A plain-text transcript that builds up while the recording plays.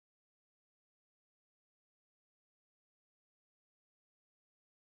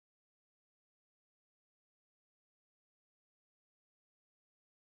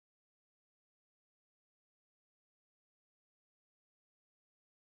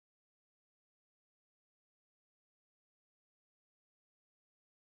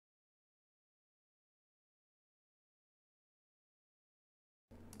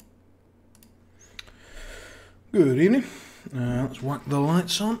Good evening. Let's whack the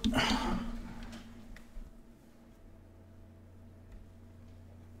lights on.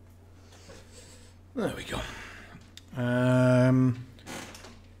 There we go. I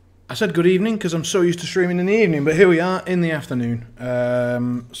said good evening because I'm so used to streaming in the evening, but here we are in the afternoon.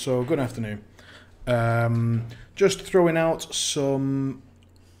 So good afternoon. Just throwing out some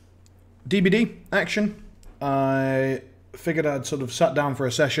DbD action. I figured I'd sort of sat down for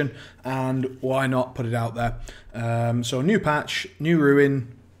a session, and why not put it out there? So new patch, new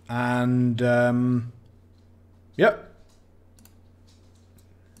ruin, and yep.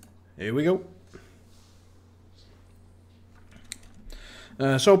 Here we go.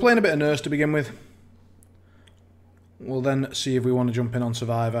 So playing a bit of Nurse to begin with. We'll then see if we want to jump in on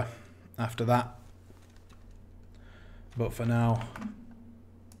Survivor after that. But for now,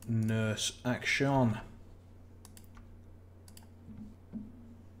 Nurse action.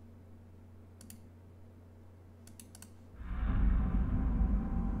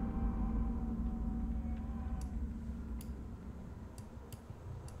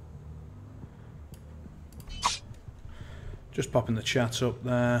 Just popping the chat up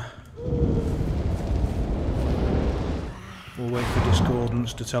there. We'll wait for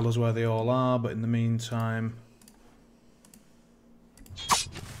Discordance to tell us where they all are, but in the meantime...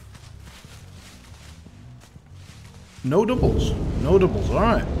 No doubles. No doubles,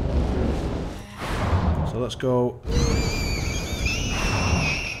 alright. So let's go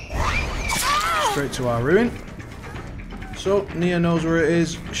straight to our ruin. So, Nia knows where it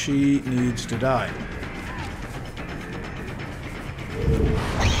is. She needs to die.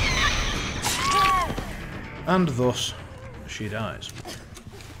 And thus, she dies.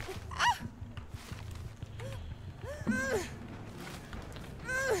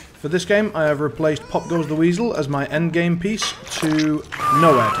 For this game, I have replaced Pop Goes the Weasel as my endgame piece to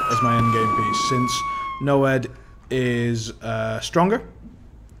Noed as my endgame piece, since Noed is stronger,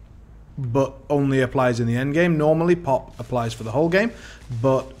 but only applies in the endgame. Normally, Pop applies for the whole game,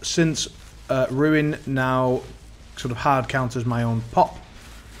 but since Ruin now sort of hard counters my own Pop,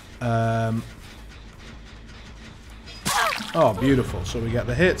 oh, beautiful. So we get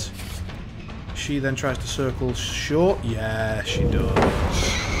the hit. She then tries to circle short. Yeah, she does.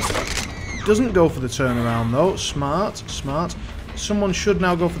 Doesn't go for the turnaround, though. Smart, smart. Someone should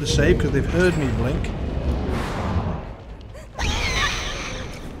now go for the save, because they've heard me blink.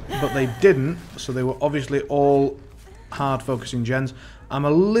 But they didn't, so they were obviously all hard-focusing gens. I'm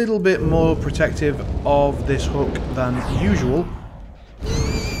a little bit more protective of this hook than usual,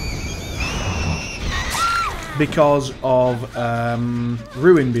 because of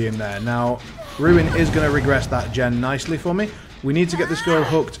Ruin being there. Now, Ruin is going to regress that gen nicely for me. We need to get this girl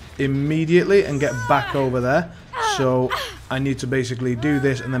hooked immediately and get back over there. So I need to basically do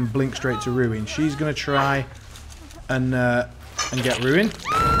this and then blink straight to Ruin. She's going to try and get Ruin.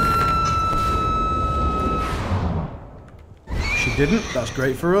 She didn't. That's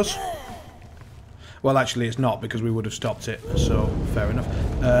great for us. Well, actually, it's not, because we would have stopped it. So fair enough.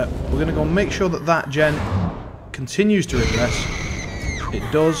 We're going to go make sure that that gen continues to regress. It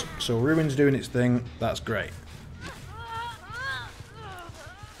does, so Ruin's doing its thing. That's great.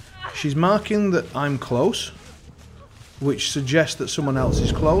 She's marking that I'm close, which suggests that someone else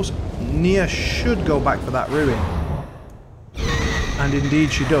is close. Nia should go back for that Ruin. And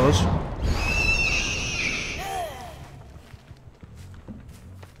indeed she does.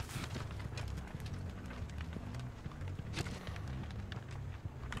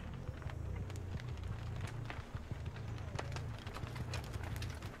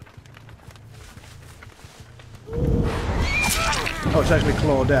 Oh, it's actually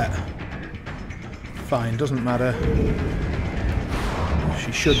Claudette. Fine, doesn't matter.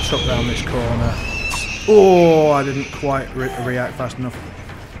 She should tuck round this corner. Oh, I didn't quite react fast enough.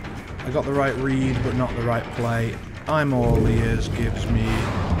 I got the right read, but not the right play. I'm all ears, gives me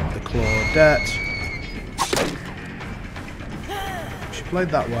the Claudette. She played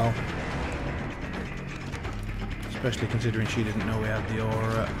that well. Especially considering she didn't know we had the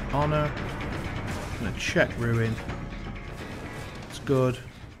aura on her. I'm going to check Ruin. It's good.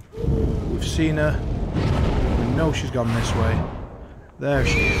 We've seen her. We know she's gone this way. There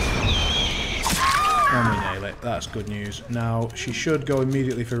she is. And we nail it. That's good news. Now, she should go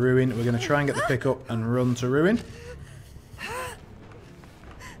immediately for Ruin. We're going to try and get the pickup and run to Ruin.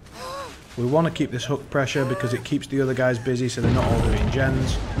 We want to keep this hook pressure because it keeps the other guys busy so they're not all doing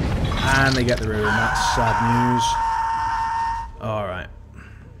gens. And they get the Ruin. That's sad news. Alright.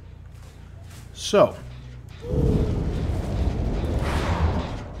 So.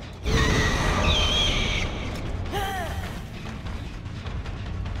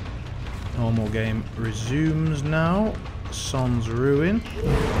 normal game resumes now. Son's Ruin.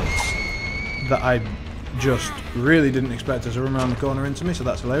 That I just really didn't expect her to run around the corner into me, so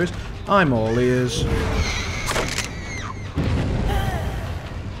that's hilarious. I'm all ears.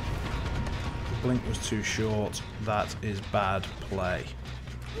 Blink was too short. That is bad play.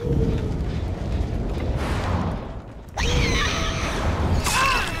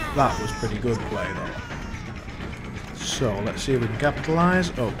 That was pretty good play though. So let's see if we can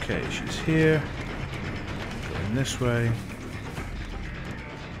capitalise. Okay, she's here. Going this way.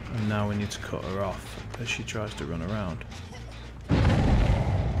 And now we need to cut her off as she tries to run around.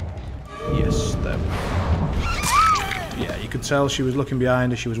 Yes, there we go. Yeah, you could tell she was looking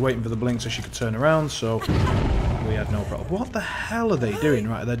behind her. She was waiting for the blink so she could turn around, so we had no problem. What the hell are they doing?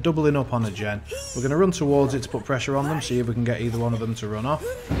 Right, they're doubling up on a gen. We're going to run towards it to put pressure on them, see if we can get either one of them to run off.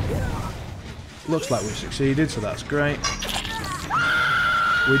 Looks like we've succeeded, so that's great.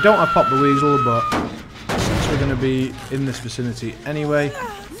 We don't have Pop the Weasel, but since we're going to be in this vicinity anyway,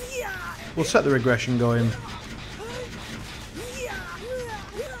 we'll set the regression going.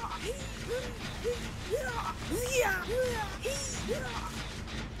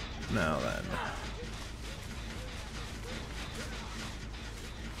 Now then.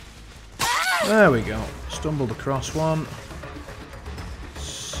 There we go. Stumbled across one.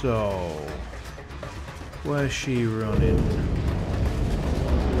 So, where's she running?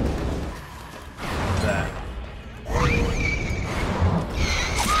 There.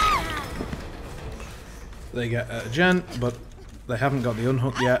 They get a gen, but they haven't got the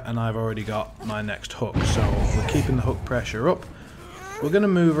unhook yet, and I've already got my next hook. So we're keeping the hook pressure up. We're going to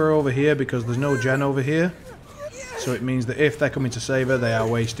move her over here because there's no gen over here. So it means that if they're coming to save her, they are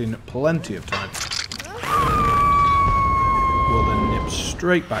wasting plenty of time. We'll then nip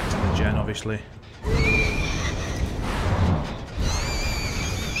straight back to the gen, obviously.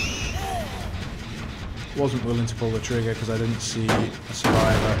 Wasn't willing to pull the trigger because I didn't see a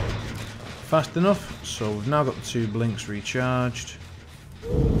survivor fast enough. So we've now got the 2 blinks recharged.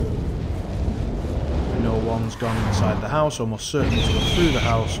 No one's gone inside the house, almost certainly to go through the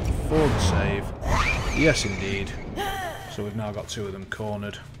house for the save. Yes, indeed. So we've now got 2 of them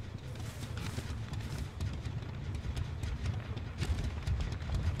cornered.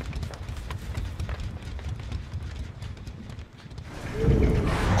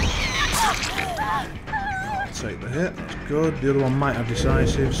 I'll take the hit, that's good. The other one might have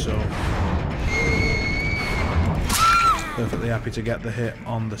decisive, so perfectly happy to get the hit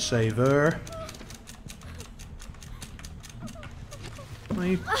on the saver. Where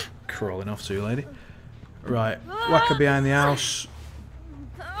are you crawling off to, lady? Right, whack her behind the house.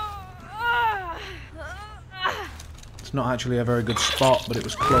 It's not actually a very good spot, but it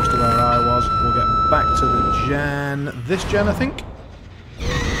was close to where I was. We'll get back to the gen. This gen, I think?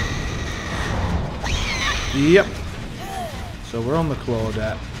 Yep. So we're on the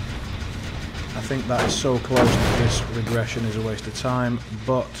Claudette. I think that is so close that this regression is a waste of time,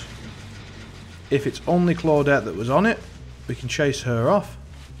 but if it's only Claudette that was on it, we can chase her off.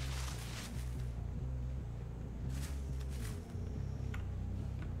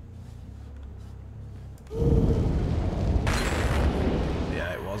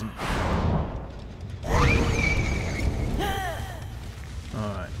 Yeah, it wasn't.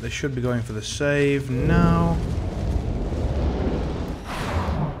 Alright, they should be going for the save now.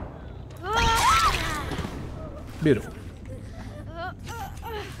 Beautiful.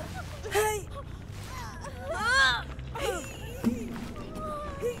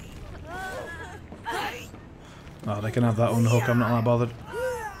 Oh, they can have that unhook, I'm not that bothered.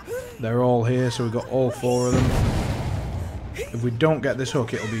 They're all here, so we've got all 4 of them. If we don't get this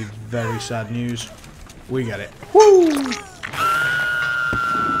hook, it'll be very sad news. We get it. Woo!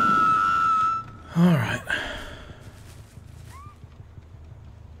 Alright.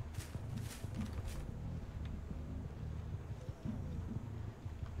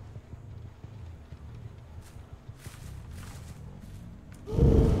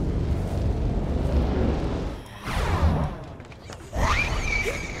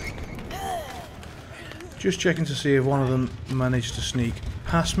 Just checking to see if one of them managed to sneak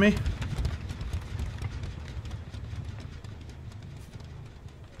past me.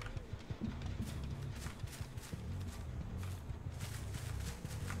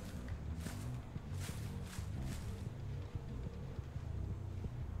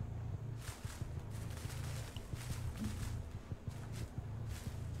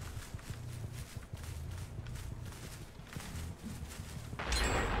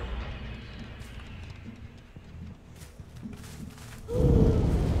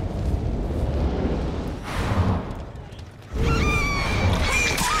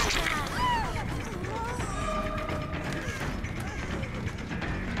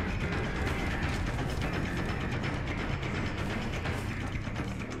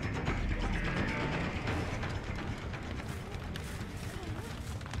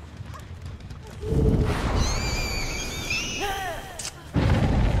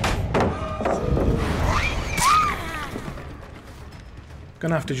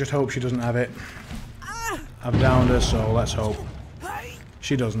 Gonna have to just hope she doesn't have it. I've downed her, so let's hope.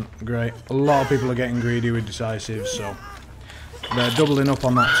 She doesn't. Great. A lot of people are getting greedy with decisive, so they're doubling up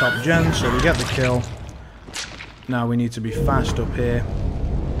on that top gen, so we get the kill. Now we need to be fast up here.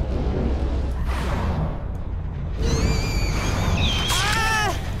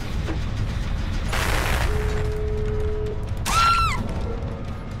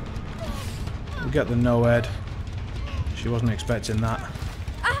 We get the no-head. She wasn't expecting that.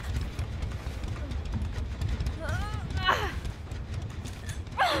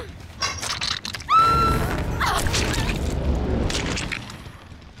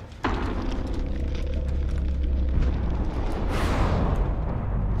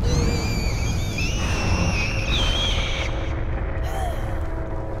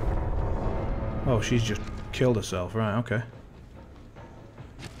 Oh, she's just killed herself. Right, okay.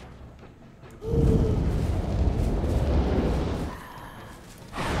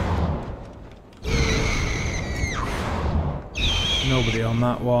 Nobody on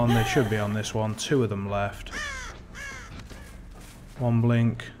that one. They should be on this one. 2 of them left. 1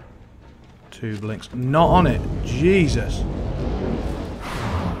 blink. 2 blinks. Not on it. Jesus.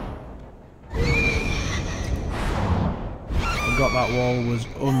 Forgot that wall was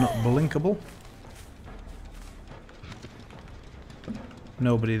unblinkable.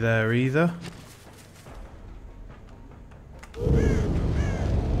 Nobody there either.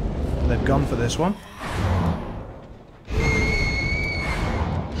 They've gone for this one.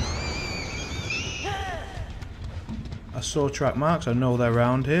 I saw track marks. I know they're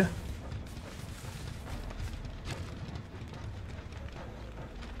around here.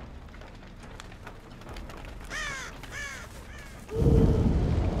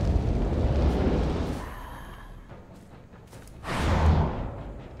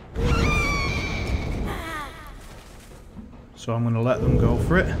 So I'm going to let them go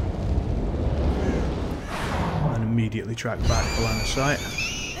for it. And immediately track back for line of sight.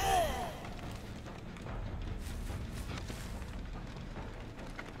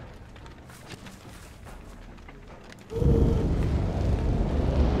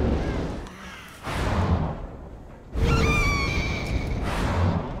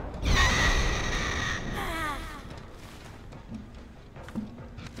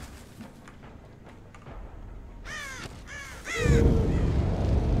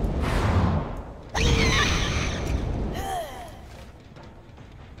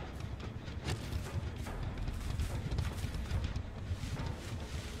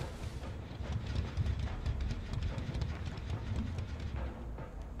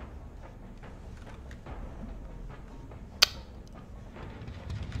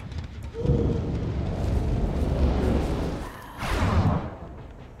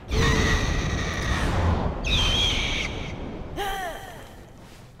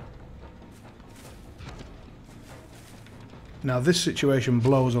 Now this situation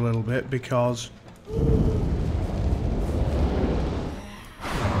blows a little bit because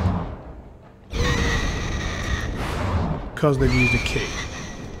they've used a key.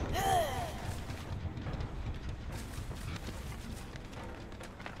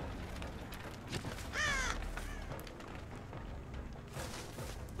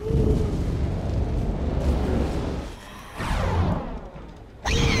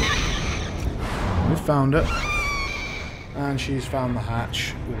 We found it. And she's found the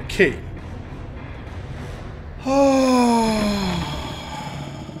hatch with a key. Oh,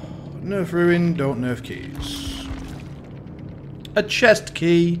 nerf ruin, don't nerf keys. A chest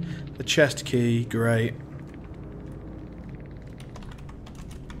key. The chest key, great.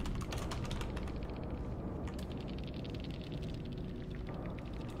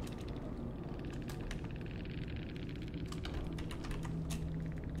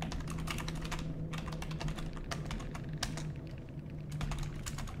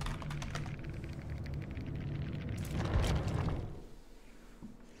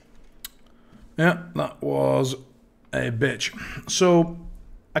 Yeah, that was a bitch. So,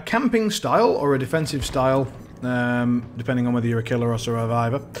 a camping style or a defensive style, depending on whether you're a killer or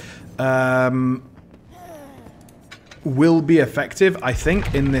survivor, will be effective, I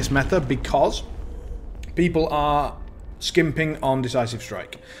think, in this meta because people are skimping on decisive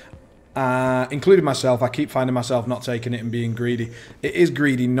strike. Including myself, I keep finding myself not taking it and being greedy. It is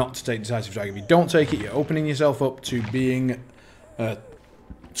greedy not to take decisive strike. If you don't take it, you're opening yourself up to being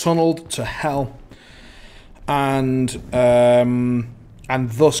tunneled to hell, and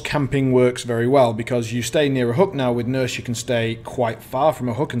thus camping works very well because you stay near a hook. Now with Nurse you can stay quite far from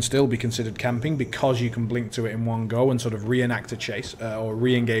a hook and still be considered camping because you can blink to it in one go and sort of reenact a chase or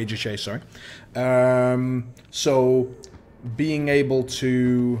re-engage a chase, sorry. So being able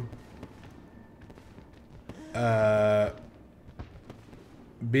to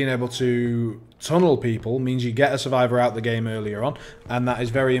tunnel people means you get a survivor out the game earlier on, and that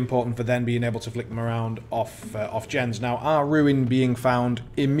is very important for then being able to flick them around off gens. Now, our ruin being found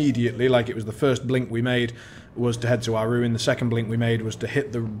immediately, like it was the first blink we made, was to head to our ruin. The second blink we made was to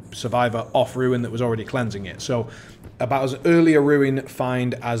hit the survivor off ruin that was already cleansing it. So about as early a ruin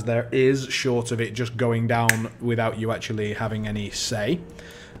find as there is, short of it just going down without you actually having any say.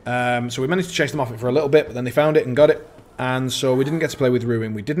 So we managed to chase them off it for a little bit, but then they found it and got it. And so we didn't get to play with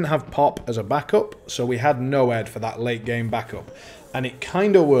Ruin. We didn't have Pop as a backup, so we had Noed for that late game backup. And it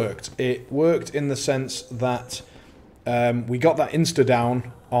kind of worked. It worked in the sense that we got that insta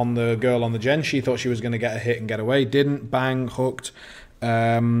down on the girl on the gen. She thought she was going to get a hit and get away. Didn't. Bang. Hooked.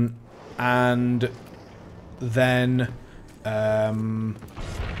 And then I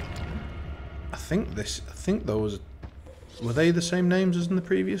think those were they the same names as in the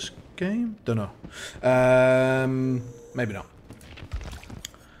previous game? Don't know. Maybe not.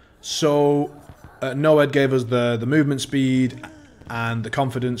 So Noed gave us the movement speed and the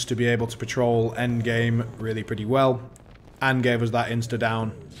confidence to be able to patrol endgame really pretty well, and gave us that insta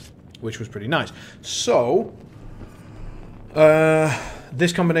down, which was pretty nice. So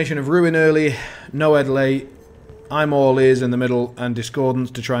this combination of Ruin early, Noed late, I'm all ears in the middle, and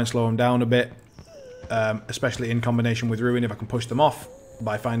Discordance to try and slow them down a bit, especially in combination with Ruin. If I can push them off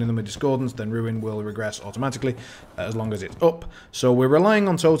by finding them with Discordance, then Ruin will regress automatically, as long as it's up. So we're relying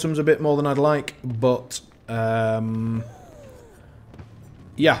on totems a bit more than I'd like, but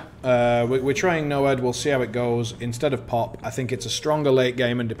yeah, we're trying Noed. We'll see how it goes. Instead of Pop, I think it's a stronger late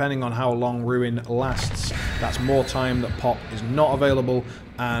game, and depending on how long Ruin lasts, that's more time that Pop is not available,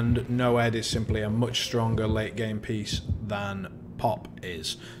 and Noed is simply a much stronger late game piece than Pop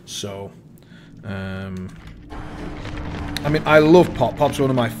is. So I mean, I love Pop. Pop's one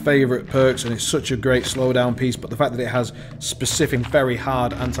of my favourite perks, and it's such a great slowdown piece, but the fact that it has specific, very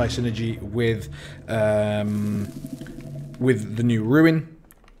hard anti-synergy with the new Ruin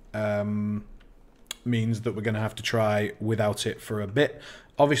means that we're going to have to try without it for a bit.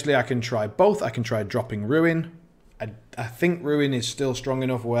 Obviously, I can try both. I can try dropping Ruin. I think Ruin is still strong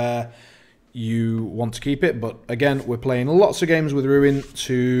enough where you want to keep it, but again, we're playing lots of games with Ruin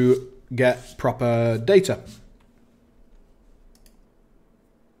to get proper data.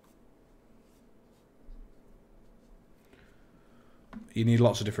 You need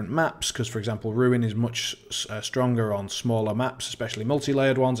lots of different maps, because, for example, Ruin is much stronger on smaller maps, especially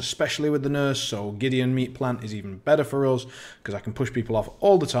multi-layered ones, especially with the nurse, so Gideon Meat Plant is even better for us, because I can push people off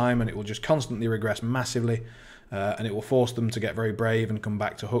all the time, and it will just constantly regress massively, and it will force them to get very brave and come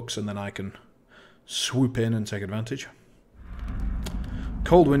back to hooks, and then I can swoop in and take advantage.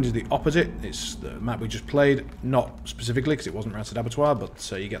 Cold Wind is the opposite. It's the map we just played, not specifically because it wasn't Rancid Abattoir,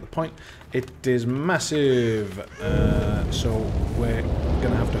 but you get the point. It is massive, so we're going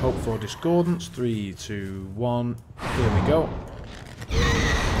to have to hope for Discordance. 3, 2, 1, here we go.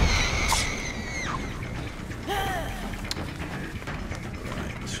 Right,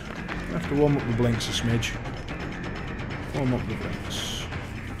 I have to warm up the blinks a smidge. Warm up the blinks.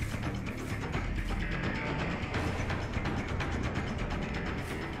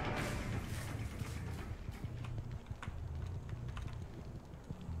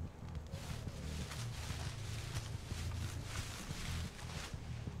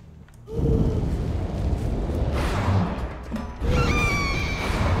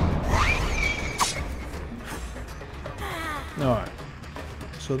 Alright,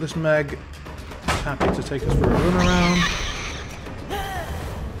 so this Meg is happy to take us for a run around,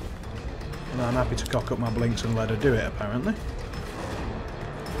 and I'm happy to cock up my blinks and let her do it, apparently.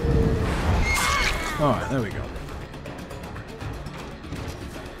 Alright, there we go.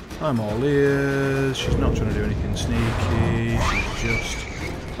 I'm all ears. She's not trying to do anything sneaky, she's just...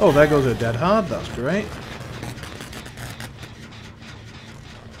 Oh, there goes her dead hard, that's great.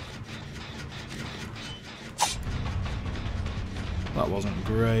 That wasn't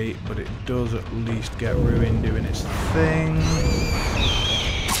great, but it does at least get Ruin doing its thing.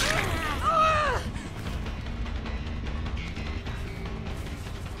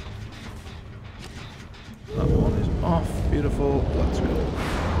 That one is off. Beautiful. Let's go.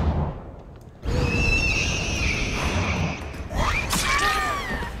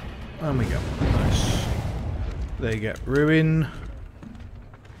 And we go. Nice. They get Ruin.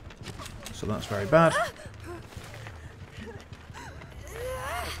 So that's very bad.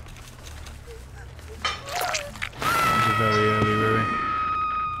 Very early Ruin.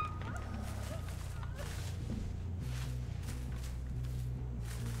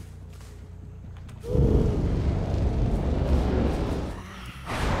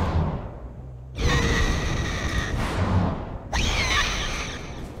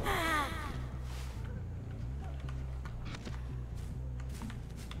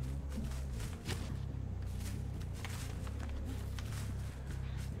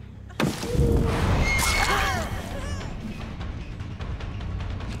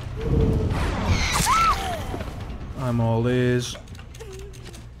 I'm all ears.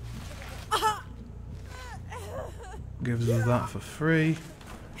 Gives us that for free.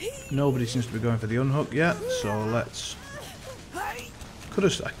 Nobody seems to be going for the unhook yet, so let's...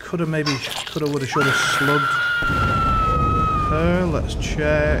 I could have maybe, would have, should have slugged her. Let's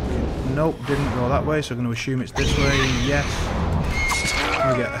check. Nope, didn't go that way, so I'm going to assume it's this way. Yes.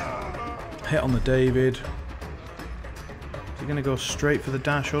 We get a hit on the David. Is he going to go straight for the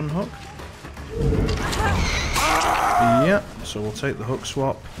dash unhook? Yeah, so we'll take the hook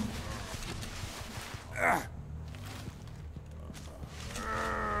swap.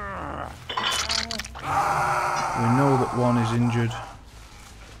 We know that one is injured.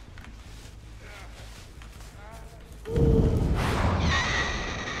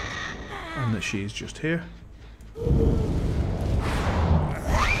 And that she's just here.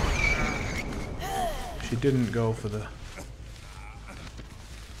 She didn't go for the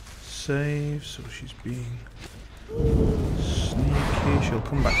save, so she's being sneaky. She'll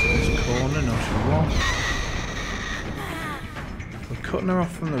come back to this corner. No, she won't. We're cutting her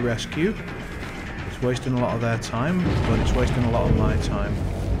off from the rescue. It's wasting a lot of their time, but it's wasting a lot of my time.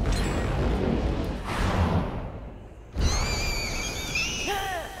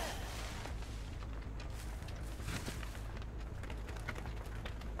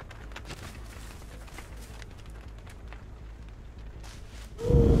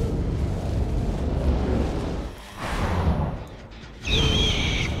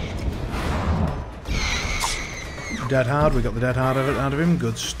 Dead hard, we got the dead hard out of him,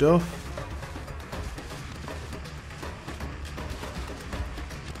 good stuff.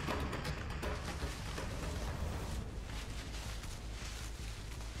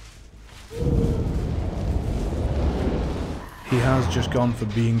 He has just gone for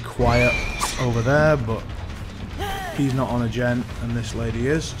being quiet over there, but he's not on a gent and this lady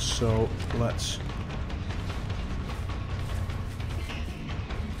is, so let's...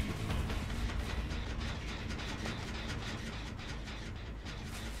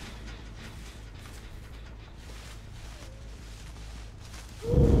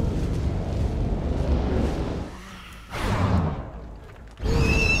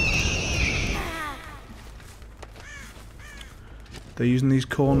 They're using these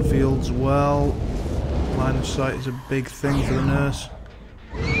cornfields well. Line of sight is a big thing for the nurse.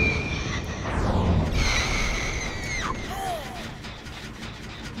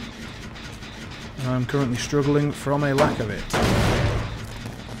 I'm currently struggling from a lack of it.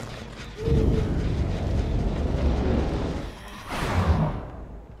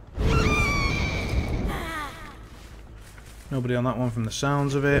 Nobody on that one from the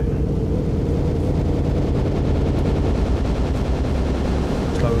sounds of it.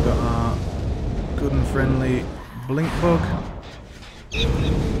 Looks like we've got our good and friendly blink bug.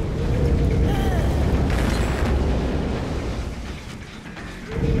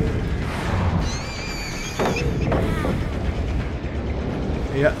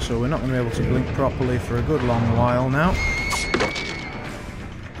 Yeah, so we're not going to be able to blink properly for a good long while now.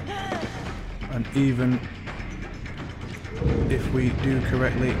 And even if we do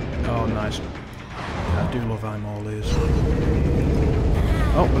correctly... Oh, nice. I do love I'm all ears.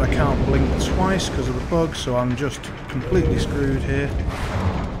 Oh, but I can't blink twice because of the bug, so I'm just completely screwed here.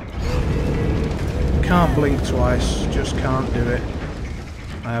 Can't blink twice, just can't do it.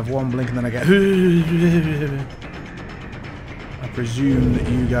 I have one blink and then I get... I presume that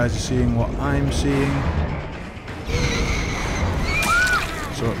you guys are seeing what I'm seeing.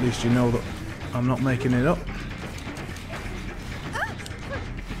 So at least you know that I'm not making it up.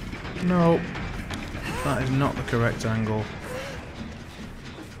 No, that is not the correct angle.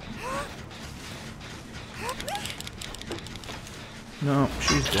 No,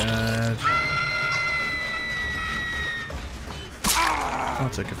 she's dead.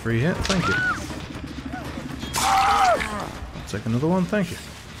 I'll take a free hit, thank you. I'll take another one, thank you.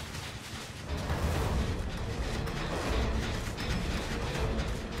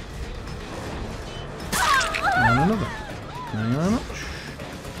 And another. Thank you very much.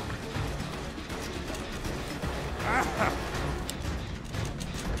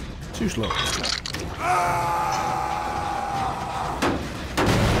 Too slow.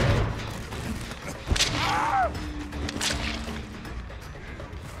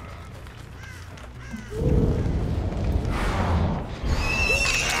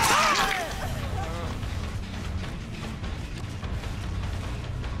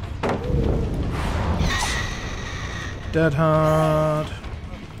 Dead hard.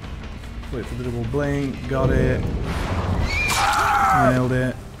 Wait for the double blink. Got it. Nailed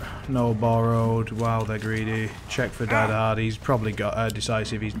it. No borrowed. Wow, they're greedy. Check for dead hard. He's probably got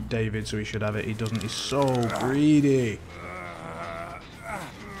decisive. He's David, so he should have it. He doesn't. He's so greedy.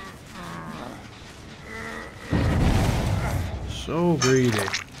 So greedy.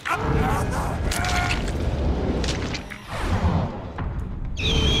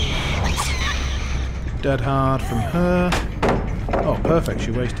 Dead hard from her. Oh, perfect.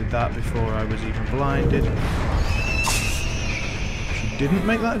 She wasted that before I was even blinded. She didn't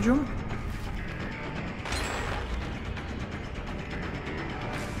make that jump?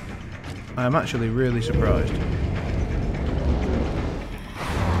 I am actually really surprised.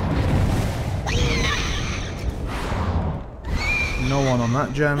 No one on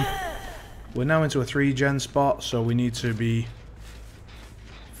that gem. We're now into a 3-gen spot, so we need to be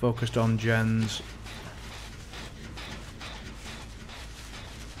focused on gens.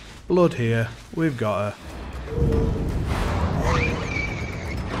 Blood here. We've got her.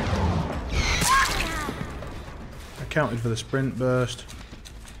 Accounted for the sprint burst.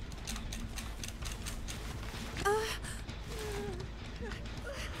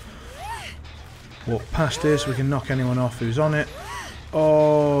 Walk past this. We can knock anyone off who's on it.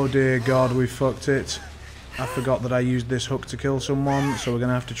 Oh dear God, we fucked it. I forgot that I used this hook to kill someone, so we're going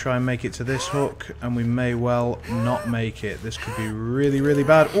to have to try and make it to this hook, and we may well not make it. This could be really, really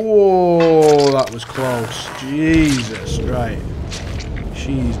bad. Oh, that was close. Jesus, right.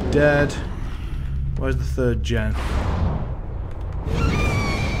 She's dead. Where's the 3rd gen?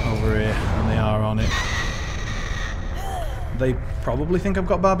 Over here, and they are on it. They probably think I've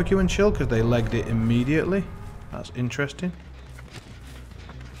got barbecue and chill because they legged it immediately. That's interesting.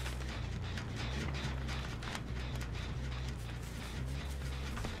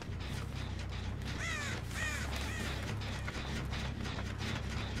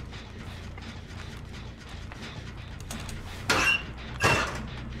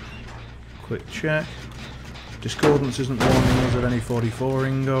 Quick check. Discordance isn't warning us of any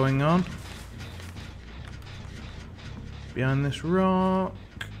 44ing going on. Behind this rock.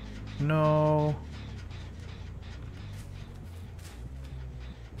 No.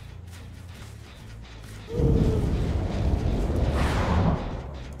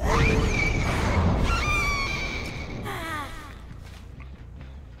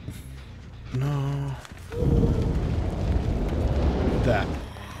 No. There.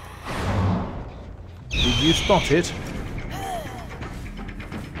 Did you spot it?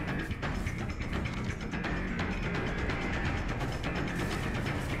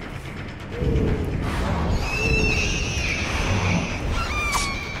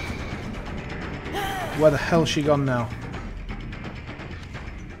 Where the hell's she gone now?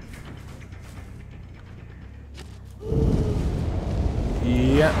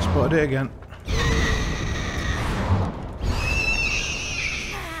 Yeah, spotted it again.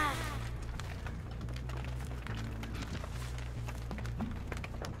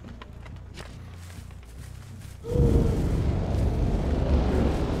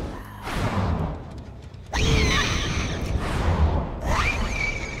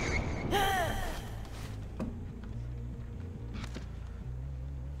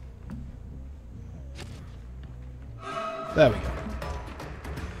 There we go.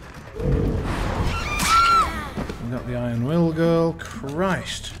 We got the Iron Will girl.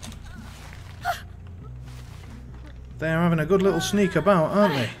 Christ. They're having a good little sneak about,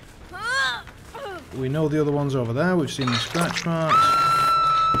 aren't they? We know the other one's over there. We've seen the scratch marks.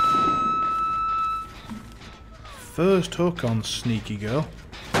 First hook on Sneaky Girl.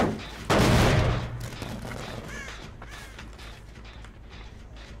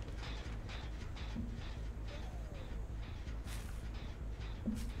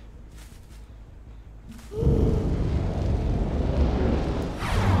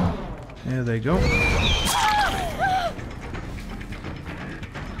 There they go.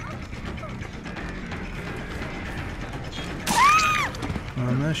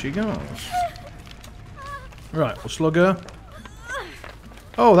 And there she goes. Right, we'll slug her.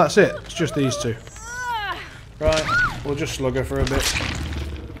 Oh, that's it. It's just these two. Right, we'll just slug her for a bit.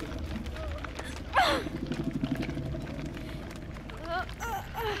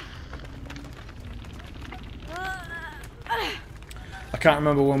 I can't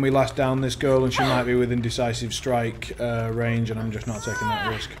remember when we last downed this girl, and she might be within decisive strike range, and I'm just not taking that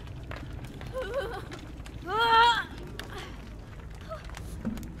risk.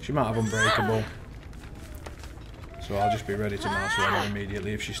 She might have unbreakable, so I'll just be ready to mouse her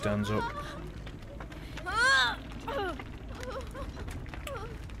immediately if she stands up.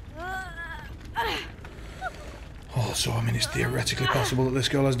 Also, I mean, it's theoretically possible that this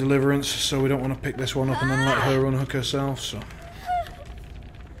girl has deliverance, so we don't want to pick this one up and then let her unhook herself, so...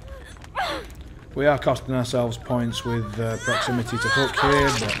 We are costing ourselves points with proximity to hook here,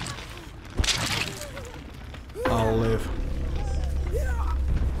 but I'll live.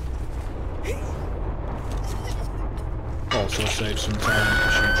 Also save some time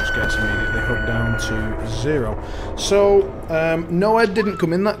because she just gets immediately hooked down to 0. So, Noed didn't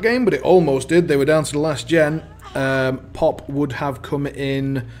come in that game, but it almost did. They were down to the last gen. Pop would have come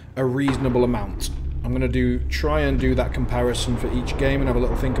in a reasonable amount. I'm going to try and do that comparison for each game and have a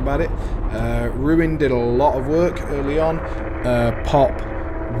little think about it. Ruin did a lot of work early on. Pop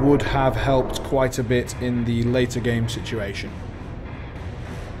would have helped quite a bit in the later game situation.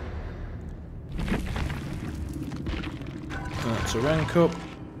 That's a rank up.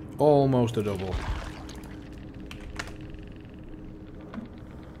 Almost a double.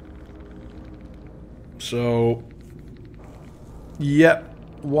 So, yep.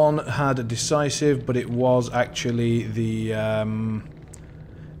 One had a decisive, but it was actually the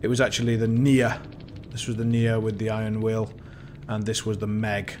Nia. This was the Nia with the iron will, and this was the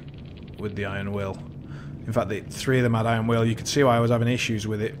Meg with the iron will. In fact, the 3 of them had iron will. You could see why I was having issues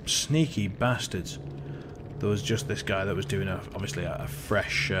with it. Sneaky bastards. There was just this guy that was doing obviously a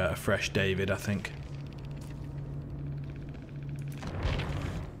fresh David, I think.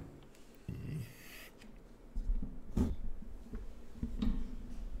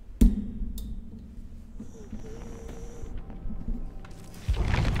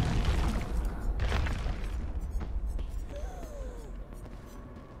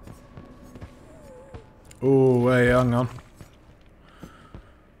 Oh, hey, hang on.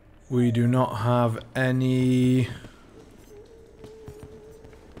 We do not have any...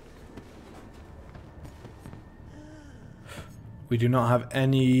 We do not have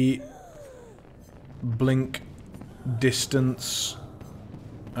any blink distance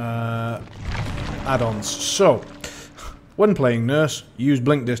add-ons. So, when playing Nurse, use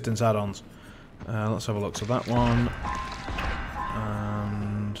blink distance add-ons. Let's have a look. So that one...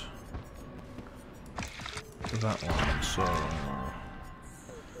 that one, so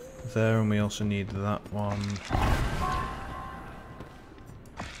there, and we also need that one.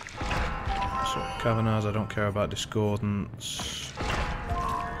 So Cavernars, I don't care about Discordance.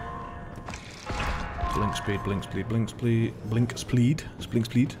 Blink speed, blink speed, blink speed, blink speed, blink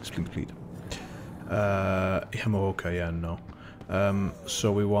speed, blink speed. Okay, yeah, no.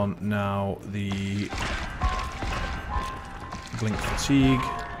 So we want now the blink fatigue.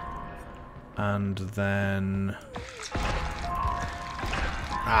 And then...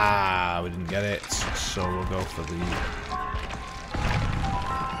 we didn't get it, so we'll go for the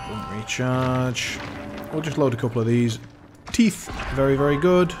blink recharge. We'll just load a couple of these. Teeth, very, very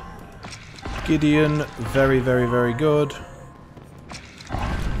good. Gideon, very, very, very good.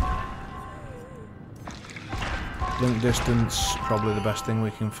 Blink distance, probably the best thing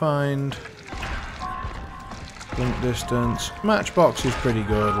we can find. Blink distance. Matchbox is pretty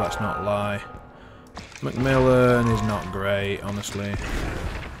good, let's not lie. Macmillan is not great, honestly.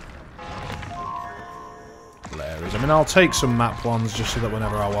 Larry's. I mean, I'll take some map ones just so that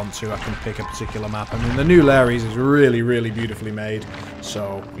whenever I want to, I can pick a particular map. I mean, the new Larry's is really, really beautifully made,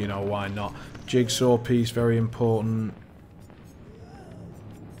 so, you know, why not? Jigsaw piece, very important.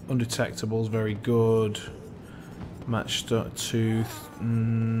 Undetectables, very good. Match tooth.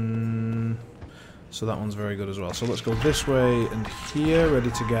 So that one's very good as well. So let's go this way and here,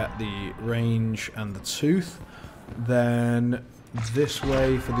 ready to get the range and the tooth. Then this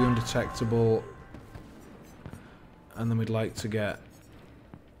way for the undetectable. And then we'd like to get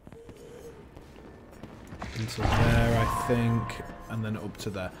into there, I think, and then up to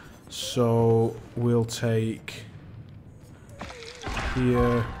there. So we'll take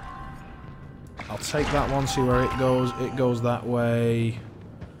here. I'll take that one, see where it goes. It goes that way.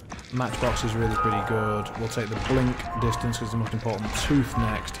 Matchbox is really pretty good. We'll take the blink distance because it's the most important. Tooth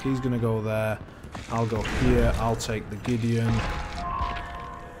next. He's going to go there. I'll go here. I'll take the Gideon.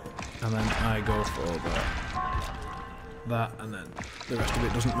 And then I go for that. And then the rest of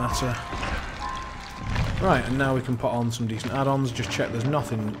it doesn't matter. Right, and now we can put on some decent add-ons. Just check there's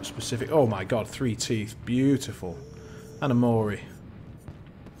nothing specific. Oh my god, 3 teeth. Beautiful. And a Mori.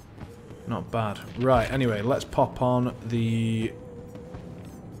 Not bad. Right, anyway, let's pop on the...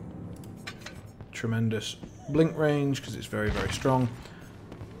 tremendous blink range because it's very, very strong.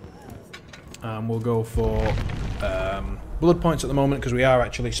 We'll go for blood points at the moment because we are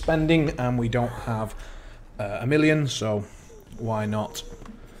actually spending and we don't have a million, so why not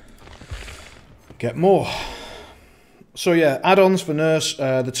get more? So yeah, add-ons for Nurse.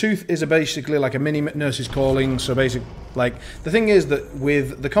 The tooth is basically like a mini Nurse's Calling. So basically, like, the thing is that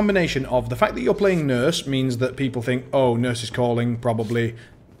with the combination of the fact that you're playing Nurse means that people think, oh, Nurse's Calling, probably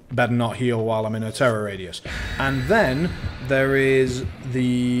better not heal while I'm in her terror radius. And then there is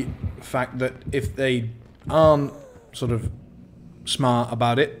the fact that if they aren't sort of smart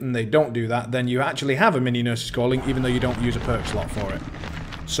about it and they don't do that, then you actually have a mini Nurse's Calling even though you don't use a perk slot for it.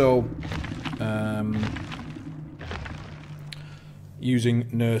 So using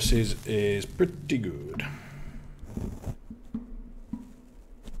nurses is pretty good.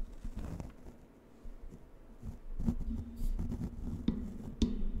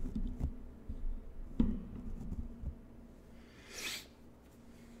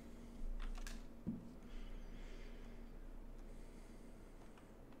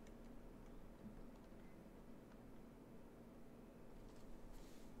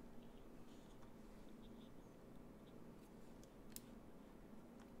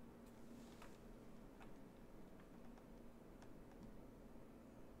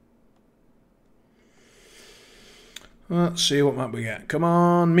 Let's see what map we get. Come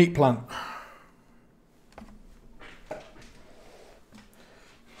on, meat plant.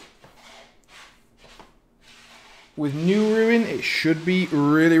 With new Ruin, it should be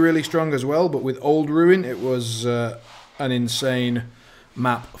really, really strong as well, but with old Ruin, it was an insane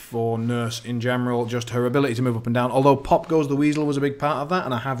map for Nurse in general. Just her ability to move up and down. Although Pop Goes the Weasel was a big part of that,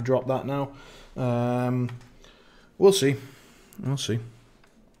 and I have dropped that now. We'll see. We'll see.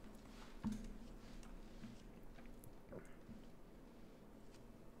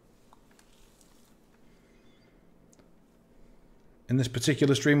 In this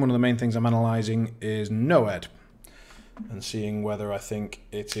particular stream, one of the main things I'm analysing is Noed and seeing whether I think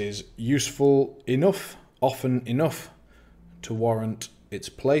it is useful enough, often enough, to warrant its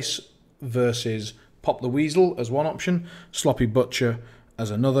place versus Pop the Weasel as one option, Sloppy Butcher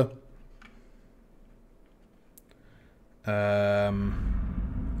as another.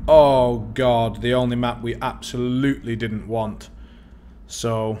 Oh god, the only map we absolutely didn't want.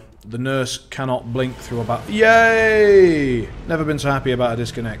 So the Nurse cannot blink through about... Yay! Never been so happy about a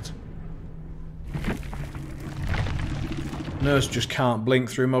disconnect. Nurse just can't blink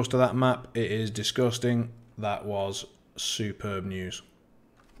through most of that map. It is disgusting. That was superb news.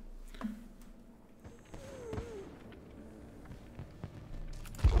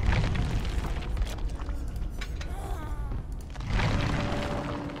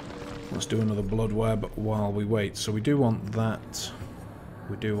 Let's do another blood web while we wait. So we do want that.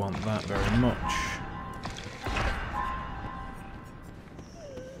 We do want that very much.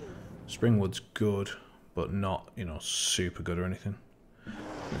 Springwood's good, but not, you know, super good or anything.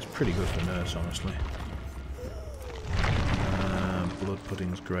 It's pretty good for Nurse, honestly. Blood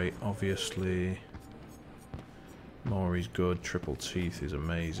Pudding's great, obviously. Maury's good. Triple Teeth is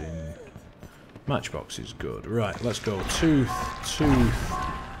amazing. Matchbox is good. Right, let's go. Tooth.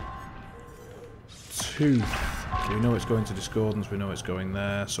 We know it's going to Discordance, we know it's going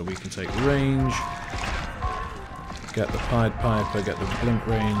there, so we can take range, get the Pied Piper, get the Blink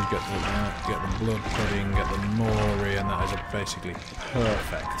range, get the Blood Pudding, get the Maury, and that is a basically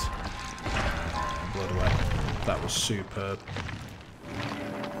perfect blood web. That was superb.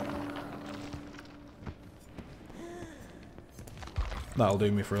 That'll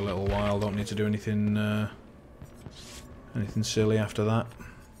do me for a little while, don't need to do anything anything silly after that.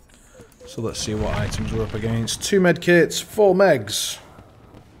 So let's see what items we're up against. 2 medkits, 4 megs.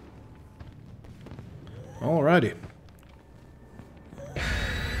 Alrighty.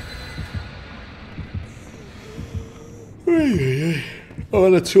 Oh,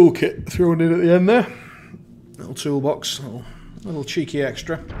 and a toolkit thrown in at the end there. Little toolbox, little cheeky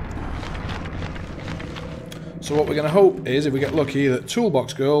extra. So what we're going to hope is, if we get lucky, that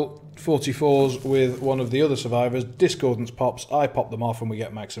Toolbox Girl 44s with one of the other survivors, Discordance pops, I pop them off and we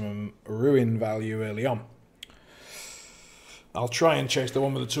get maximum ruin value early on. I'll try and chase the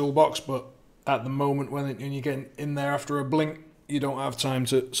one with the toolbox, but at the moment when you get in there after a blink, you don't have time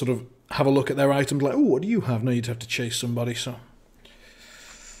to sort of have a look at their items like, oh, what do you have? No, you'd have to chase somebody, so...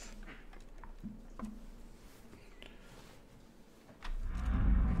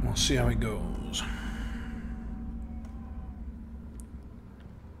 we'll see how it goes.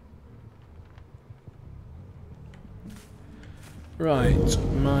 Right,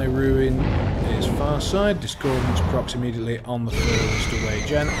 my ruin is far side, Discordance procs immediately on the furthest away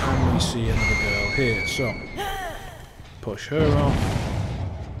gen, and we see another girl here, so push her off.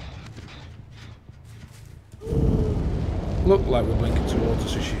 Look like we're blinking towards her,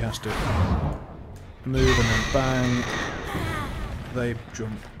 so she has to move and then bang. They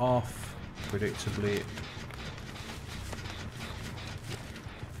jump off, predictably.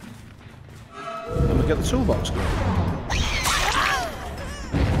 And we get the toolbox going.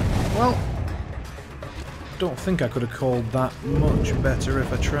 Well, don't think I could have called that much better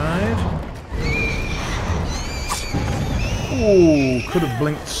if I tried. Ooh, could have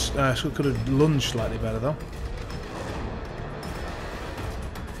blinked, could have lunged slightly better though.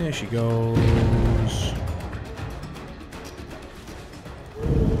 Here she goes.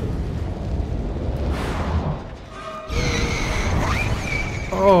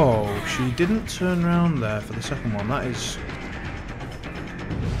 Oh, she didn't turn around there for the second one. That is...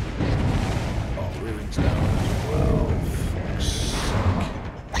 Oh, Ruin's down as well. Fuck's sake.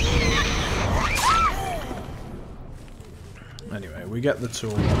 Anyway, we get the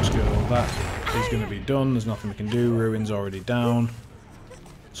toolbox girl. That is going to be done. There's nothing we can do. Ruin's already down.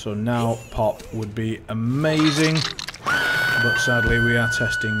 So now Pop would be amazing. But sadly we are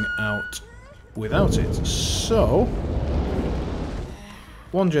testing out without it. So...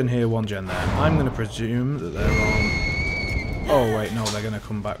 one gen here, one gen there. I'm going to presume that they're on... Oh wait, no, they're going to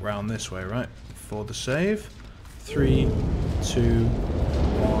come back round this way, right? For the save. 3, 2,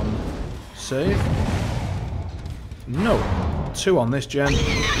 1, save. No. 2 on this gen.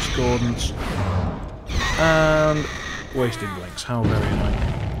 Discordance. And wasted blinks. How very annoying.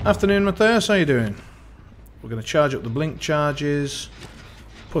 Afternoon, Matthias, how you doing? We're going to charge up the blink charges.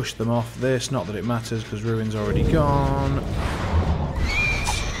 Push them off this. Not that it matters because Ruin's already gone.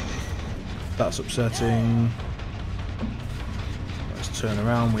 That's upsetting. Let's turn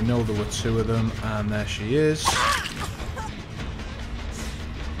around. We know there were 2 of them, and there she is.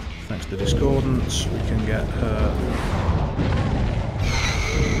 Thanks to Discordance, we can get her.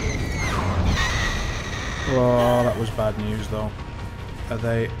 Oh, that was bad news, though. Are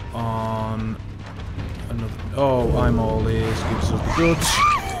they on another? Oh, I'm all ears. Gives us the goods.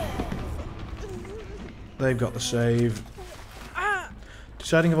 They've got the save.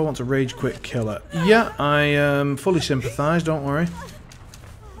 Deciding if I want to rage quit kill her. Yeah, I fully sympathise, don't worry.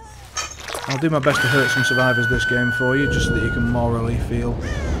 I'll do my best to hurt some survivors this game for you, just so that you can morally feel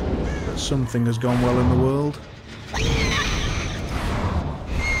that something has gone well in the world.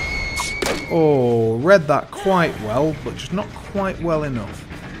 Oh, read that quite well, but just not quite well enough.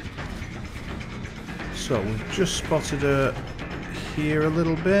 So, we've just spotted her here a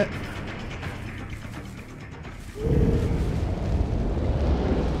little bit.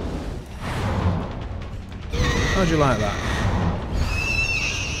 How'd you like that?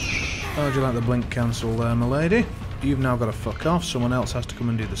 How'd you like the blink cancel there, my lady? You've now got to fuck off. Someone else has to come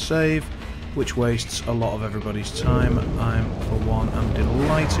and do the save, which wastes a lot of everybody's time. I'm, for one, am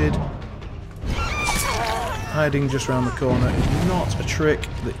delighted. Hiding just round the corner is not a trick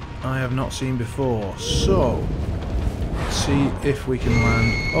that I have not seen before. So, let's see if we can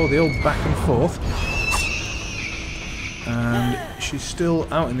land... Oh, the old back and forth. And she's still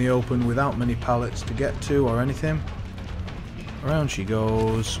out in the open without many pallets to get to or anything. Around she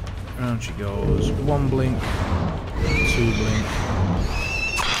goes. Around she goes. 1 blink. 2 blink.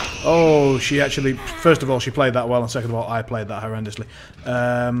 Oh, she actually... First of all, she played that well, and second of all, I played that horrendously.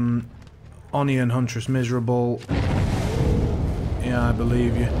 Onion Huntress miserable. Yeah, I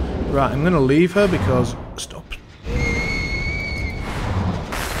believe you. Right, I'm going to leave her because... Stop.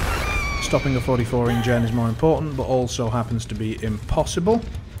 Stopping a 44 gen is more important, but also happens to be impossible.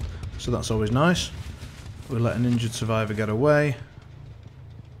 So that's always nice. We'll let an injured survivor get away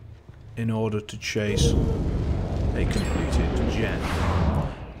in order to chase a completed gen.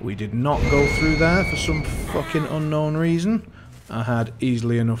 We did not go through there for some fucking unknown reason. I had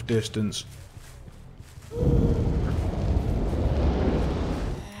easily enough distance.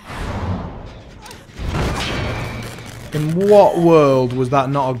 In what world was that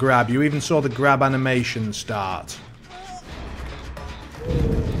not a grab? You even saw the grab animation start.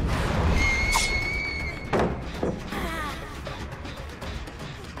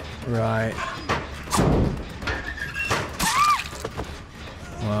 Right.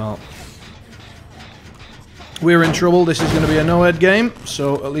 Well. We're in trouble. This is going to be a no-head game,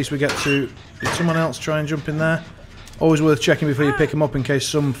 so at least we get to... Did someone else try and jump in there? Always worth checking before you pick them up in case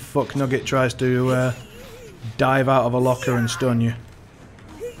some fuck nugget tries to dive out of a locker and stun you.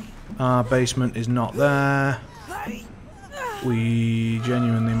 Our basement is not there. We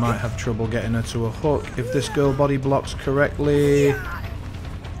genuinely might have trouble getting her to a hook if this girl body blocks correctly.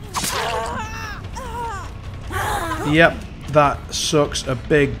 Yep, that sucks a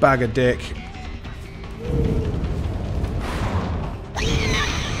big bag of dick.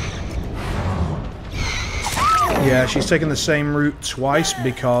 Yeah, she's taken the same route twice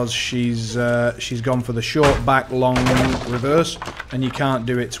because she's gone for the short back long reverse, and you can't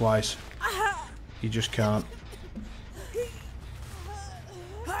do it twice. You just can't.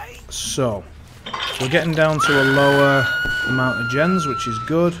 So we're getting down to a lower amount of gens, which is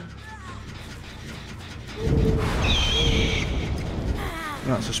good.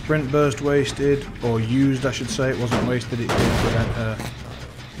 That's a sprint burst wasted, or used I should say. It wasn't wasted, it did prevent her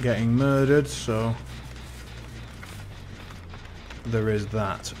getting murdered, so there is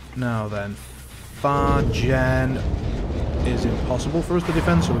that. Now then, far gen is impossible for us to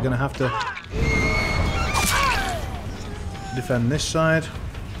defend, so we're going to have to defend this side,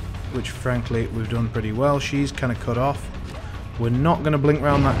 which frankly we've done pretty well. She's kind of cut off. We're not going to blink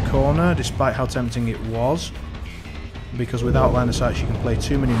round that corner, despite how tempting it was, because without line of sight she can play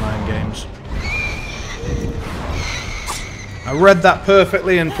too many mind games. I read that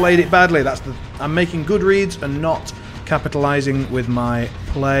perfectly and played it badly. I'm making good reads and not capitalising with my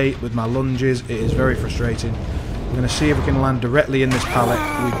play, with my lunges. It is very frustrating. We're going to see if we can land directly in this pallet.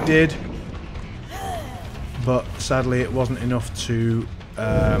 We did, but sadly it wasn't enough to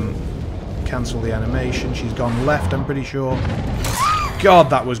cancel the animation. She's gone left, I'm pretty sure. God,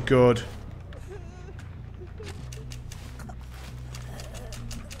 that was good.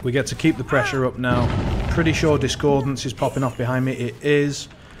 We get to keep the pressure up now. Pretty sure Discordance is popping off behind me. It is.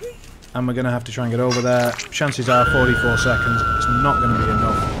 And we're going to have to try and get over there. Chances are 44 seconds. It's not going to be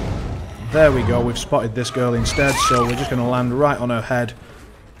enough. There we go. We've spotted this girl instead. So we're just going to land right on her head.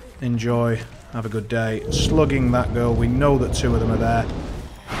 Enjoy. Have a good day. Slugging that girl. We know that two of them are there.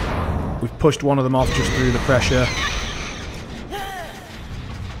 We've pushed one of them off just through the pressure.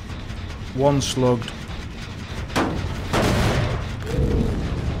 One slugged.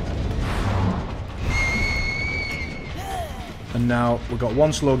 And now we've got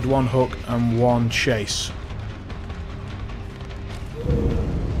one slugged, one hook, and one chase.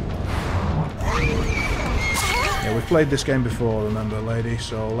 Yeah, we've played this game before, remember, lady.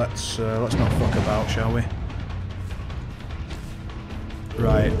 So let's not fuck about, shall we?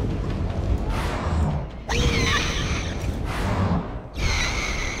 Right.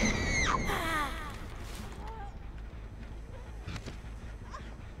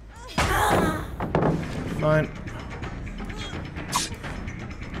 Fine.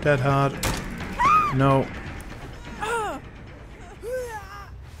 Dead hard. No.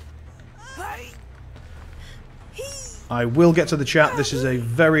 I will get to the chat. This is a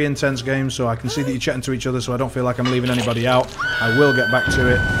very intense game, so I can see that you're chatting to each other, so I don't feel like I'm leaving anybody out. I will get back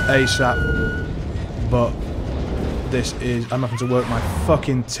to it ASAP. But this is... I'm having to work my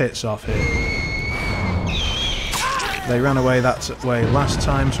fucking tits off here. They ran away that way last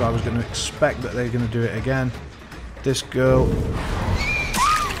time, so I was going to expect that they're going to do it again. This girl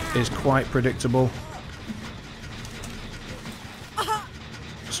is quite predictable.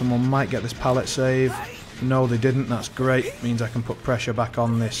 Someone might get this pallet save. No, they didn't. That's great. Means I can put pressure back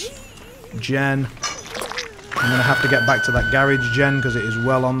on this gen. I'm going to have to get back to that garage gen because it is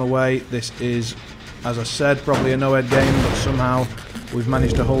well on the way. This is, as I said, probably a no-head game, but somehow we've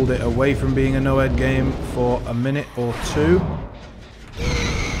managed to hold it away from being a no-head game for a minute or two.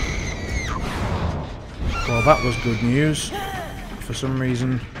 Well, that was good news. For some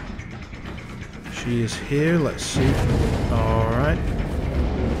reason, she is here. Let's see. Alright.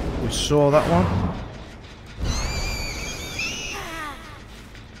 We saw that one.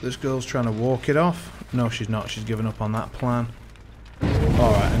 This girl's trying to walk it off. No, she's not. She's given up on that plan.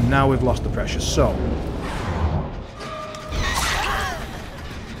 Alright, and now we've lost the pressure. So,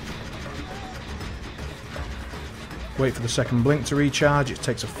 wait for the second blink to recharge. It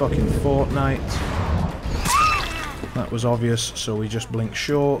takes a fucking fortnight. That was obvious, so we just blink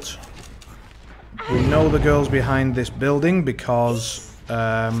short. We know the girl's behind this building because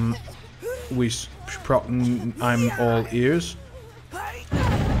I'm all ears.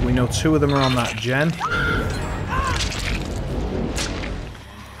 We know two of them are on that gen.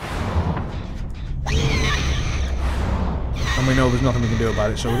 And we know there's nothing we can do about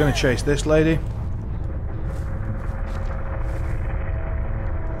it, so we're going to chase this lady.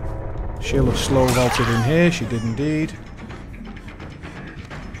 She'll have slow vaulted in here. She did indeed.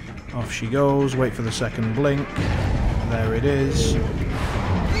 Off she goes. Wait for the second blink. There it is.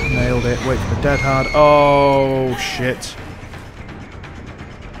 Nailed it. Wait for the dead hard. Oh, shit.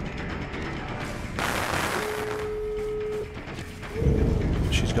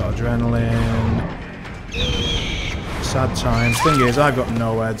 She's got adrenaline. Sad times. Thing is, I've got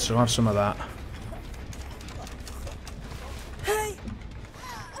no head, so have some of that.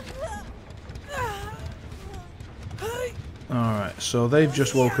 Alright, so they've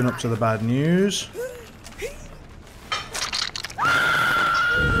just woken up to the bad news.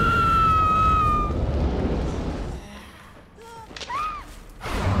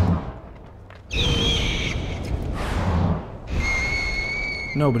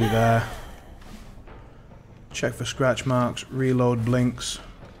 Nobody there. Check for scratch marks, reload blinks.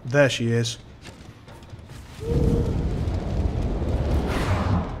 There she is.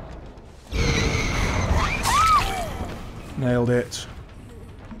 Nailed it.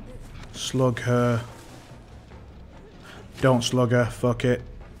 Slug her. Don't slug her. Fuck it.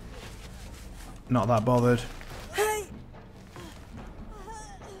 Not that bothered.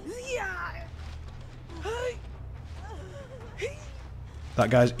 That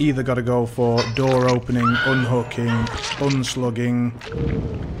guy's either got to go for door opening, unhooking, unslugging.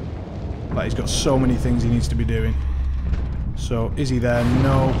 Like, he's got so many things he needs to be doing. So, is he there?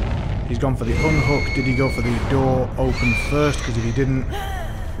 No. He's gone for the unhook. Did he go for the door open first? Because if he didn't,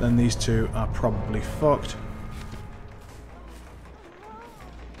 then these two are probably fucked.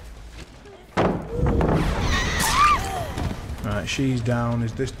 Right, she's down.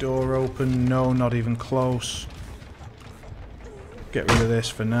 Is this door open? No, not even close. Get rid of this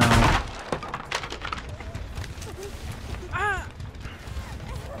for now.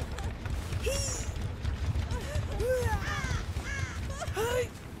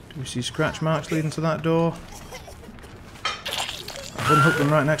 Do we see scratch marks leading to that door? I've unhooked them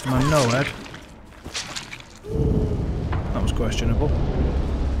right next to my no-head. That was questionable.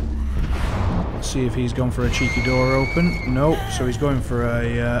 Let's see if he's gone for a cheeky door open. Nope, so he's going for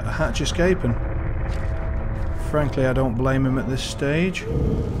a hatch escape, and frankly I don't blame him at this stage.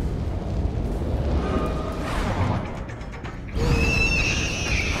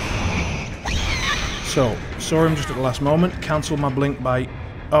 So, saw him just at the last moment, cancelled my blink by...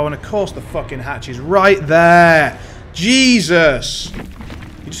 Oh, and of course the fucking hatch is right there! Jesus!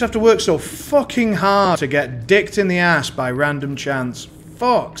 You just have to work so fucking hard to get dicked in the ass by random chance.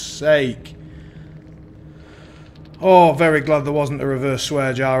 Fuck's sake. Oh, very glad there wasn't a reverse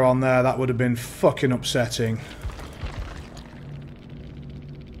swear jar on there. That would have been fucking upsetting.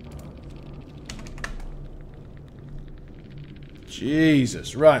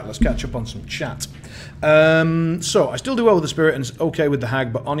 Jesus. Right, let's catch up on some chat. So, I still do well with the Spirit and it's okay with the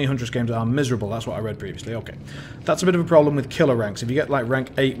Hag, but Oni Huntress games are miserable. That's what I read previously. Okay. That's a bit of a problem with killer ranks. If you get like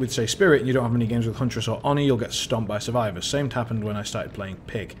rank 8 with, say, Spirit and you don't have many games with Huntress or Oni, you'll get stomped by Survivors. Same happened when I started playing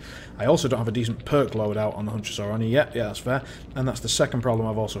Pig. I also don't have a decent perk loadout on the Huntress or Oni yet. Yeah, that's fair. And that's the second problem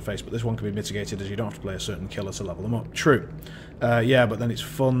I've also faced, but this one can be mitigated as you don't have to play a certain killer to level them up. True. Yeah, but then it's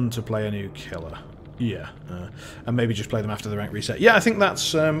fun to play a new killer. Yeah, and maybe just play them after the rank reset. Yeah, I think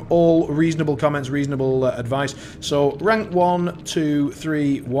that's all reasonable comments, reasonable advice. So, rank 1, 2,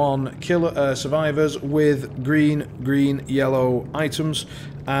 3, 1, killer survivors with green, yellow items,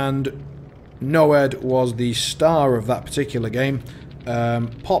 and Noed was the star of that particular game.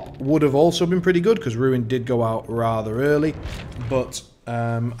 Pop would have also been pretty good, because Ruin did go out rather early, but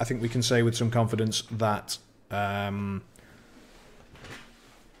I think we can say with some confidence that,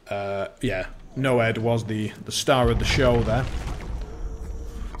 yeah, Noed was the star of the show there.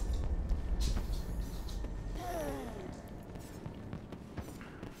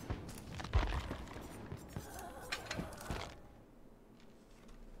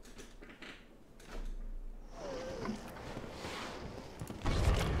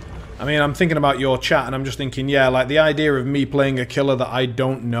 I mean, I'm thinking about your chat and I'm just thinking, yeah, like the idea of me playing a killer that I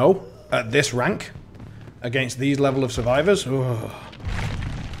don't know at this rank against these level of survivors. Ugh.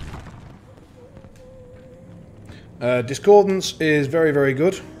 Discordance is very, very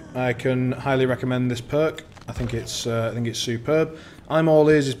good. I can highly recommend this perk. I think it's superb. I'm All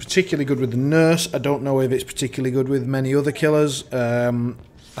Ears is particularly good with the Nurse. I don't know if it's particularly good with many other killers. I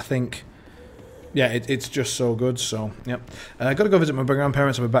think, yeah, it's just so good. So, yep. Got to go visit my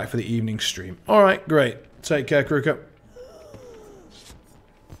grandparents. I'll be back for the evening stream. All right, great. Take care, Kruka.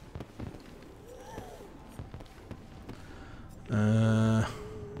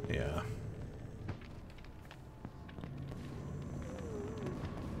 Yeah.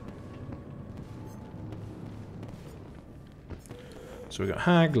 So we've got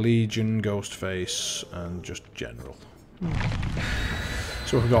Hag, Legion, Ghostface, and just General.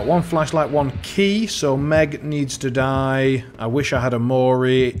 So we've got one flashlight, one key, so Meg needs to die. I wish I had a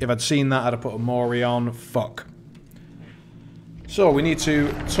Mori. If I'd seen that, I'd have put a Mori on. Fuck. So we need to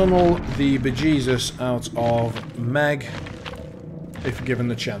tunnel the bejesus out of Meg, if given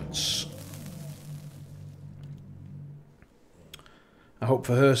the chance. I hope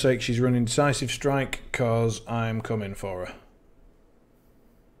for her sake she's running Decisive Strike, because I'm coming for her.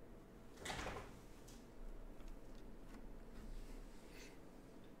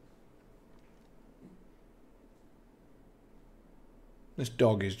 This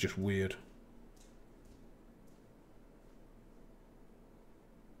dog is just weird.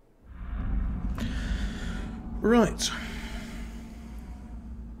 Right.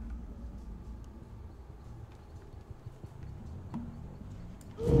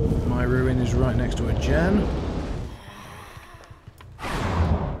 My ruin is right next to a gen.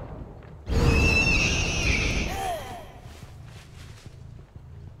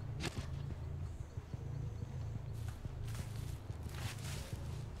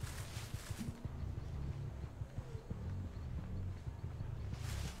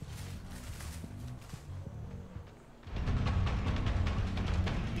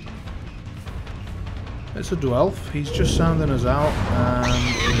 It's a dwarf. He's just sounding us out,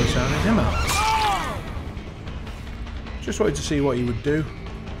 and we're sounding him out. Just wanted to see what he would do.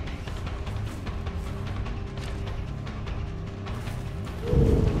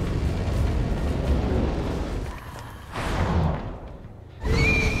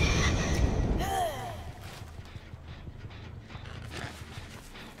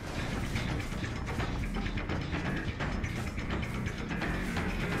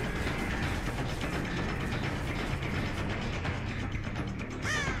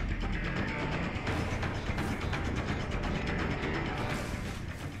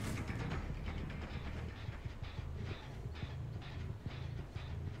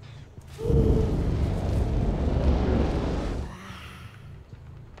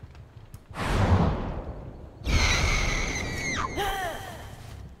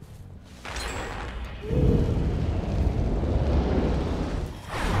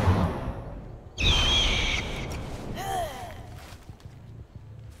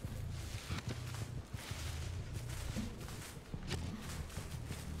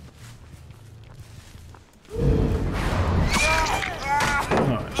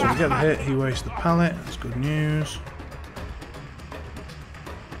 Get the hit, he wastes the pallet, that's good news.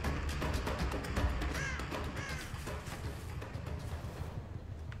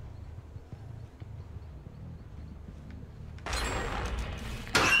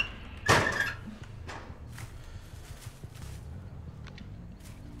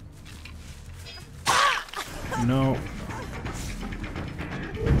 No.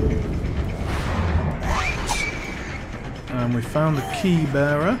 And we found the key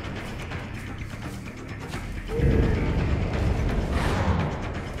bearer.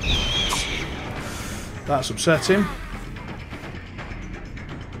 That's upsetting.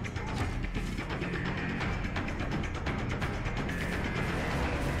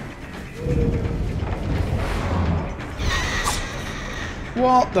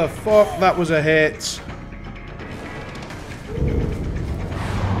 What the fuck? That was a hit.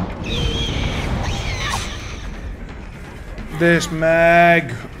 This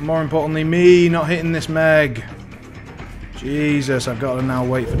Meg. More importantly, me not hitting this Meg. Jesus, I've got to now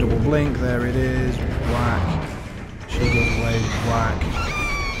wait for double blink. There it is. Whack. She goes away. Whack.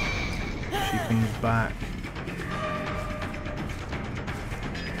 She comes back.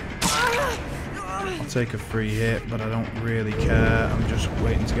 I'll take a free hit, but I don't really care. I'm just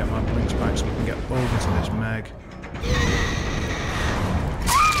waiting to get my blinks back so we can get over to this Meg.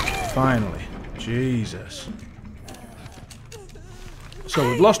 Finally. Jesus. So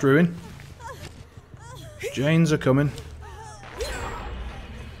we've lost Ruin. Janes are coming.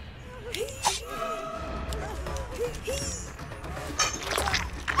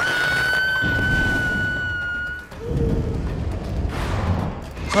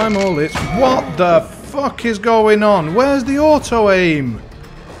 I'm all it. What the fuck is going on? Where's the auto aim?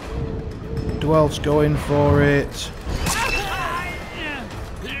 Dwelf's going for it.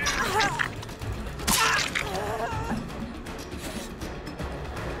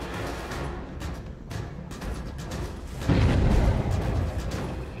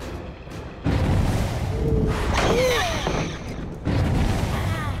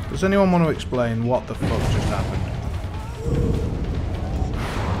 Does anyone want to explain what the fuck just happened?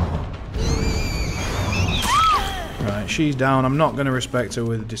 Right, she's down. I'm not going to respect her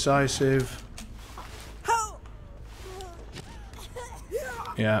with decisive.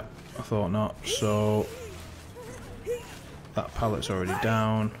 Yeah, I thought not. So that pallet's already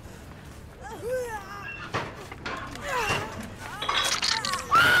down.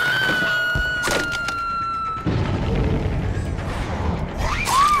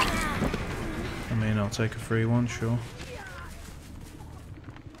 I mean, I'll take a free one, sure.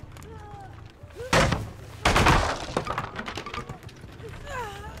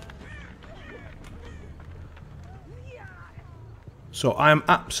 So I am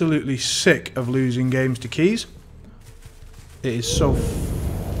absolutely sick of losing games to keys. It is so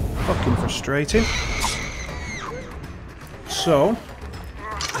fucking frustrating. So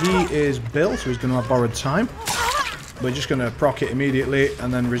he is Bill, so he's going to have borrowed time. We're just going to proc it immediately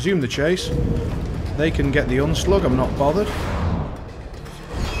and then resume the chase. They can get the unslug, I'm not bothered.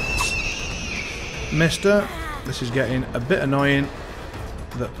 Mister, this is getting a bit annoying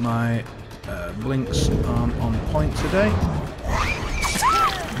that my blinks aren't on point today.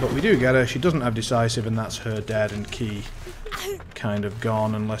 But we do get her. She doesn't have decisive, and that's her dead and key kind of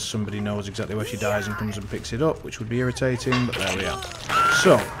gone, unless somebody knows exactly where she dies and comes and picks it up, which would be irritating, but there we are.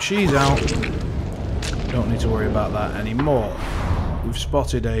 So, she's out. Don't need to worry about that anymore. We've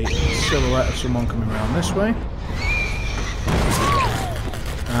spotted a silhouette of someone coming around this way.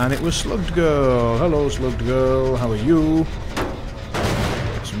 And it was Slugged Girl. Hello, Slugged Girl. How are you?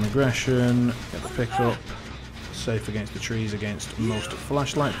 Get some aggression. Get the pick up. Safe against the trees, against most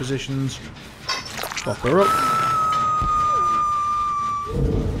flashlight positions. Pop her up.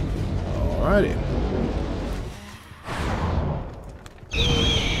 Alrighty.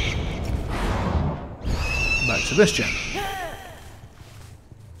 Back to this gen.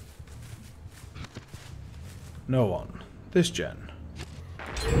 No one. This gen.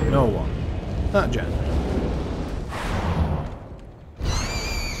 No one. That gen.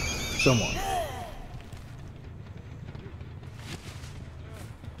 Someone.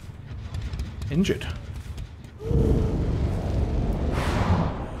 Injured.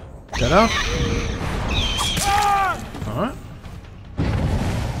 Dead out. Alright.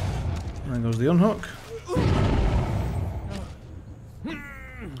 There goes the unhook.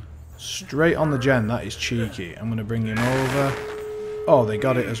 Straight on the gen, that is cheeky. I'm going to bring him over. Oh, they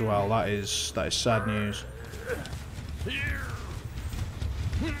got it as well. That is sad news.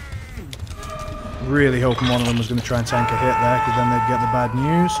 Really hoping one of them was going to try and tank a hit there, because then they'd get the bad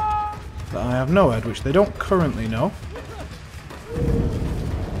news that I have no head, which they don't currently know.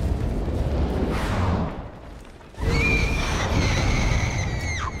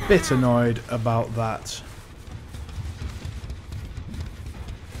 Bit annoyed about that.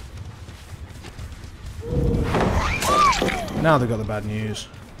 Now they've got the bad news.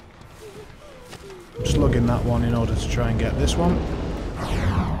 I'm slugging that one in order to try and get this one.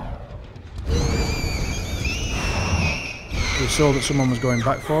 We saw that someone was going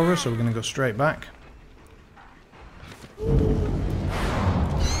back for us, so we're going to go straight back. We'll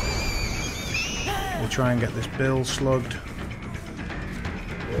try and get this Bill slugged.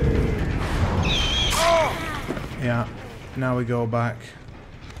 Yeah, now we go back.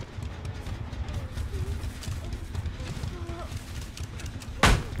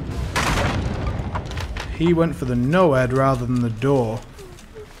 He went for the no-head rather than the door.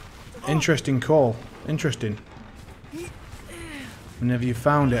 Interesting call. Interesting. Whenever you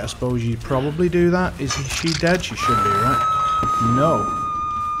found it, I suppose you'd probably do that. Is she dead? She should be, right? No.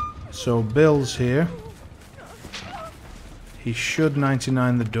 So Bill's here. He should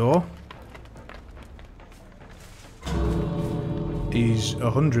 99 the door. He's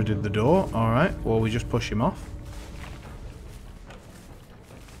 100'd the door. Alright, well we just push him off.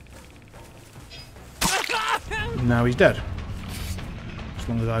 Now he's dead. As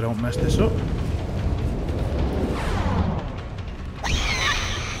long as I don't mess this up.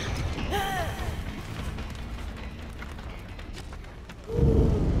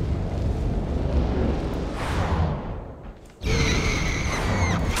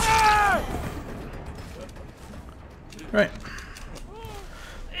 Right.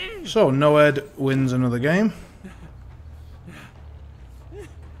 So, Noed wins another game.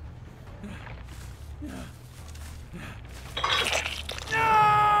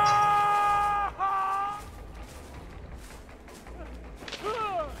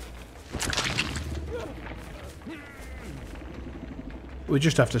 We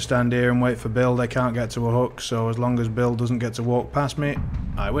just have to stand here and wait for Bill. They can't get to a hook, so as long as Bill doesn't get to walk past me,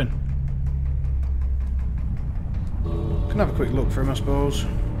 I win. Can have a quick look for him, I suppose.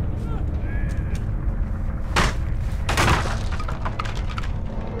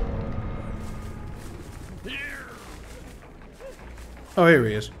 Oh, here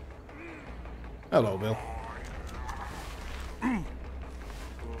he is. Hello, Bill.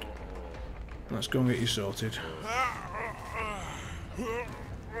 Let's go and get you sorted.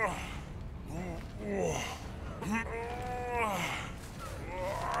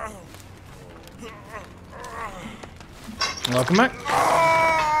 Welcome back.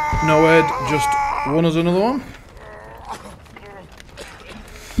 Noed just won us another one.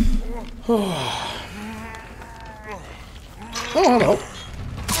 Oh, hello.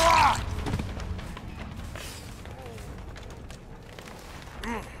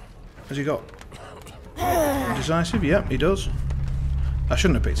 Has he got decisive? Yep, he does. I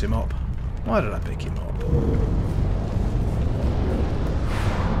shouldn't have picked him up. Why did I pick him up?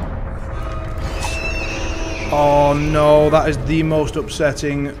 Oh no, that is the most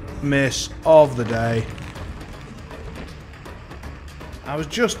upsetting miss of the day. I was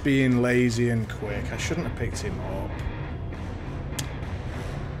just being lazy and quick. I shouldn't have picked him up.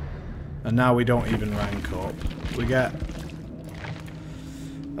 And now we don't even rank up. We get...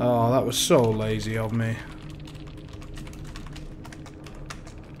 Oh, that was so lazy of me.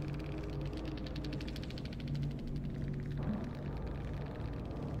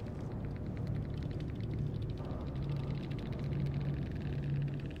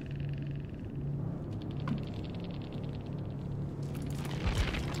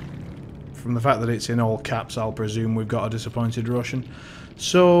 From the fact that it's in all caps, I'll presume we've got a disappointed Russian.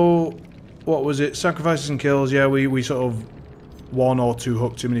 So, what was it? Sacrifices and kills. Yeah, we sort of 1 or 2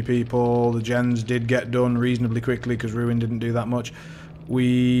 hooked too many people. The gens did get done reasonably quickly because Ruin didn't do that much.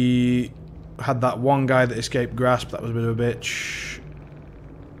 We had that one guy that escaped grasp. That was a bit of a bitch.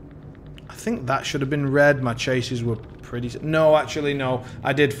 I think that should have been red. My chases were pretty... No, actually, no.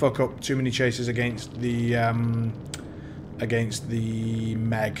 I did fuck up too many chases against the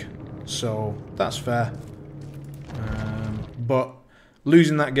Meg. So, that's fair. But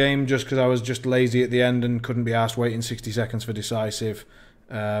losing that game just because I was just lazy at the end and couldn't be asked waiting 60 seconds for decisive.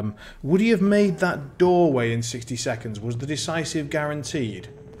 Would he have made that doorway in 60 seconds? Was the decisive guaranteed?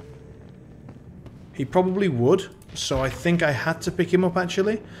 He probably would, so I think I had to pick him up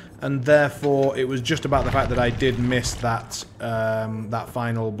actually, and therefore it was just about the fact that I did miss that that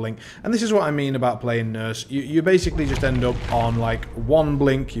final blink. And this is what I mean about playing Nurse. You basically just end up on like 1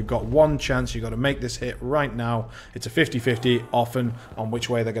 blink, you've got 1 chance, you've got to make this hit right now. It's a 50-50 often on which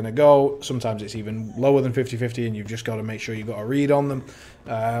way they're going to go. Sometimes it's even lower than 50-50 and you've just got to make sure you've got a read on them.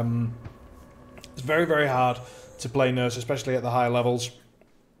 It's very, very hard to play Nurse, especially at the high levels.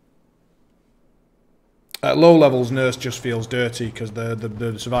 At low levels, Nurse just feels dirty because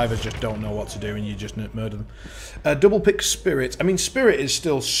the survivors just don't know what to do and you just murder them. Double pick Spirit. I mean, Spirit is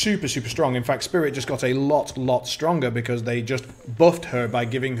still super, super strong. In fact, Spirit just got a lot stronger because they just buffed her by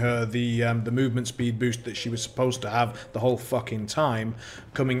giving her the movement speed boost that she was supposed to have the whole fucking time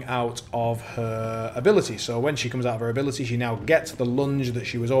coming out of her ability. So when she comes out of her ability, she now gets the lunge that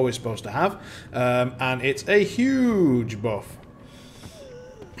she was always supposed to have. And it's a huge buff.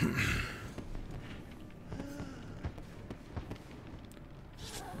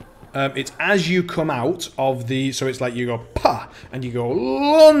 It's as you come out of the... So it's like you go, pa, and you go,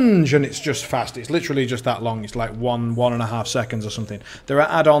 lunge, and it's just fast. It's literally just that long. It's like 1.5 seconds or something. There are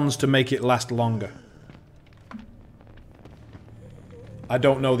add-ons to make it last longer. I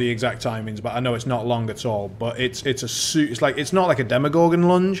don't know the exact timings, but I know it's not long at all. But it's not like a Demogorgon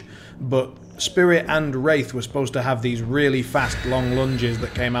lunge, but Spirit and Wraith were supposed to have these really fast, long lunges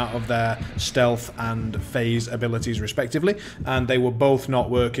that came out of their stealth and phase abilities, respectively, and they were both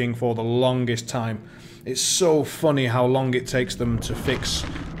not working for the longest time. It's so funny how long it takes them to fix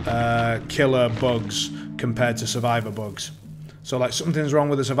killer bugs compared to survivor bugs. So, like, something's wrong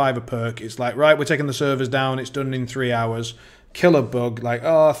with the survivor perk. It's like, right, we're taking the servers down. It's done in 3 hours. Killer bug, like,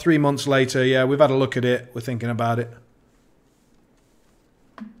 oh, 3 months later, yeah, we've had a look at it. We're thinking about it.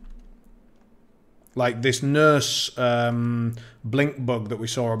 Like this Nurse blink bug that we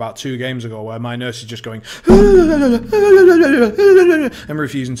saw about 2 games ago where my Nurse is just going and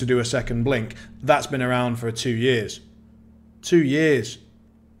refusing to do a second blink. That's been around for 2 years. 2 years.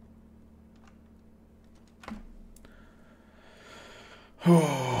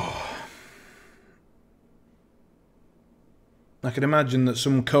 I can imagine that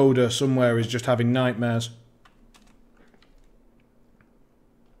some coder somewhere is just having nightmares.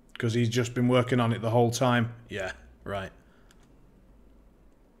 Because he's just been working on it the whole time. Yeah, right.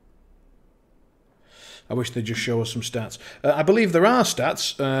 I wish they'd just show us some stats. I believe there are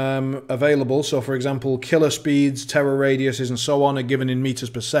stats available. So, for example, killer speeds, terror radiuses, and so on are given in meters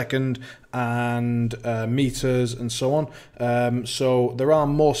per second and meters and so on. So there are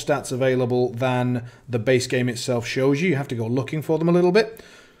more stats available than the base game itself shows you. You have to go looking for them a little bit.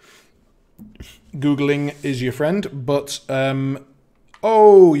 Googling is your friend, but...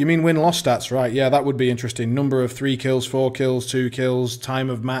 oh, you mean win-loss stats, right? Yeah, that would be interesting. Number of 3 kills, 4 kills, 2 kills, time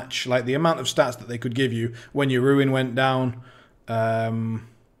of match, like the amount of stats that they could give you when your Ruin went down.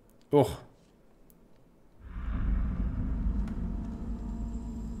 Oh.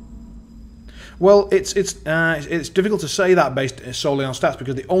 Well, it's difficult to say that based solely on stats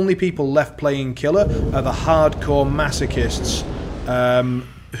because the only people left playing killer are the hardcore masochists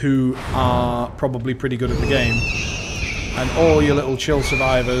who are probably pretty good at the game. And all your little chill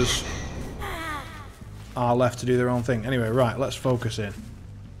survivors are left to do their own thing. Anyway, right, let's focus in.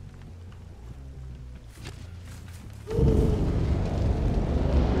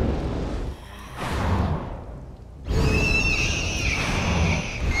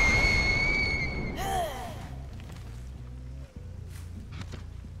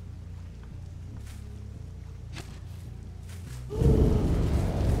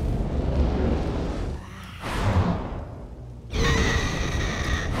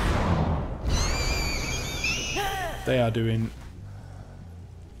 They are doing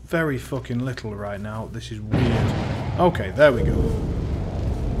very fucking little right now. This is weird. Okay, there we go.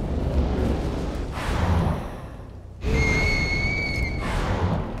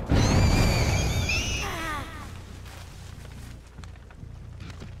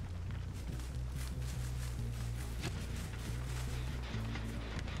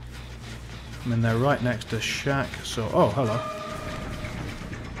 I mean, they're right next to Shack, so... Oh, hello.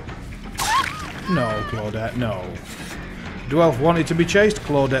 No, Claudette, no. Dwelf wanted to be chased,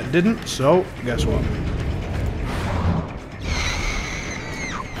 Claudette didn't, so guess what?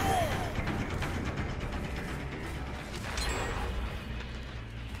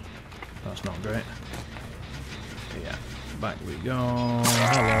 That's not great. Yeah, back we go.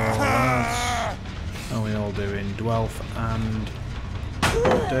 Hello, lads. How are we all doing? Dwelf and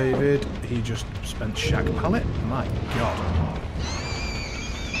David. He just spent Shack pallet? My god.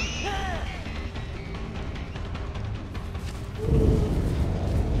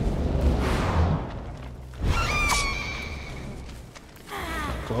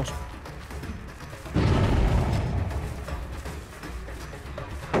 Close.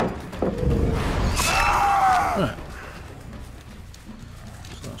 Right.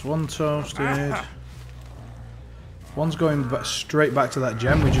 So that's one toasted. One's going straight back to that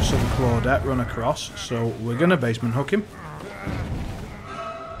gem. We just saw the Claudette run across, so we're going to basement hook him.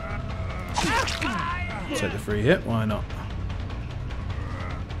 Take the free hit, why not?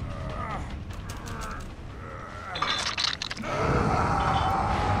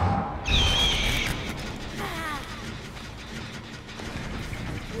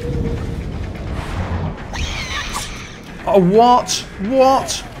 Oh, what?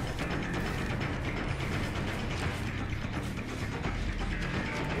 What?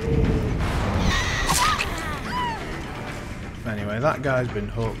 Anyway, that guy's been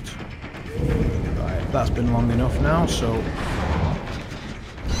hooked. Right, that's been long enough now, so...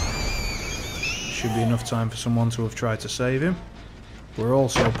 should be enough time for someone to have tried to save him. We're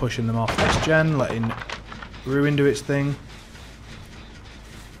also pushing them off this gen, letting Ruin do its thing.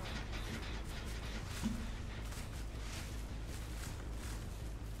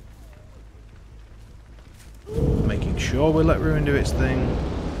 Making sure we let Ruin do its thing.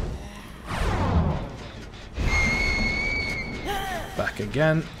 Back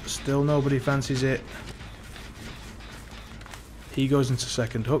again, still nobody fancies it. He goes into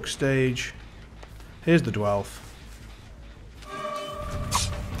second hook stage. Here's the Dwelf.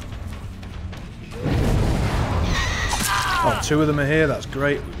 Oh, two of them are here, that's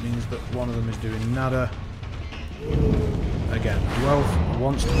great. It means that one of them is doing nada. Again, Dwelf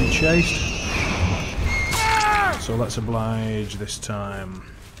wants to be chased. So let's oblige this time.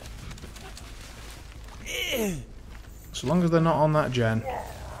 So long as they're not on that gen,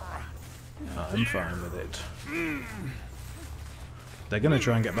 I'm fine with it. They're going to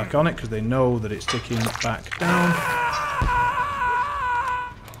try and get back on it because they know that it's ticking back down.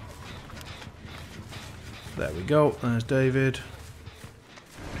 There we go, there's David.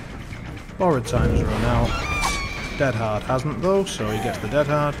 Borrowed time's run out. Dead Hard hasn't though, so he gets the Dead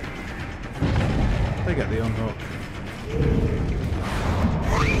Hard. They get the unhook.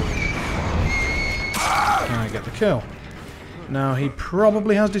 And I get the kill. Now he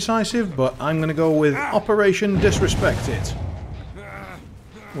probably has decisive, but I'm going to go with Operation Disrespect It,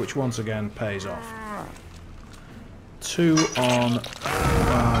 which once again pays off. 2 on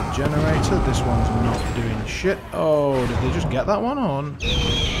generator. This one's not doing shit. Oh, did they just get that one on?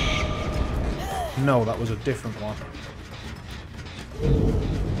 No, that was a different one.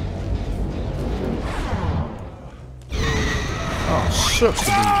 Oh, sucks to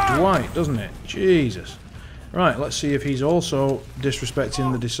be Dwight, doesn't it? Jesus. Right, let's see if he's also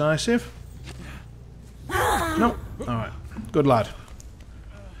disrespecting the decisive. Nope. Alright. Good lad.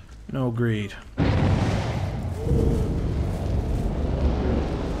 No greed.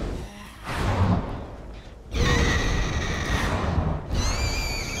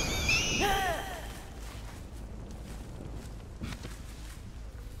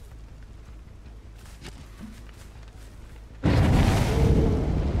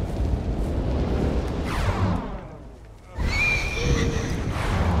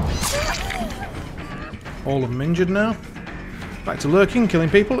 All of them injured now. Back to lurking, killing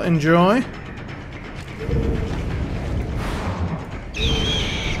people. Enjoy.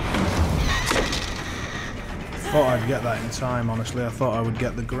 Thought I'd get that in time, honestly. I thought I would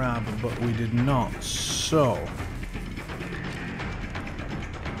get the grab, but we did not. So...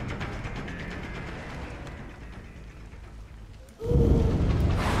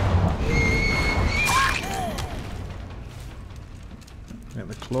 get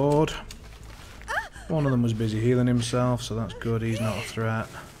the Claude. One of them was busy healing himself, so that's good. He's not a threat.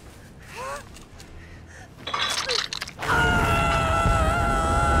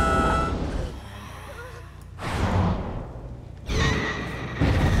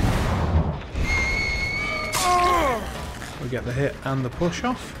 We get the hit and the push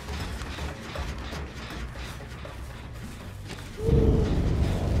off.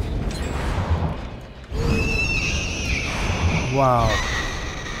 Wow.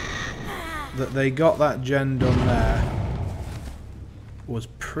 That they got that gen done there was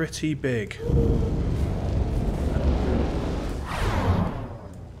pretty big.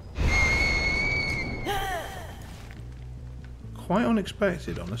 Quite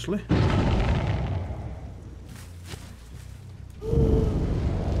unexpected, honestly.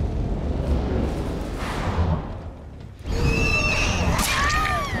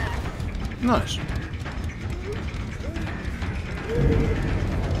 Nice.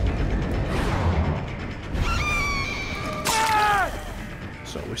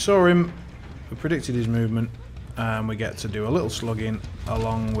 So we saw him, we predicted his movement, and we get to do a little slugging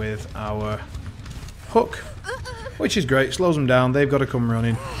along with our hook, which is great. Slows them down, they've got to come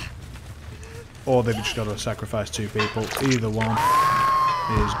running, or they've just got to sacrifice 2 people. Either one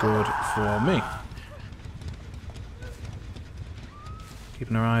is good for me.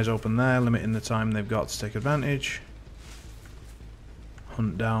 Keeping our eyes open there, limiting the time they've got to take advantage.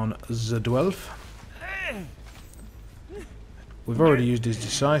 Hunt down the Dwelf. We've already used his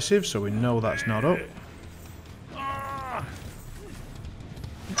decisive, so we know that's not up. Yeah,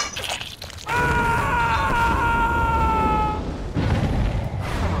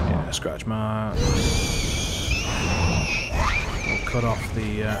 scratch marks. We'll cut off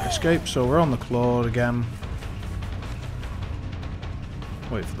the escape, so we're on the claw again.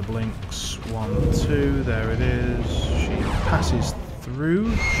 Wait for the blinks. 1, 2, there it is. She passes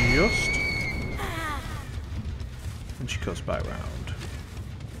through just. And she cuts back round.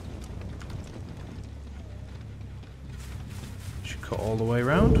 She cut all the way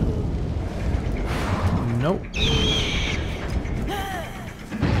round. Nope.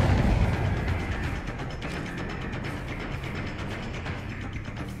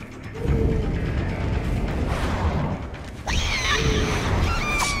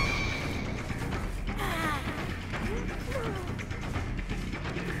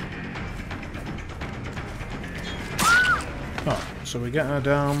 So we get her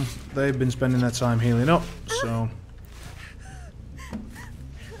down. They've been spending their time healing up, so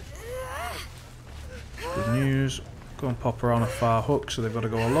good news. Go and pop her on a far hook, so they've got to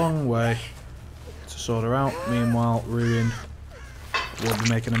go a long way to sort her out. Meanwhile, Ruin will be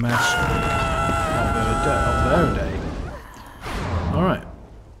making a mess of their day. Alright.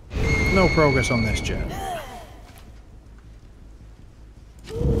 No progress on this gen.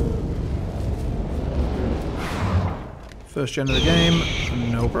 First gen of the game,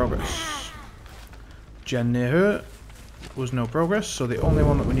 no progress. Gen near her was no progress, so the only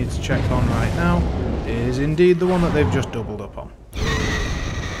one that we need to check on right now is indeed the one that they've just doubled up on.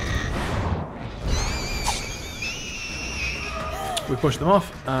 We push them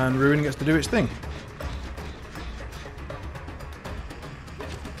off, and Ruin gets to do its thing.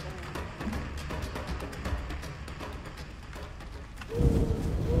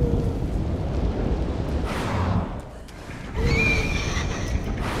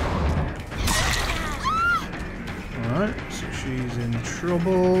 She's in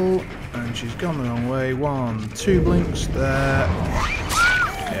trouble, and she's gone the wrong way. 1, 2 blinks there.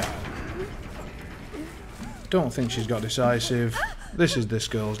 Yeah. Don't think she's got decisive. This is this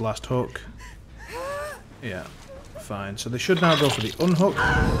girl's last hook. Yeah, fine. So they should now go for the unhook.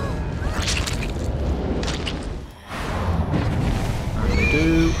 And they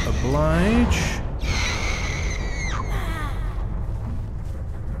do oblige.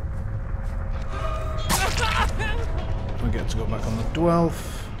 Get to go back on the Dwelf.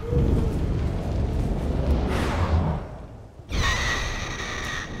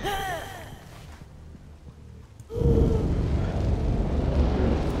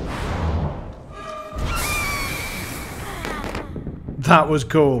 That was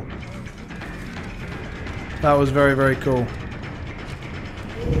cool. That was very, very cool.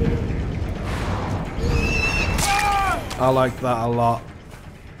 I liked that a lot.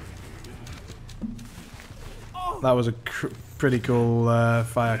 That was a pretty cool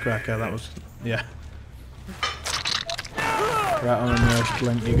firecracker. That was, yeah. Right on the nose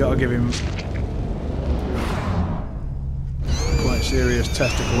blink. You gotta give him quite serious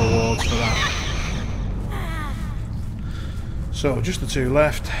testicle awards for that. So just the 2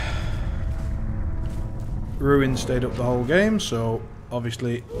 left. Ruin stayed up the whole game, so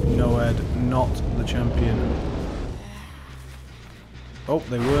obviously Noed not the champion. Oh,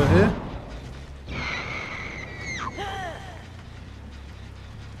 they were here.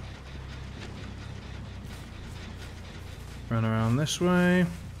 Run around this way,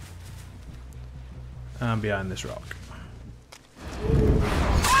 and behind this rock.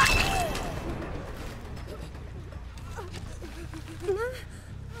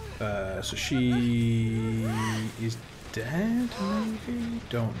 So she is dead, maybe?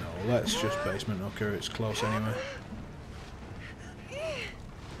 Don't know. Let's just basement hook her. It's close anyway.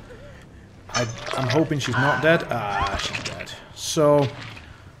 I'm hoping she's not dead. Ah, she's dead. So,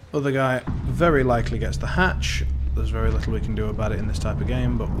 other guy very likely gets the hatch. There's very little we can do about it in this type of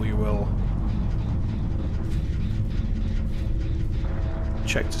game, but we will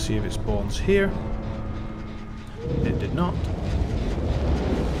check to see if it spawns here. It did not.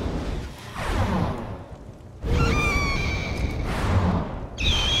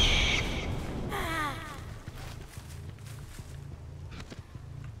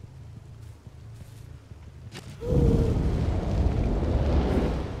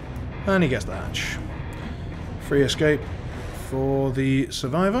 And he gets the hatch. Free escape for the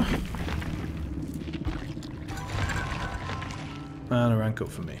survivor. And a rank up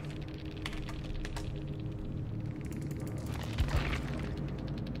for me.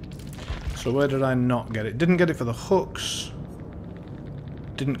 So where did I not get it? Didn't get it for the hooks.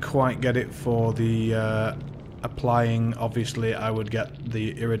 Didn't quite get it for the applying. Obviously I would get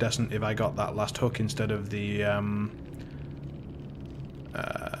the iridescent if I got that last hook instead of the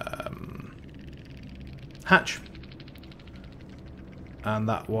hatch. And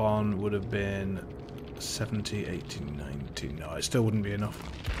that one would have been 70, 80, 90. No, it still wouldn't be enough.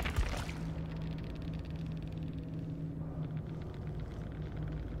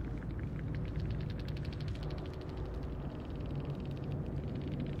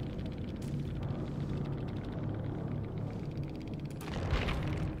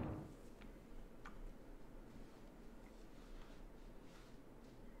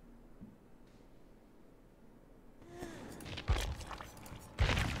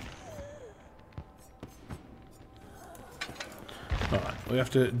 Alright, we have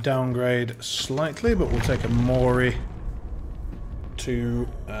to downgrade slightly, but we'll take a Mori to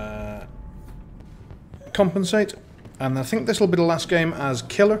compensate. And I think this will be the last game as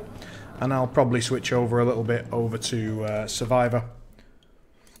Killer, and I'll probably switch over a little bit over to Survivor.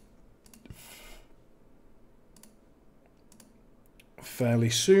 Fairly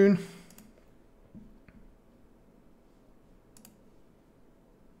soon.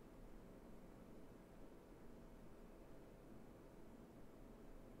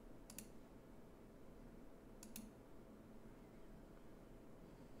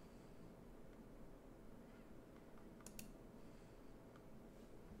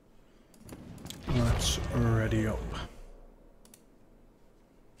 Let's ready up.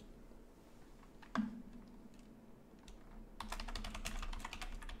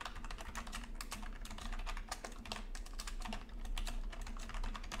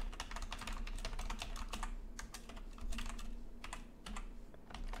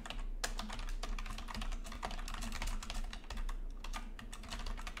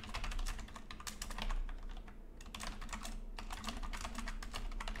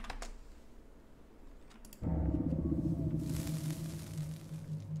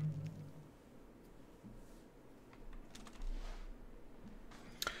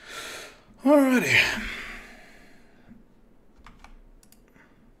 Alrighty.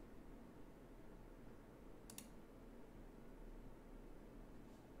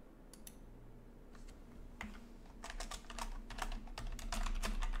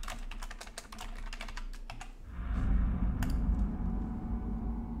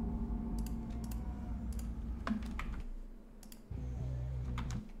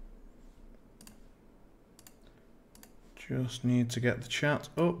 Just need to get the chat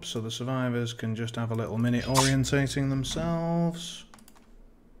up so the survivors can just have a little minute orientating themselves.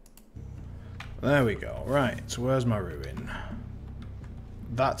 There we go. Right, so where's my ruin?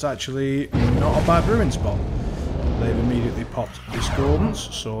 That's actually not a bad ruin spot. They've immediately popped discordance,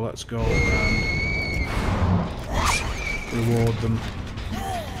 so let's go and reward them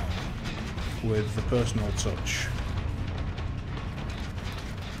with the personal touch.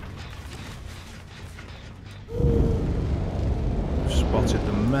 Spotted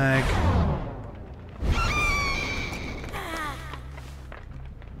the Meg.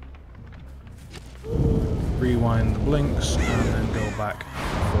 Rewind the blinks and then go back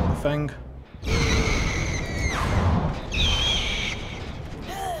for the Feng.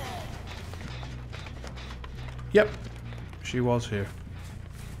 Yep, she was here.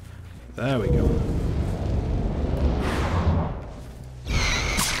 There we go.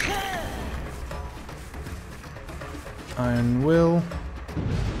 Iron Will.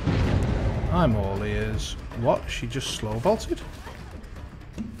 I'm all ears. What? She just slow vaulted?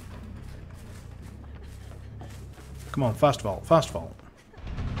 Come on, fast vault, fast vault.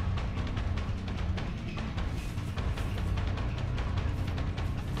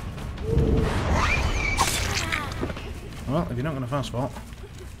 Well, if you're not going to fast fault,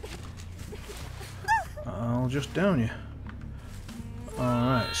 I'll just down you.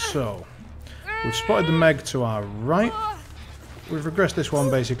 Alright, so we've spotted the Meg to our right. We've regressed this one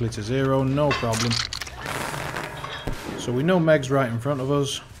basically to 0, no problem. So we know Meg's right in front of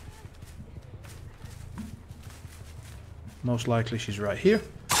us. Most likely she's right here.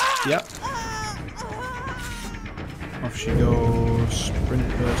 Yep. Off she goes, sprint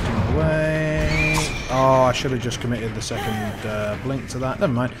bursting away. Oh, I should have just committed the second blink to that.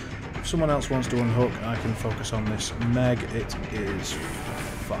 Never mind. If someone else wants to unhook, I can focus on this Meg. It is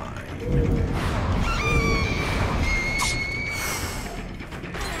fine.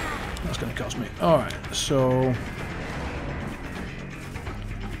 That's going to cost me. Alright, so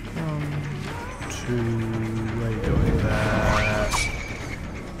 1, 2, where are you going there?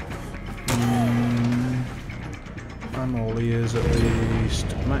 I'm all ears at least.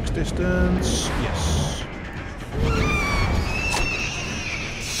 Max distance? Yes.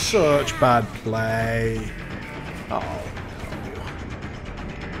 Such bad play. Oh.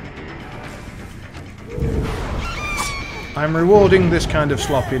 I'm rewarding this kind of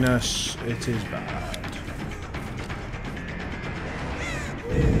sloppiness. It is bad.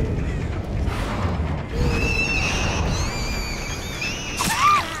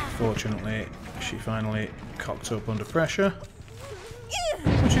 Fortunately, she finally cocked up under pressure,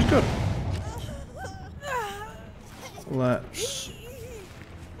 which is good. Let's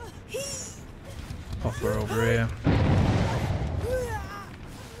pop her over here.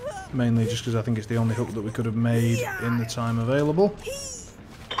 Mainly just because I think it's the only hook that we could have made in the time available.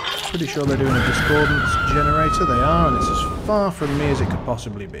 Pretty sure they're doing a discordance generator. They are, and it's as far from me as it could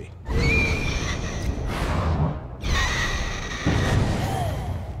possibly be.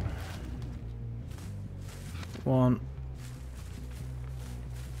 One,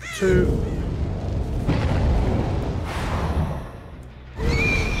 2.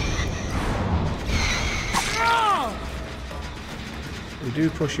 We do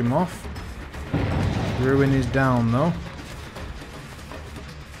push him off. Ruin is down though.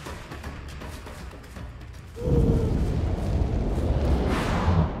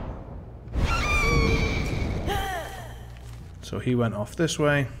 So he went off this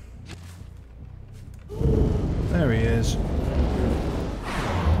way. There he is.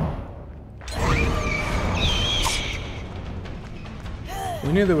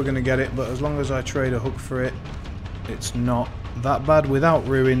 We knew they were going to get it, but as long as I trade a hook for it, it's not that bad. Without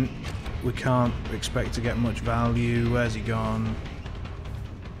Ruin, we can't expect to get much value. Where's he gone?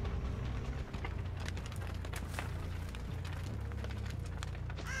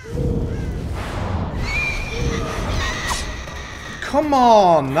 Come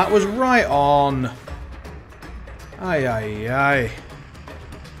on! That was right on! Aye, aye, aye.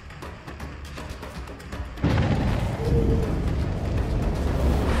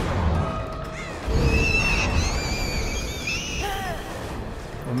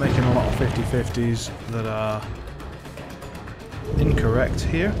 We're making a lot of 50-50s that are incorrect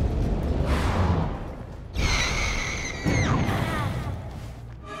here.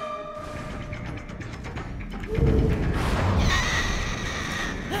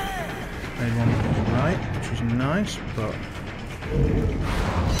 Made one right, which was nice, but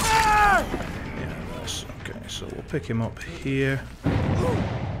yeah, that's okay. So we'll pick him up here.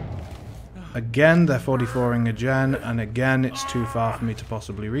 Again, they're 44ing a gen, and again, it's too far for me to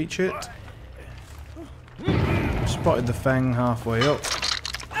possibly reach it. I've spotted the Feng halfway up.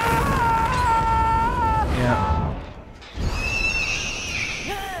 Yeah.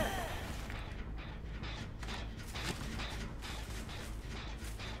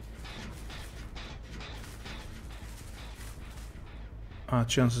 Our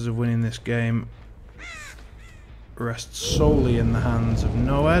chances of winning this game rest solely in the hands of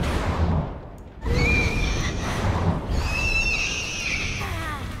Noed.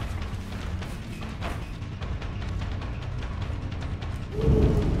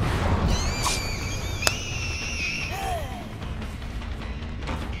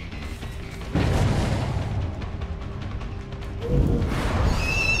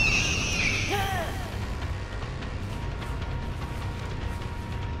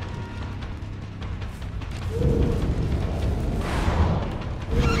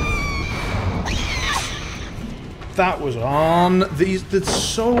 That was on. There's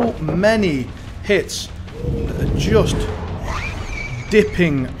so many hits that are just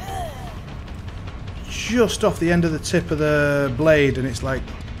dipping just off the end of the tip of the blade, and it's like,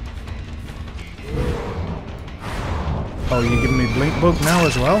 oh, you're giving me blink bug now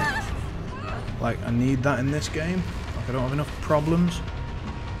as well? Like, I need that in this game. Like, I don't have enough problems.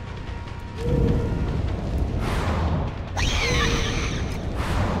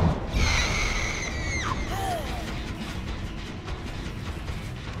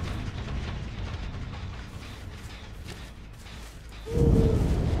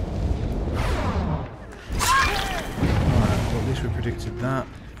 we predicted that.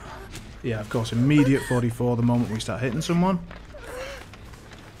 Yeah, of course, immediate 44 the moment we start hitting someone.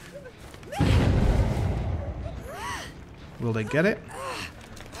 Will they get it?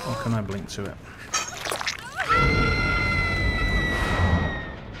 Or can I blink to it?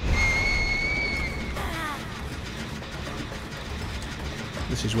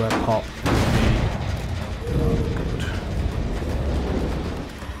 This is where pop.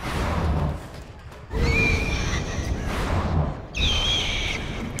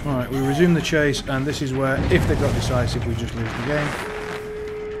 Alright, we resume the chase, and this is where, if they got decisive, we just lose the game.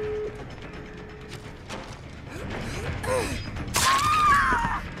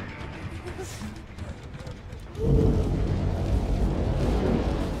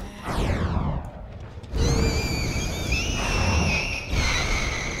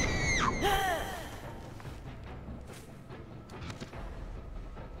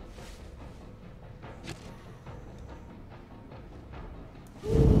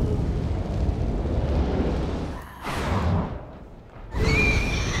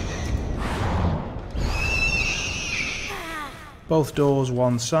 Both doors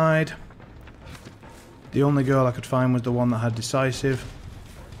one side. The only girl I could find was the one that had decisive.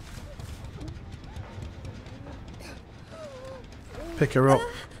 Pick her up.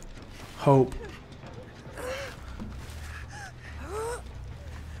 Hope.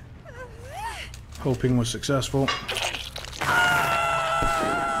 Hoping was successful.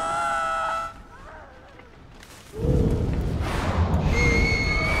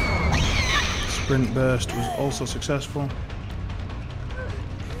 Sprint burst was also successful.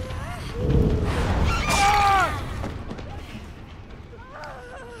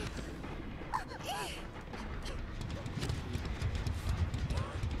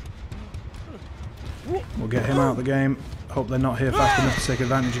 We'll get him out of the game. Hope they're not here fast enough to take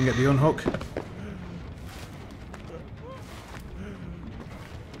advantage and get the unhook.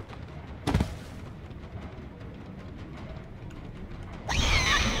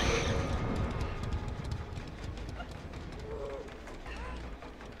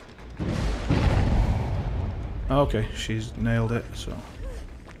 Okay, she's nailed it, so.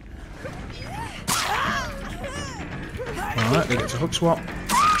 Alright, they get to hook swap.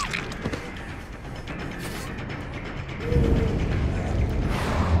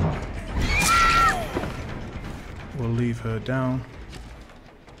 We'll leave her down.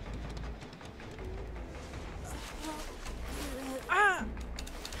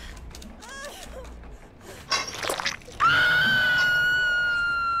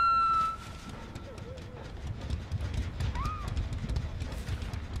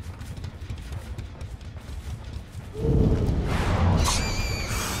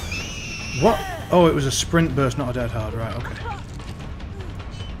 What? Oh, it was a sprint burst, not a dead hard. Right, okay.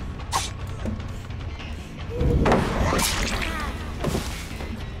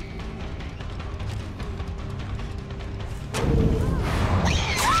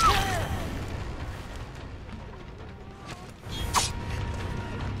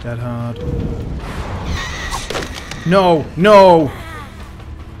 Dead hard. No! No!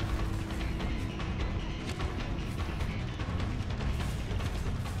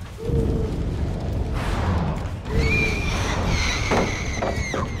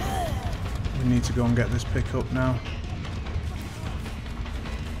 We need to go and get this pickup now.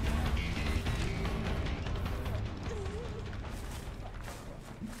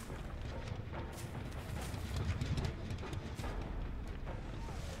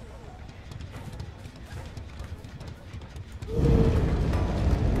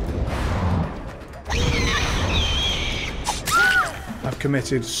 I've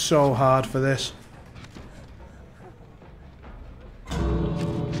committed so hard for this.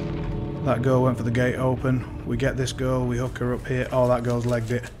 That girl went for the gate open. We get this girl, we hook her up here. Oh, that girl's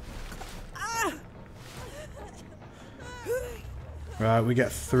legged it. Right, we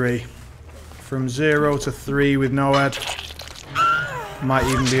get 3. From 0 to 3 with no head. Might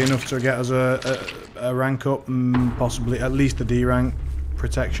even be enough to get us a rank up, possibly at least a D rank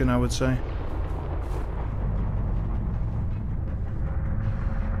protection, I would say.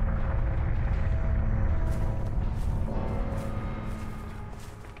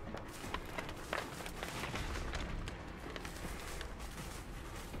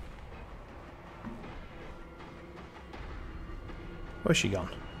 Where's she gone?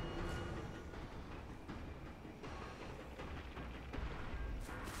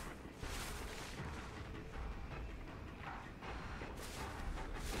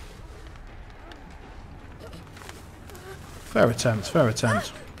 Fair attempt, fair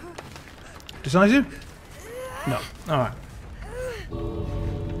attempt. Decisive? No. Alright.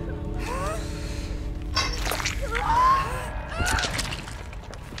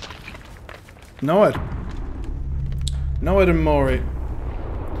 Noed. Noed and Mori.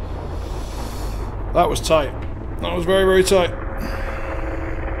 That was tight. That was very, very tight.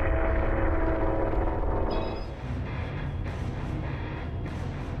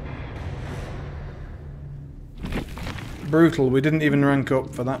 Brutal. We didn't even rank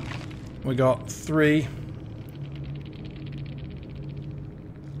up for that. We got 3.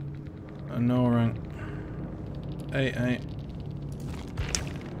 And no rank. 8.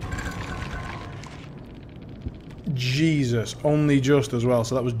 Jesus. Only just as well.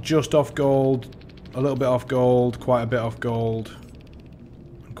 So that was just off gold. A little bit off gold. Quite a bit off gold.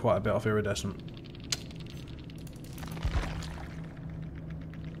 And quite a bit off iridescent.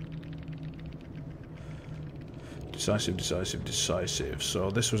 Decisive, decisive, decisive.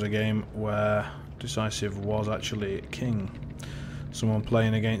 So this was a game where decisive was actually king. Someone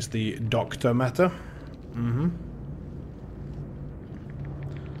playing against the Doctor meta.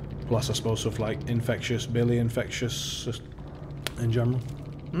 Plus I suppose stuff like infectious, Billy infectious in general.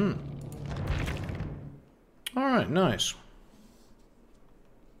 Alright, nice.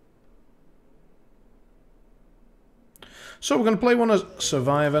 So we're going to play one as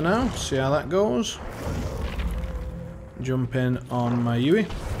Survivor now, see how that goes. Jump in on my Yui.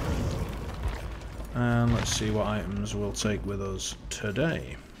 And let's see what items we'll take with us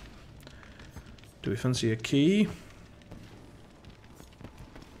today. Do we fancy a key?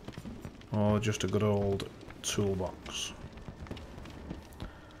 Or just a good old toolbox?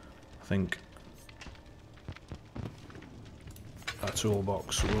 I think a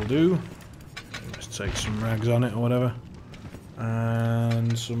toolbox will do. Let's take some rags on it or whatever.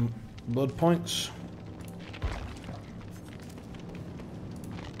 And some blood points.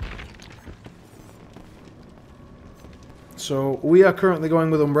 So we are currently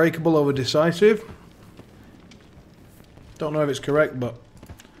going with Unbreakable over Decisive. Don't know if it's correct, but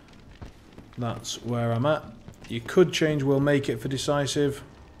that's where I'm at. You could change We'll Make It for Decisive.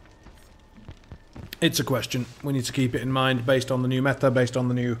 It's a question. We need to keep it in mind based on the new meta, based on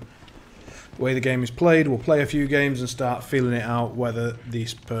the new way the game is played. We'll play a few games and start feeling it out, whether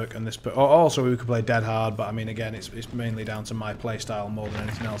this perk and this perk... Also, we could play Dead Hard, but I mean, again, it's mainly down to my play style more than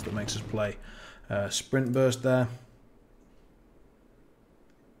anything else that makes us play. Sprint Burst there.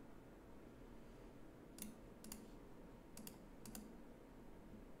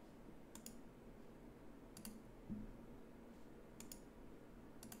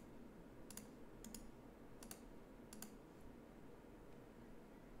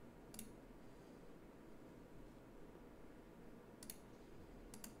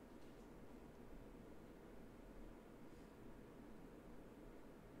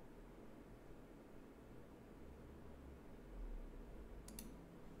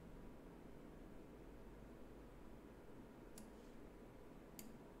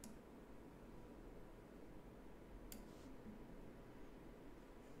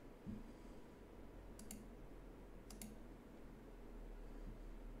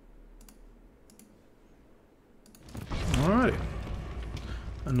 Alrighty.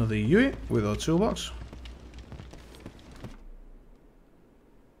 Another Yui with our toolbox.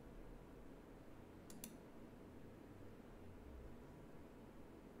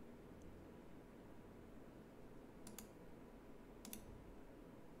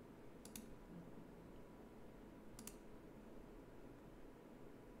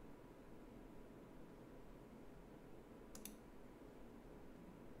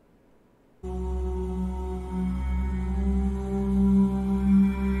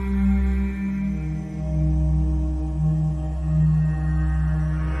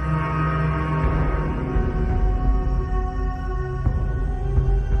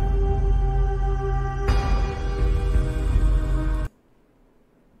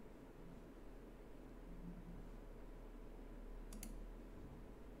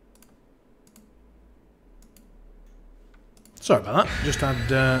 Sorry about that, just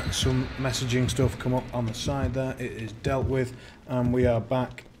had some messaging stuff come up on the side there. It is dealt with and we are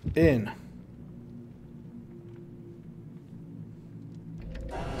back in.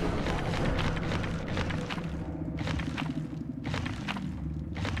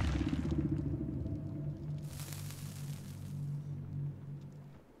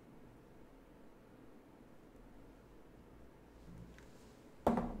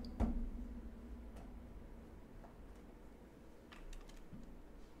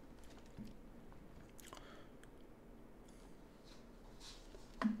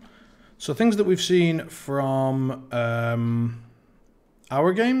 So things that we've seen from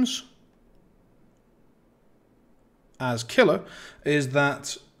our games as killer is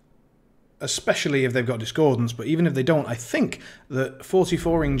that especially if they've got discordance, but even if they don't, I think that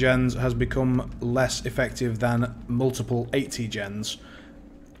 44ing gens has become less effective than multiple 80 gens.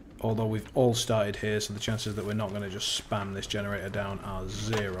 Although we've all started here, so the chances that we're not going to just spam this generator down are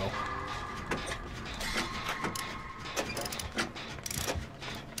 0.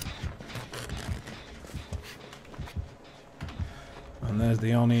 And there's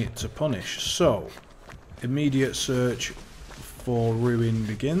the Oni to punish. So, immediate search for Ruin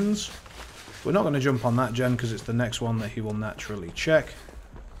begins. We're not going to jump on that gen because it's the next one that he will naturally check.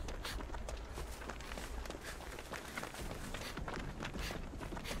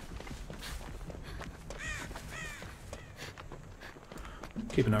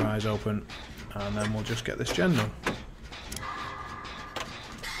 Keeping our eyes open, and then we'll just get this gen done.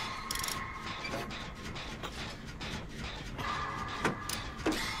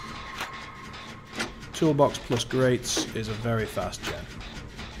 Toolbox plus grates is a very fast gen.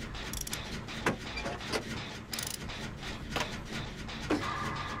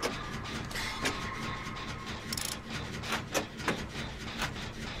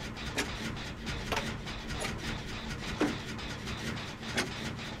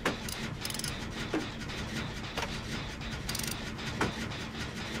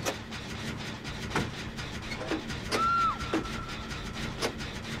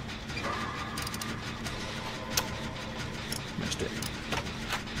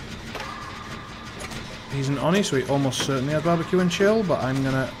 He's an Oni, so he almost certainly has barbecue and chill, but I'm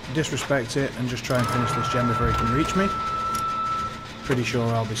going to disrespect it and just try and finish this gen before he can reach me. Pretty sure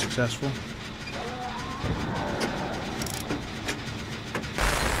I'll be successful.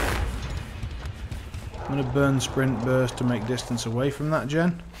 I'm going to burn Sprint Burst to make distance away from that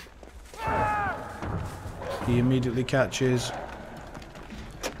gen. He immediately catches.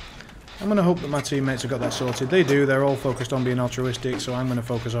 I'm going to hope that my teammates have got that sorted. They do, they're all focused on being altruistic, so I'm going to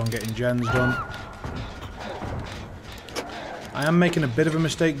focus on getting gens done. I am making a bit of a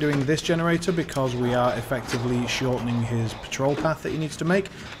mistake doing this generator because we are effectively shortening his patrol path that he needs to make,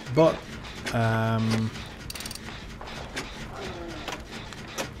 but oh,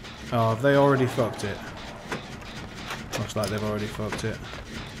 have they already fucked it? Looks like they've already fucked it.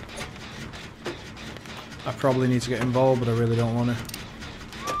 I probably need to get involved, but I really don't want to.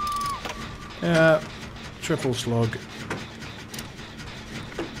 Yeah, triple slug.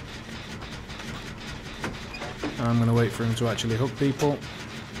 I'm going to wait for him to actually hook people.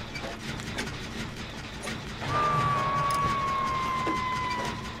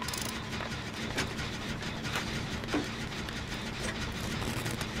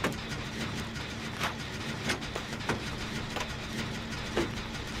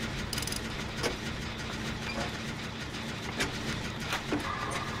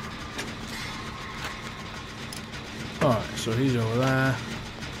 Alright, so he's over there.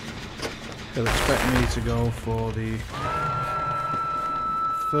 He'll expect me to go for the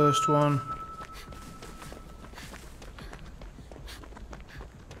first one.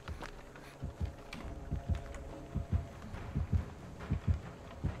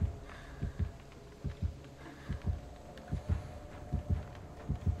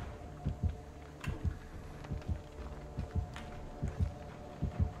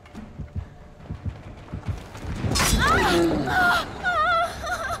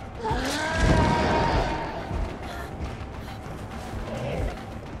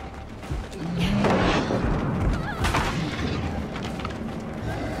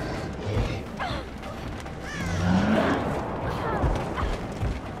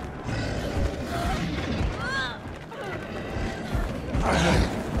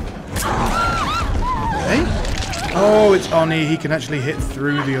 Oh, it's Oni. He can actually hit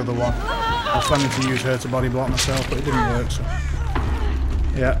through the other one. I was planning to use her to body block myself, but it didn't work, so...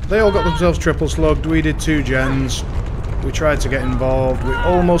 Yeah, they all got themselves triple slugged. We did 2 gens. We tried to get involved. We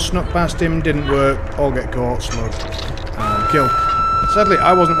almost snuck past him. Didn't work. All get caught, slugged, and killed. Sadly,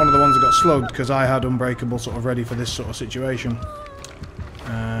 I wasn't one of the ones that got slugged, because I had Unbreakable sort of ready for this sort of situation.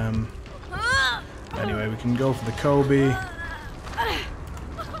 Anyway, we can go for the Kobe.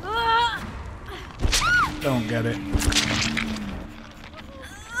 Don't get it.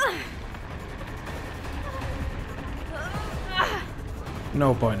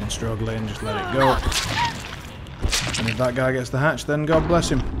 No point in struggling, just let it go. And if that guy gets the hatch, then God bless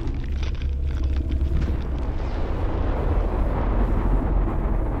him.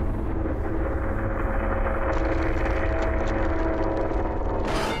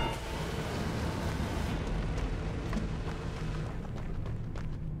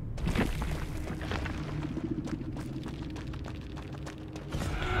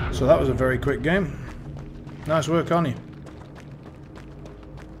 So that was a very quick game. Nice work, Oni.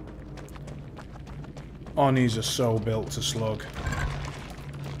 Onis are so built to slug.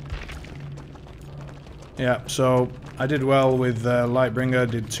 Yeah, so I did well with Lightbringer,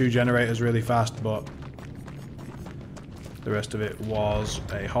 did 2 generators really fast, but the rest of it was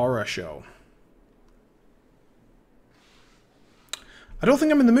a horror show. I don't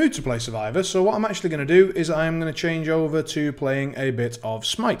think I'm in the mood to play Survivor, so what I'm actually going to do is I'm going to change over to playing a bit of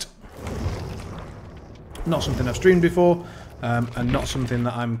Smite. Not something I've streamed before, and not something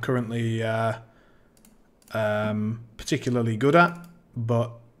that I'm currently particularly good at,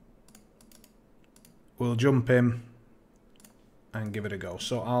 but we'll jump in and give it a go.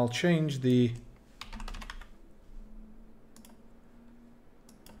 So I'll change the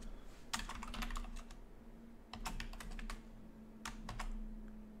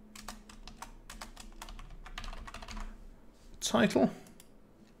title.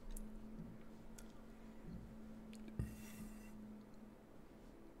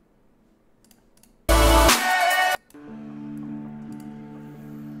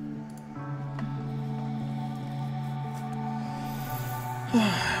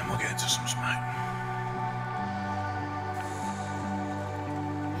 We'll get into some Smite.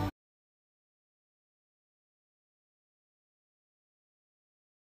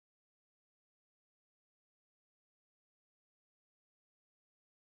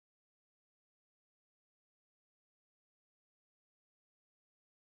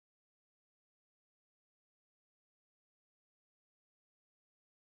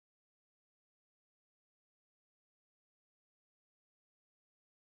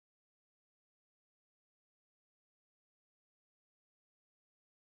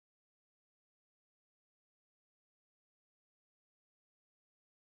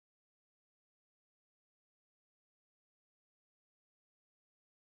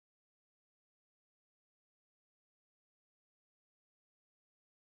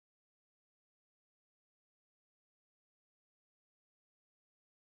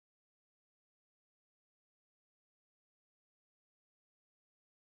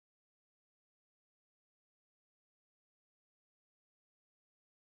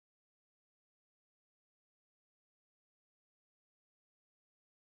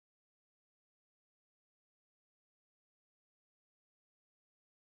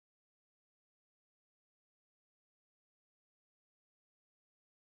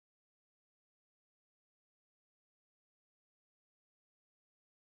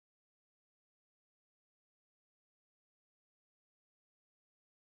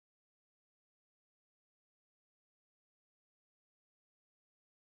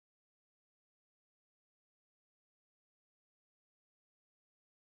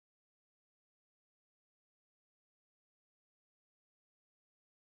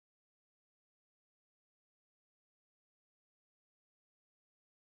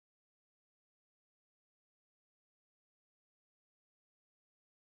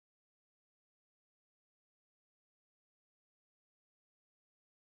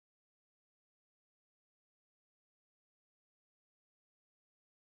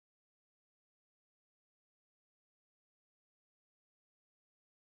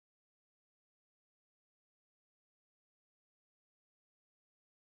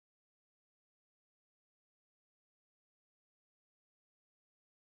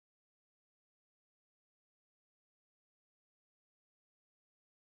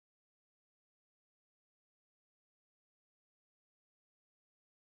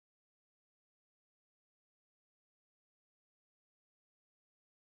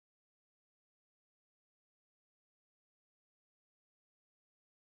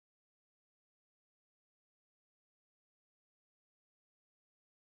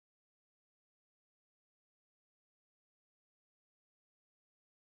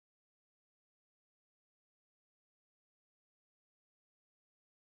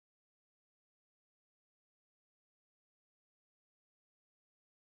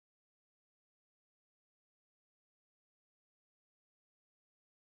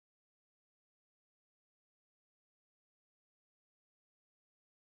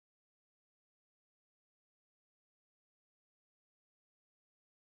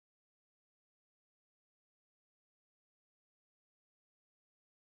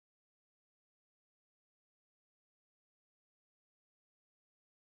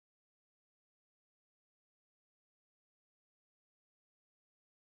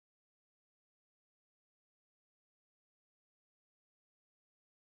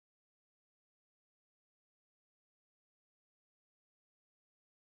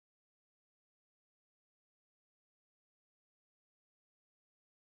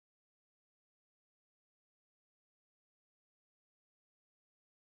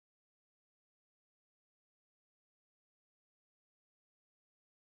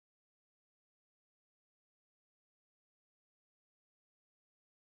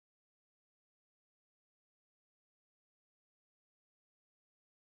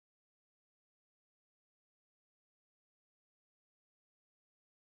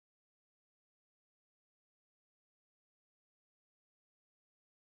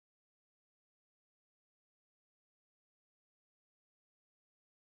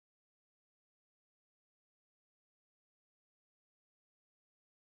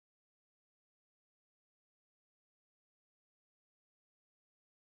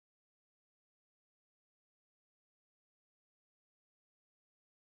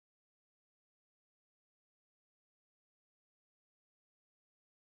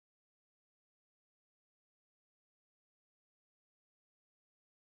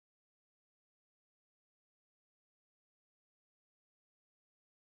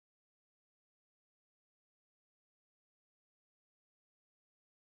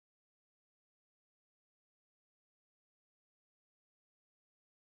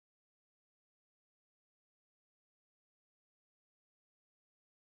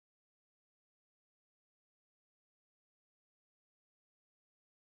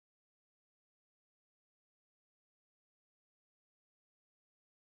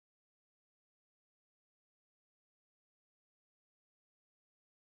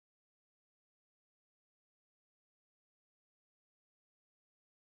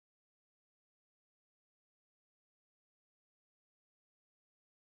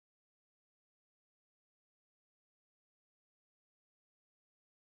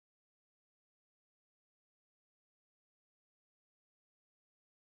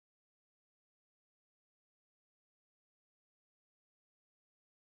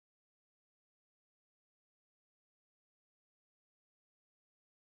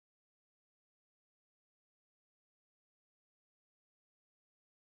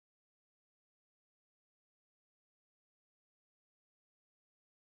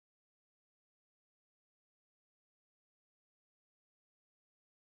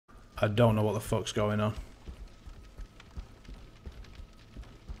 I don't know what the fuck's going on.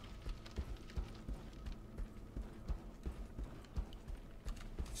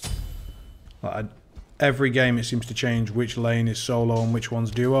 Like every game it seems to change which lane is solo and which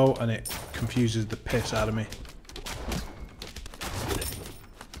one's duo, and it confuses the piss out of me.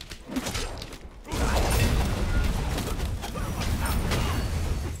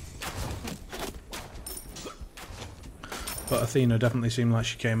 But Athena definitely seemed like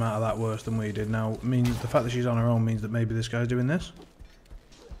she came out of that worse than we did. Now, means the fact that she's on her own means that maybe this guy's doing this.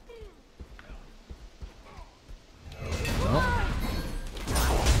 No.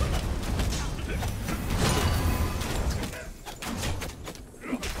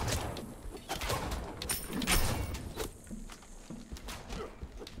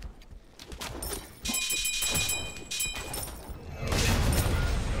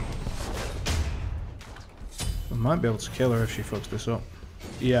 I might be able to kill her if she fucks this up.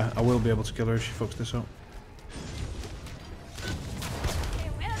 Yeah, I will be able to kill her if she fucks this up.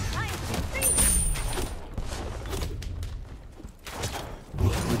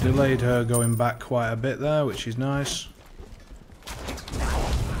 We delayed her going back quite a bit there, which is nice.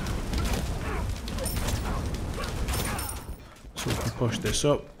 So we can push this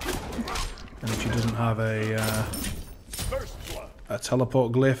up. And if she doesn't have a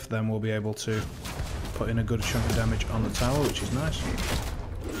teleport glyph, then we'll be able to put in a good chunk of damage on the tower, which is nice.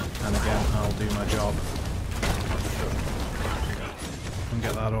 And again, I'll do my job and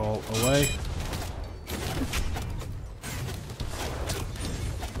get that all away.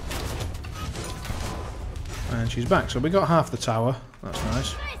 And she's back. So we got half the tower. That's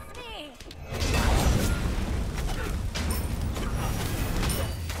nice.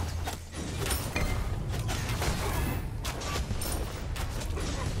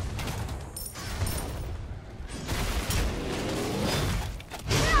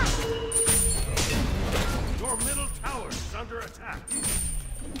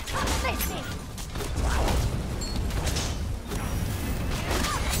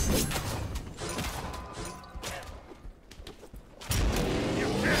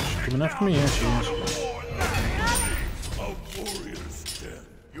 Coming after me? Yeah, she is. A warrior's dead.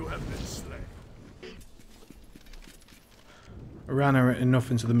 You have been slain. I ran her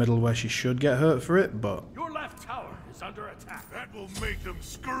enough into the middle where she should get hurt for it, but Your left tower is under attack. That will make them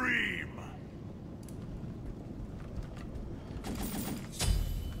scream.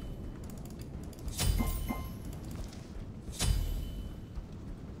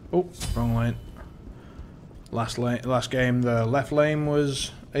 oh, wrong lane. Last game, the left lane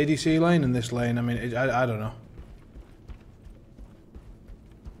was ADC lane, and this lane, I mean, I don't know.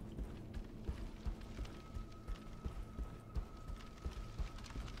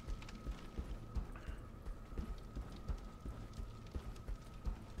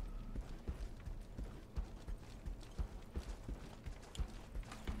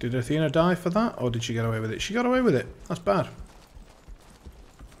 Did Athena die for that, or did she get away with it? She got away with it. That's bad.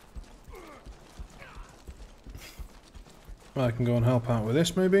 Well, I can go and help out with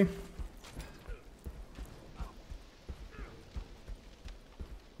this, maybe.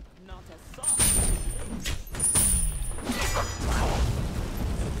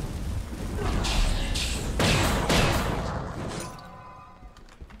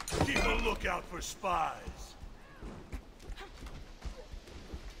 Keep a lookout for spies.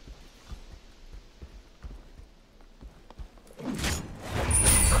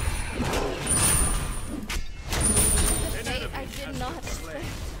 I did not expect.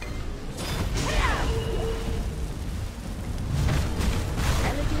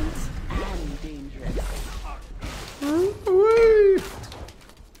 Elegant and dangerous.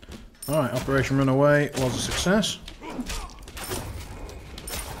 Alright, Operation Runaway was a success.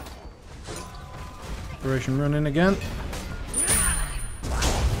 Operation Run In again.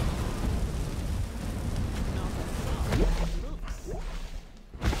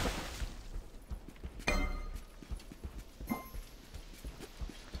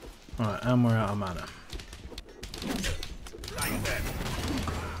 Alright, and we're out of mana.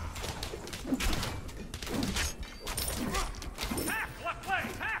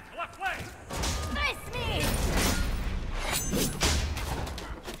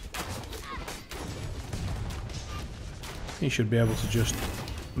 He should be able to just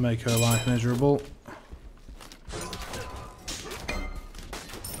make her life miserable.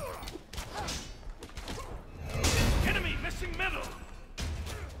 Enemy missing middle.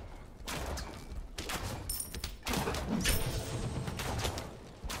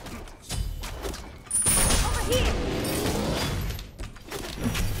 Over here.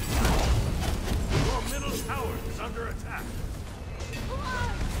 Your middle tower is under attack.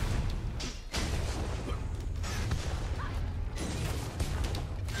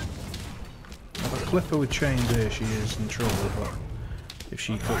 clip her with chains here, she is in trouble, but if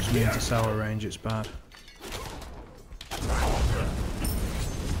she puts me into tower range, it's bad.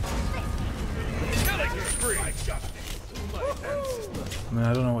 I mean,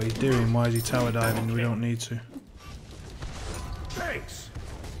 I don't know what he's doing. Why is he tower diving? We don't need to. Thanks.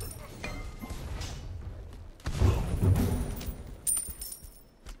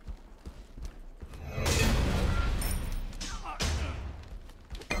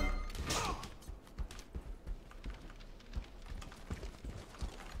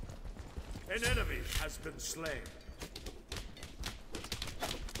 An enemy has been slain.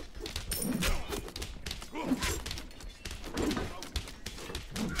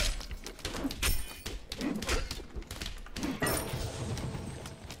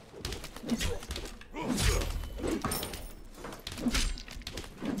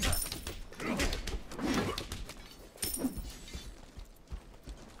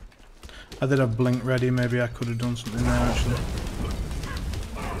 I did have blink ready, maybe I could have done something there actually.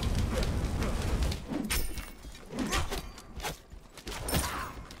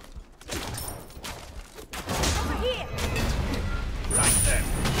 Right there.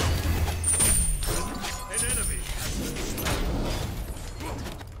 An enemy has been slain.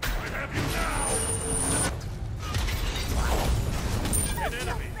 I have you now. An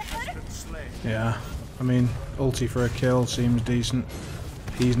enemy has been slain. Yeah, I mean, ulti for a kill seems decent.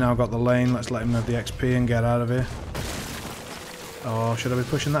 He's now got the lane, let's let him have the XP and get out of here. Oh, should I be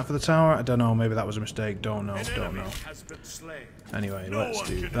pushing that for the tower? I don't know, maybe that was a mistake, don't know. Anyway, let's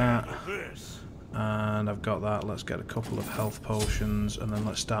do that. And I've got that, let's get a couple of health potions and then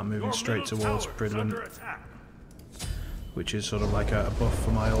let's start moving straight towards Pridwin, which is sort of like a buff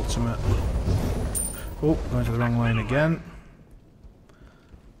for my ultimate. Oh, going to the wrong lane again.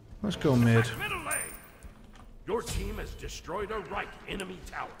 Let's go mid. Your team has destroyed a right enemy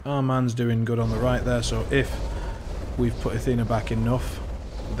tower. Our man's doing good on the right there, so if we've put Athena back enough,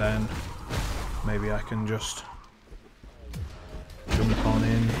 then maybe I can just jump on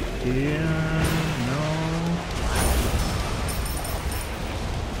in here. No.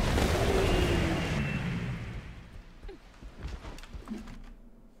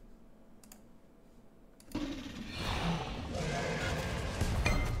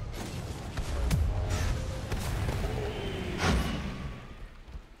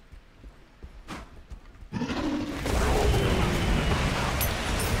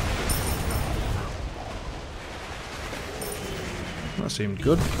 That seemed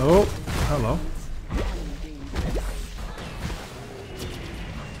good. Oh, hello.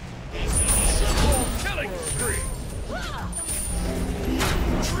 Killing spree.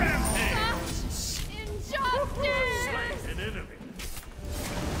 Injustice! An enemy.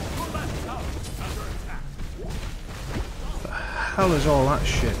 Your left tower is under attack. What the hell is all that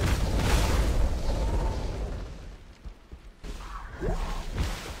shit?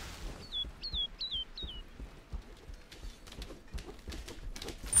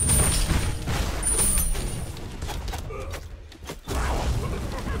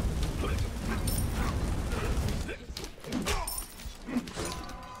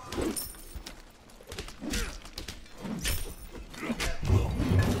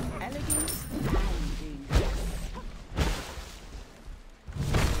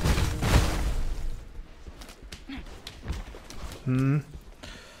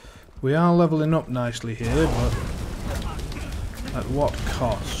 We are leveling up nicely here, but at what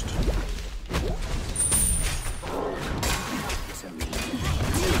cost?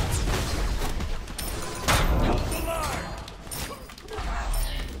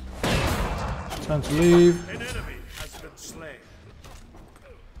 Time to leave. An enemy has been slain.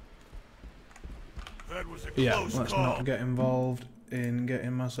 That was a Yeah, close let's call. not get involved in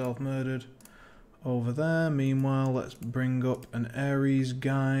getting myself murdered over there. Meanwhile, let's bring up an Ares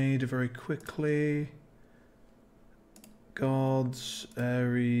guide very quickly. Gods,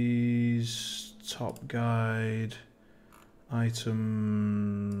 Ares, top guide,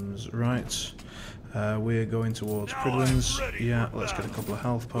 items, right. We're going towards Pridwin's. Yeah, let's get a couple of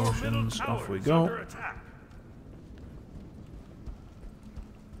health potions. Off we go.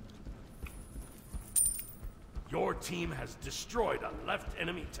 Your team has destroyed a left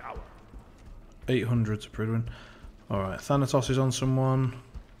enemy tower. 800 to Pridwin. Alright, Thanatos is on someone.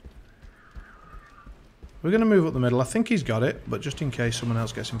 We're going to move up the middle. I think he's got it, but just in case someone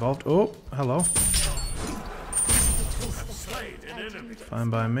else gets involved. Oh, hello.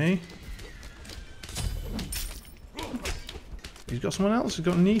 Fine by me. He's got someone else. He's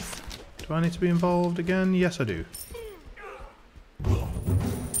got Neath. Do I need to be involved again? Yes, I do.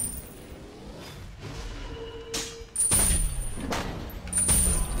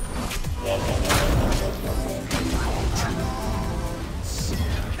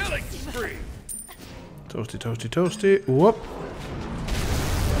 Toasty, toasty, toasty. Whoop.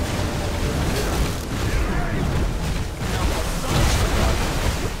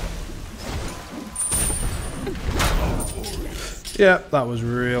 Yeah, that was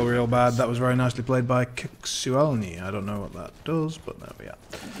real bad. That was very nicely played by Kixualni. I don't know what that does, but there we are.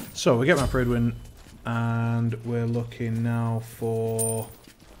 So we get my parade win, and we're looking now for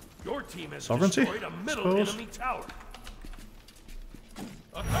Your team has sovereignty, destroyed a middle enemy tower.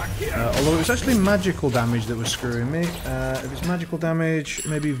 although it was actually magical damage that was screwing me. If it's magical damage,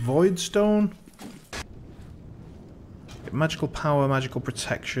 maybe Void Stone? Magical power, magical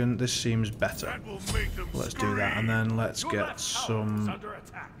protection. This seems better. Let's do that, and then let's get some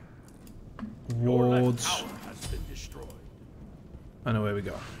wards. And away we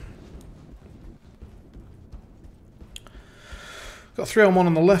go. Got 3-on-1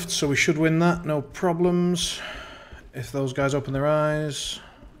 on the left, so we should win that. No problems. If those guys open their eyes.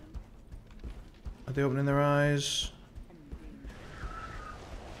 Are they opening their eyes?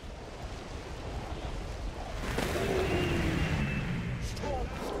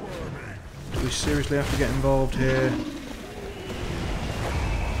 We seriously have to get involved here.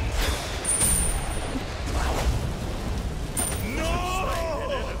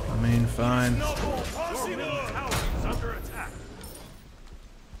 I mean, fine.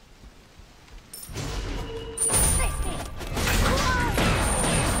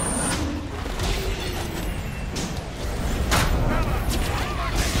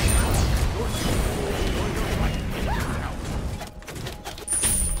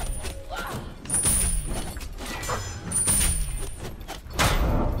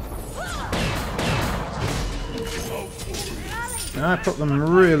 I put them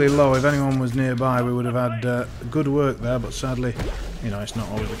really low. If anyone was nearby, we would have had good work there, but sadly, you know, it's not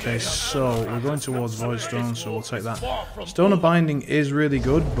always the case. So we're going towards Void Stone, so we'll take that. Stone of Binding is really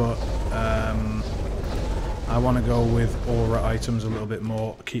good, but I want to go with aura items a little bit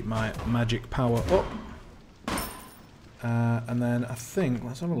more, keep my magic power up. And then I think,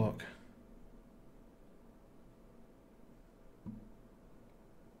 let's have a look.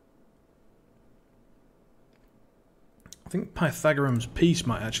 I think Pythagorean's Piece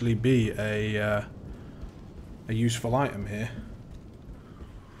might actually be a useful item here.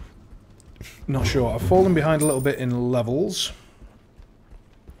 Not sure. I've fallen behind a little bit in levels.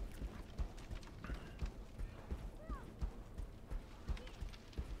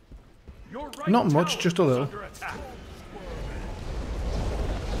 Not much, just a little.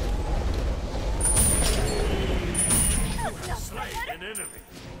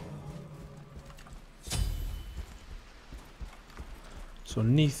 So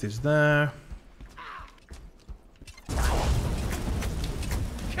Neath is there.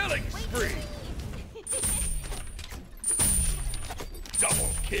 Killing spree. Double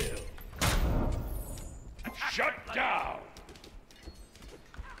kill. Shut down.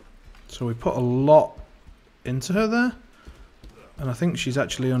 So we put a lot into her there, and I think she's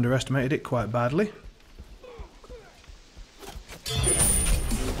actually underestimated it quite badly.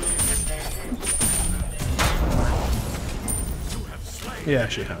 Yeah,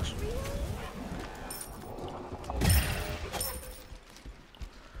 she has.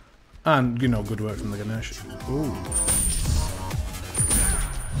 And, you know, good work from the Ganesh. Ooh.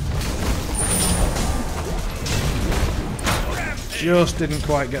 Just didn't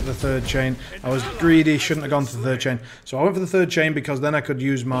quite get the third chain. I was greedy, shouldn't have gone to the third chain. So I went for the third chain because then I could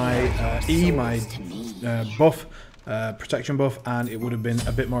use my buff, protection buff, and it would have been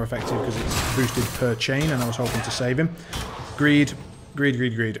a bit more effective because it's boosted per chain, and I was hoping to save him. Greed.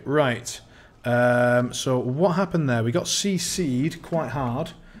 Greed. Right. So what happened there? We got CC'd quite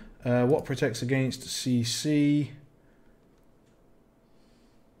hard. What protects against CC?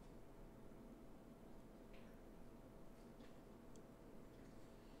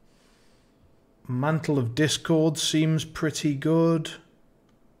 Mantle of Discord seems pretty good.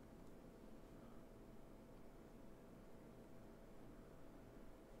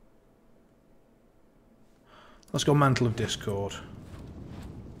 Let's go Mantle of Discord.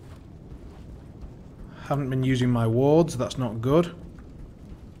 Haven't been using my wards, that's not good.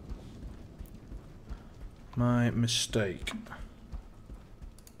 My mistake.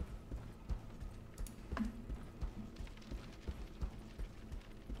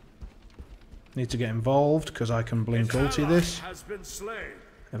 Need to get involved because I can blink ulti this.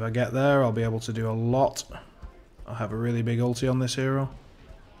 If I get there, I'll be able to do a lot. I have a really big ulti on this hero.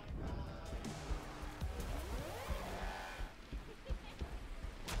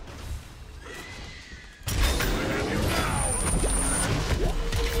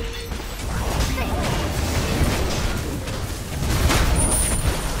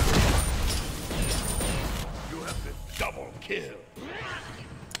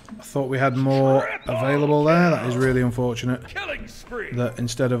 thought we had more available there. That is really unfortunate. Killing spree. That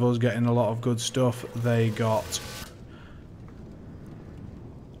instead of us getting a lot of good stuff, they got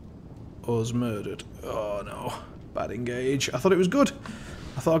us murdered. Oh no. Bad engage. I thought it was good.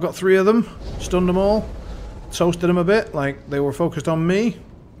 I thought I got 3 of them. Stunned them all. Toasted them a bit. Like they were focused on me.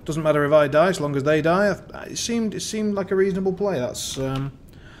 Doesn't matter if I die, as long as they die. It seemed like a reasonable play. That's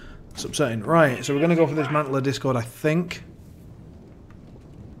upsetting. Right, so we're going to go for this Mantle of Discord, I think.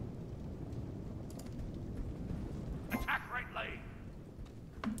 Attack right lane.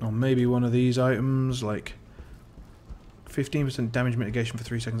 Or maybe one of these items, like 15% damage mitigation for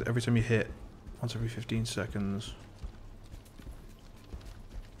 3 seconds every time you hit. Once every 15 seconds.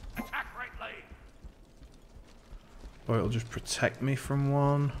 Attack right lane. Or it'll just protect me from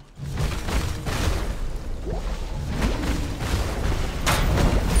one.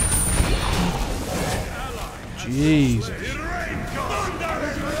 Jesus.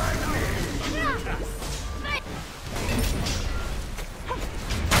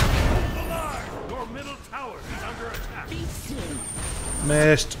 Your middle tower is under attack.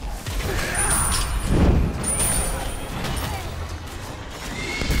 Missed.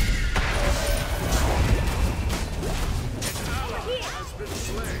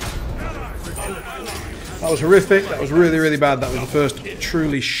 That was horrific. That was really, really bad. That was the first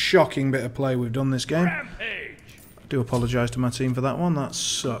truly shocking bit of play we've done this game. Rampage. I do apologise to my team for that one. That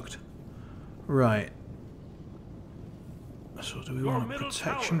sucked. Right. So do we want a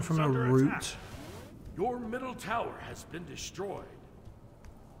protection from a root? Your middle tower has been destroyed.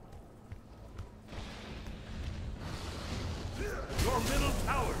 Your middle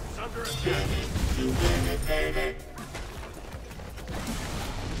tower is under attack.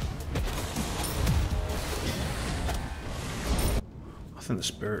 I think the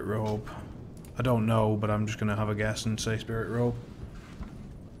Spirit Robe. I don't know, but I'm just going to have a guess and say Spirit Robe.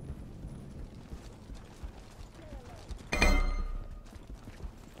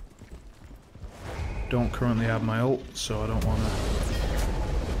 Don't currently have my ult, so I don't want to...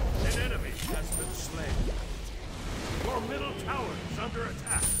 An enemy has been slain. Your middle tower is under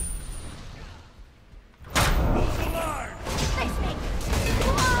attack. Alarm!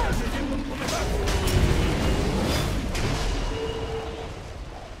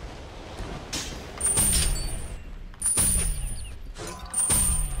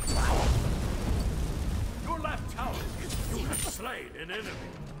 Your left tower is... You have slain an enemy.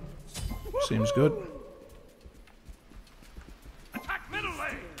 Seems good. Attack middle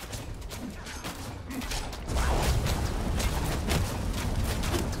lane.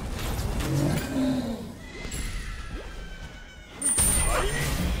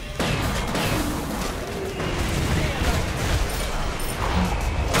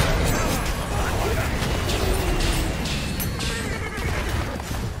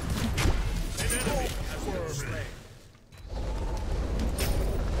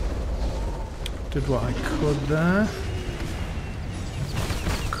 Did what I could there.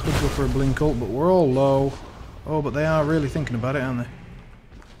 Could go for a blink ult, but we're all low. Oh, but they are really thinking about it, aren't they?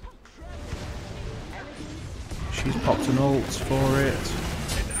 She's popped an ult for it.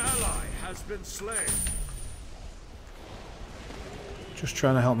 An ally has been slain. Just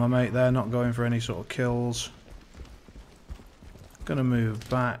trying to help my mate there, not going for any sort of kills. Gonna move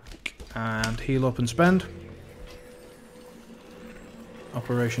back and heal up and spend.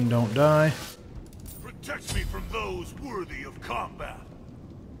 Operation Don't Die. Protect me from those worthy of combat.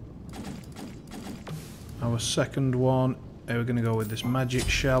 Our second one, we're going to go with this magic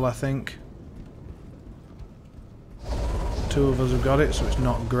shell, I think. 2 of us have got it, so it's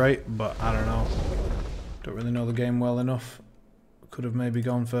not great, but I don't know. Don't really know the game well enough. Could have maybe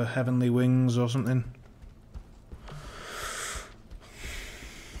gone for heavenly wings or something.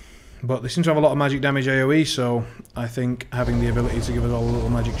 But they seem to have a lot of magic damage AoE, so I think having the ability to give us all a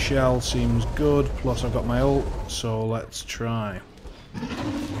little magic shell seems good. Plus I've got my ult, so let's try. An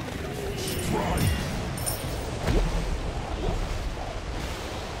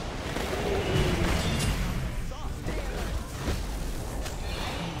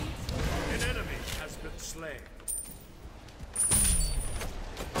enemy has been slain.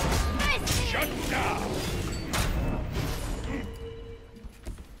 Shut down.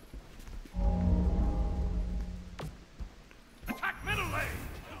 Attack middle lane.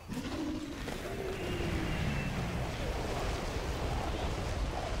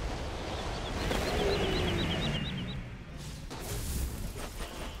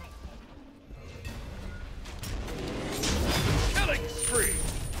 Killing spree.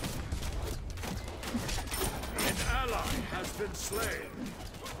 An ally has been slain.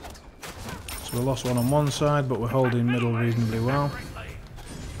 So we lost one on one side, but we're holding middle reasonably well.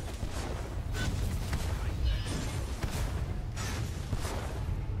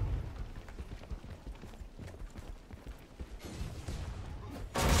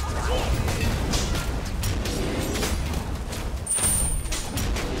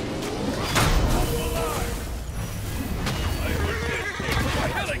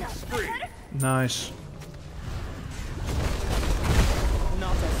 Nice.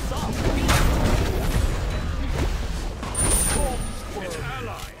 Not a soft An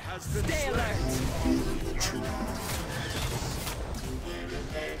ally has been Stay slain. alert.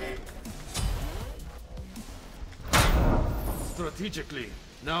 Strategically,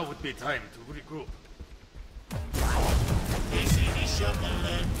 now would be time to regroup.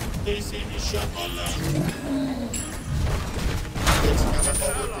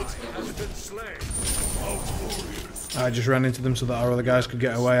 Has been slain. I just ran into them so that our other guys could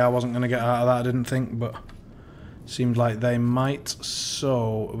get away. I wasn't going to get out of that, I didn't think, but seemed like they might.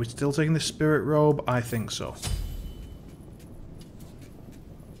 So, are we still taking the spirit robe? I think so.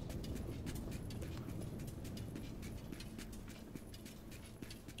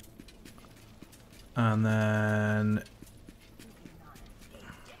 And then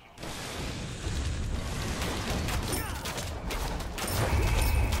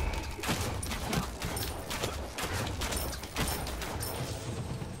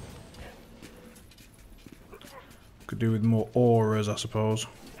could do with more auras, I suppose.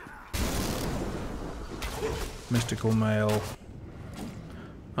 Mystical mail.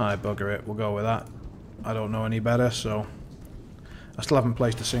 Aye, bugger it. We'll go with that. I don't know any better, so I still haven't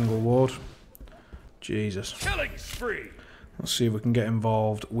placed a single ward. Jesus. Killing spree. Let's see if we can get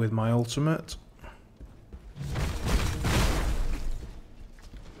involved with my ultimate.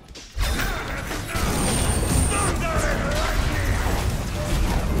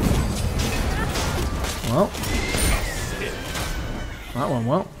 Well, that went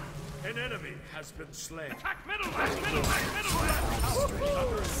well. An enemy has been slain. Attack middle left, middle left, middle left.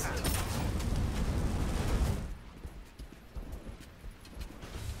 Under attack.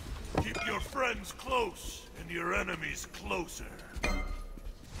 Keep your friends close and your enemies closer.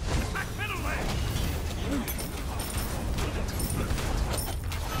 Attack middle left.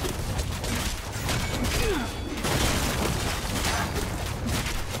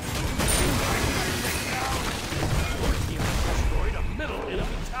 Destroyed a middle enemy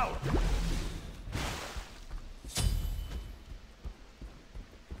tower.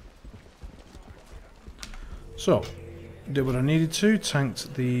 So, did what I needed to,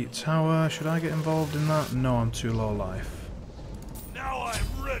 tanked the tower. Should I get involved in that? No, I'm too low life. Now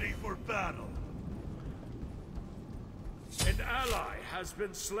I'm ready for battle. An ally has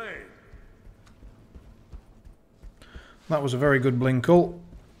been slain. That was a very good blink ult.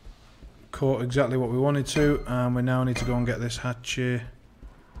 Caught exactly what we wanted to, and we now need to go and get this Hatchet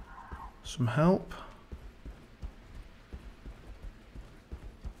some help.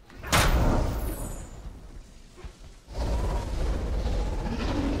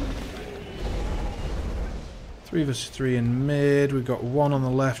 Three versus 3 in mid. We've got one on the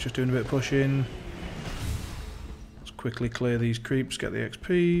left, just doing a bit of pushing. Let's quickly clear these creeps, get the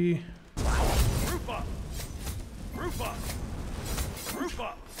XP. Group up. Group up. Group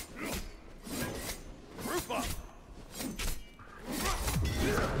up. Group up.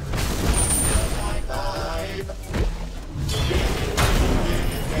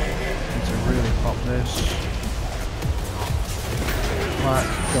 Need to really pop this. Right,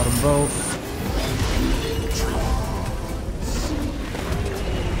 got them both.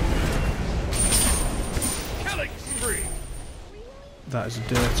 Killing spree. That is a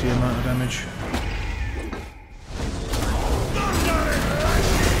dirty amount of damage.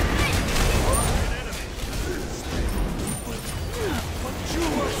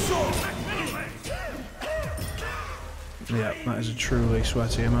 Yeah, that is a truly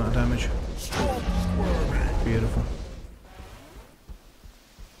sweaty amount of damage. Beautiful.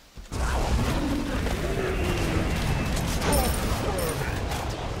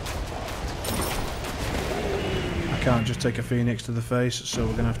 I can't just take a Phoenix to the face, so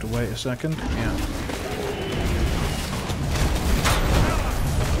we're going to have to wait a second. Yeah.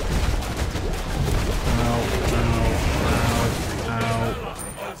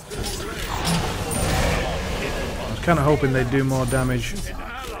 I was kind of hoping they'd do more damage. An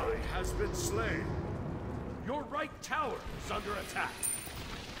ally has been slain. Your right tower is under attack.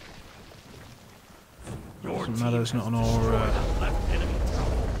 Your Doesn't matter, it's not an aura. left enemy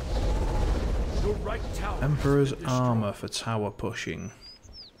tower. Your right tower. Emperor's armor for tower pushing.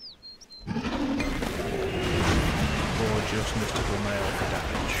 Or just mystical mail for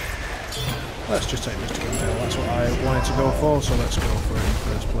damage. Let's just take mystical mail, that's what I wanted to go for, so let's go for it in the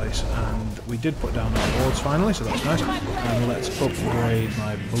first place. And we did put down our wards finally, so that's nice. And let's upgrade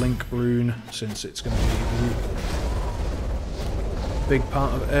my blink rune, since it's going to be a big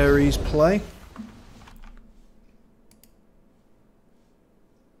part of Ares' play.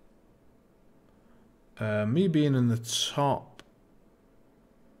 Me being in the top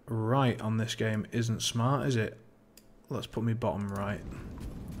right on this game isn't smart, is it? Let's put me bottom right.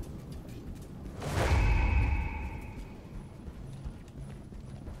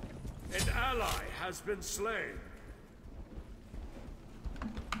 An ally has been slain.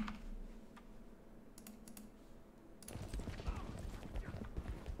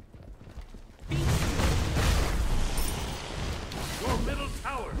 Your middle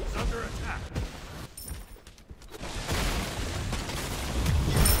tower is under attack.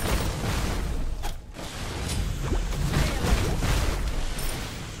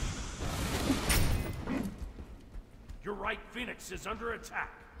 Your right Phoenix is under attack.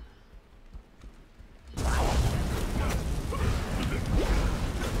 An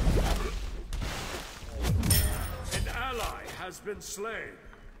ally has been slain.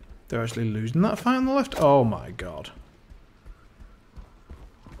 They're actually losing that fight on the left? Oh my god.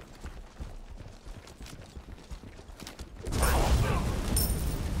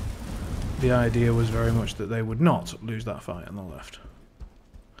 The idea was very much that they would not lose that fight on the left.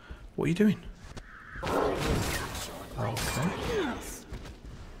 What are you doing? Okay.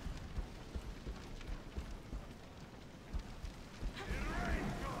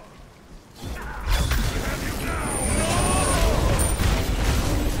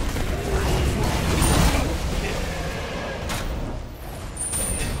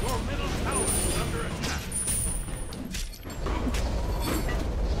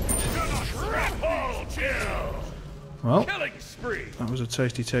 Well, Killing spree. that was a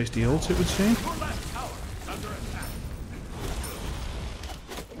tasty, tasty ult, it would seem. Your left tower is under attack.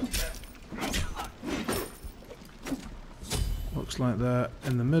 Looks like they're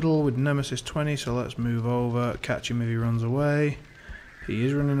in the middle with Nemesis 20, so let's move over, catch him if he runs away. He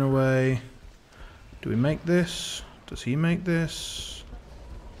is running away. Do we make this? Does he make this?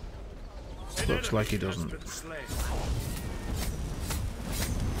 Looks like he doesn't.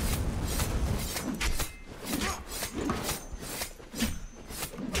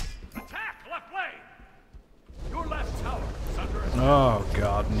 Attack left lane. Your left tower is under attack. Oh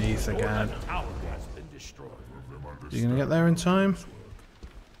god, Neath Your again. left tower has been destroyed. Is he gonna get there in time?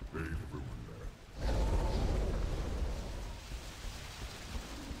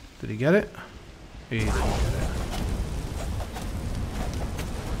 Did he get it? He didn't get it.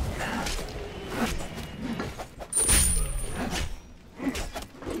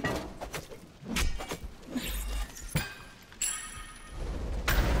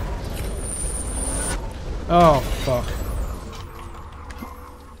 Oh, fuck.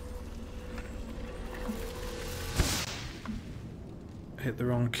 Hit the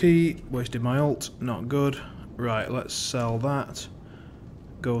wrong key, wasted my ult, not good. Right, let's sell that.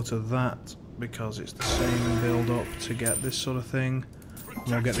 Go to that, because it's the same build up to get this sort of thing.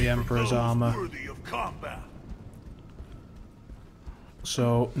 We'll get the Emperor's armor.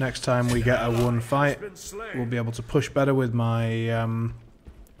 So, next time we get a one fight, we'll be able to push better with my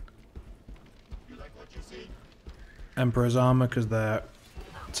Emperor's armor, because their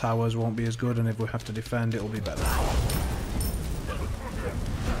towers won't be as good, and if we have to defend, it'll be better.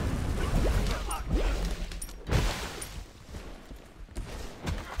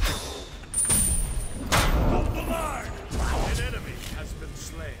 An enemy has been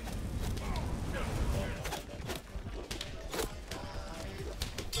slain.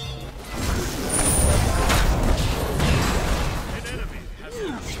 An enemy has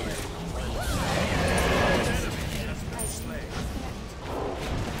been slain. An enemy has been slain.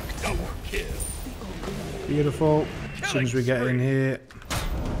 Double kill. Beautiful. As soon as we get in here,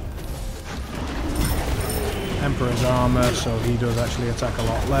 Emperor's armor, so he does actually attack a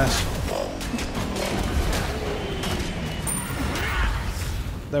lot less.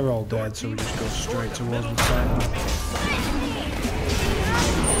 They're all dead, so we just go straight towards the Titan.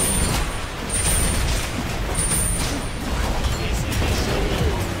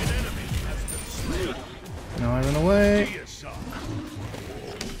 Now I run away.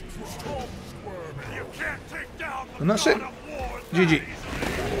 And that's it. GG.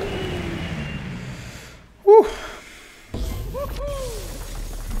 Woo.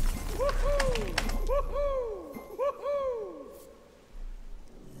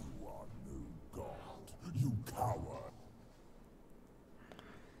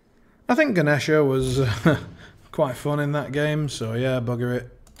 I think Ganesha was quite fun in that game, so yeah, bugger it.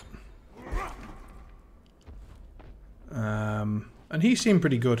 And he seemed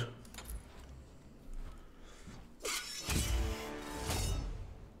pretty good.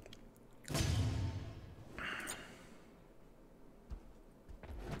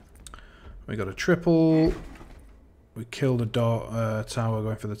 We got a triple. We killed a tower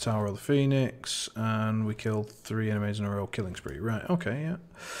going for the Tower of the Phoenix, and we killed 3 enemies in a row, killing spree. Right, okay, yeah.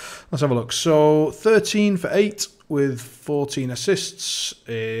 Let's have a look. So, 13 for 8 with 14 assists.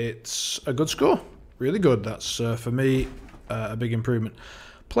 It's a good score. Really good. That's, for me, a big improvement.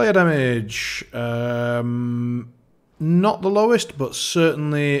 Player damage. Not the lowest, but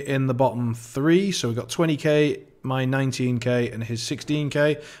certainly in the bottom 3. So, we've got 20k, my 19k, and his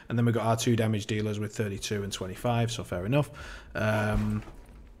 16k, and then we've got our 2 damage dealers with 32 and 25, so fair enough. The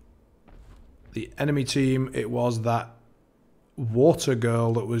enemy team, it was that water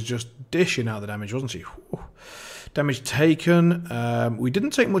girl that was just dishing out the damage, wasn't she? Whew. Damage taken. We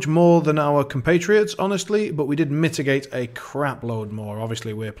didn't take much more than our compatriots, honestly, but we did mitigate a crap load more.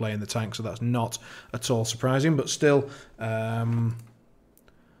 Obviously, we're playing the tank, so that's not at all surprising, but still...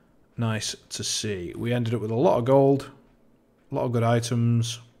 nice to see. We ended up with a lot of gold, a lot of good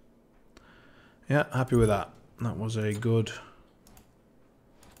items. Yeah, happy with that. That was a good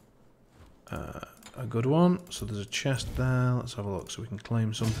one. So there's a chest there. Let's have a look so we can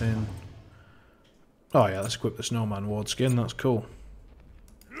claim something. Oh yeah, let's equip the Snowman Ward skin. That's cool.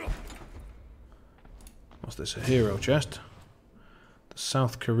 What's this? A hero chest. The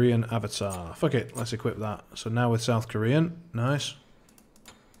South Korean avatar. Fuck it, let's equip that. So now with South Korean. Nice.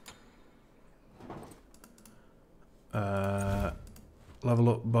 Level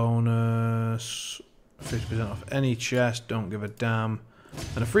up bonus, 50% off any chest, don't give a damn,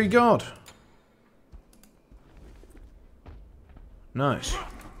 and a free god. Nice.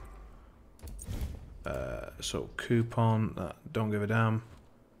 So coupon, don't give a damn.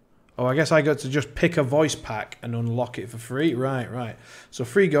 Oh, I guess I got to just pick a voice pack and unlock it for free. Right. So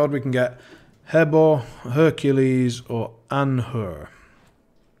free god, we can get Hebo, Hercules, or Anhur.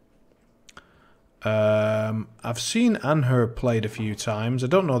 I've seen Anhur played a few times. I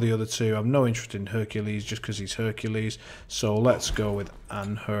don't know the other two. I'm no interest in Hercules just because he's Hercules. So let's go with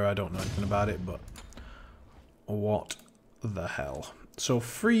Anhur. I don't know anything about it, but what the hell. So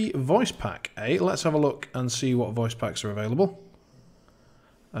free voice pack, eh? Let's have a look and see what voice packs are available.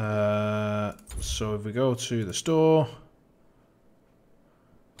 So if we go to the store,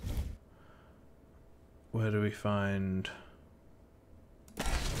 where do we find...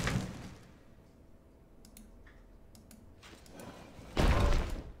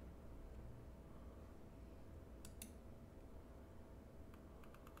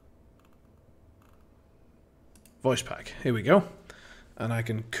 voice pack. Here we go. And I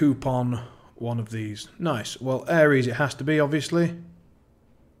can coupon one of these. Nice. Well, Ares it has to be, obviously.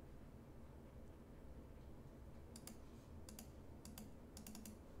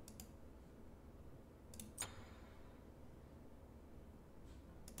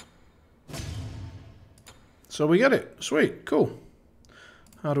 So we get it. Sweet. Cool.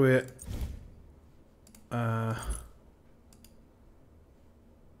 How do we...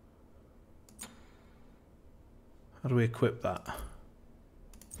 how do we equip that?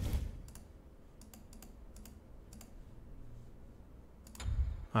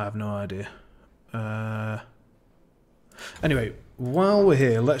 I have no idea. Anyway, while we're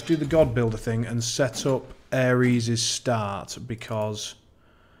here, let's do the God Builder thing and set up Ares' start, because...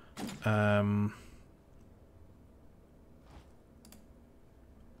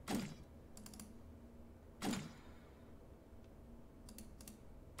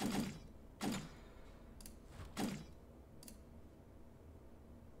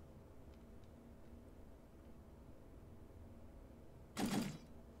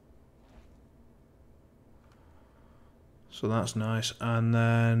 so that's nice. And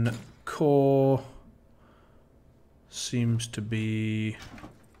then core seems to be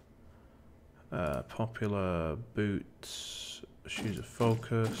popular boots, shoes of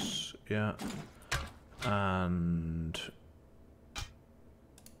focus, yeah, and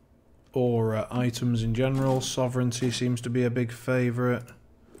aura items in general. Sovereignty seems to be a big favourite.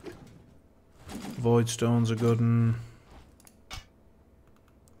 Void stones are good. And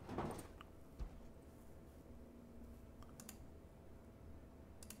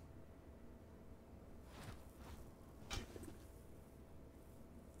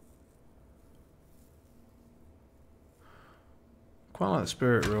quite like the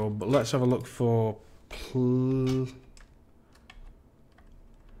spirit robe, but let's have a look for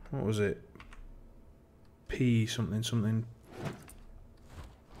what was it? P something something.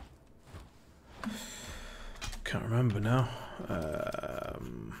 Can't remember now.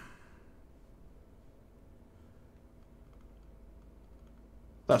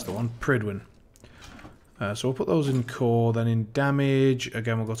 That's the one, Pridwin. So we'll put those in core, then in damage.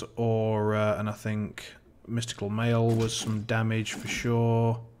 Again, we'll go to aura, and I think Mystical Mail was some damage for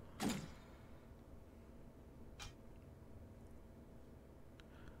sure.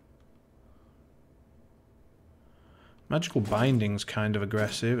 Magical Binding's kind of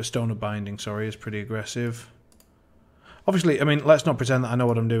aggressive. A Stone of Binding, sorry, is pretty aggressive. Obviously, I mean, let's not pretend that I know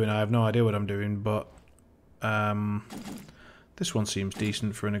what I'm doing. I have no idea what I'm doing, but this one seems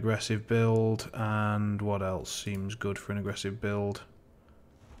decent for an aggressive build. And what else seems good for an aggressive build?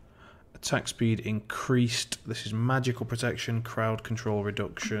 Attack speed increased. This is magical protection, crowd control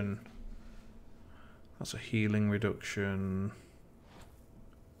reduction. That's a healing reduction.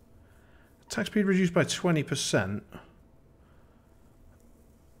 Attack speed reduced by 20%.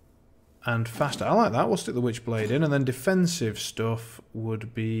 And faster. I like that. We'll stick the Witchblade in. And then defensive stuff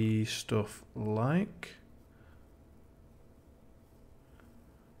would be stuff like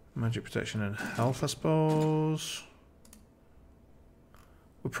magic protection and health, I suppose.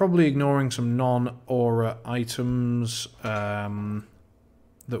 We're probably ignoring some non-aura items that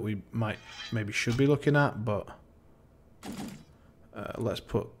we maybe should be looking at, but let's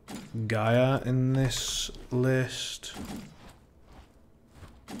put Gaia in this list.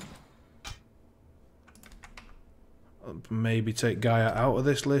 Maybe take Gaia out of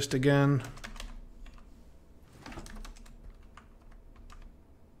this list again.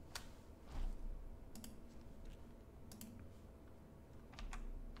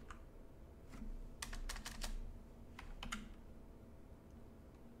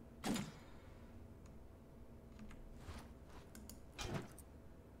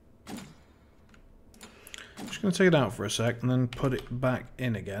 Just going to take it out for a sec and then put it back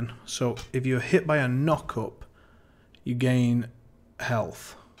in again. So if you're hit by a knock-up, you gain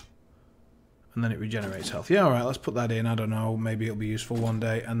health. And then it regenerates health. Yeah, alright, let's put that in. I don't know, maybe it'll be useful one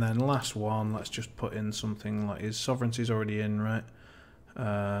day. And then last one, let's just put in something like... His sovereignty's already in, right?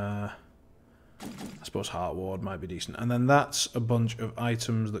 I suppose Heart Ward might be decent. And then that's a bunch of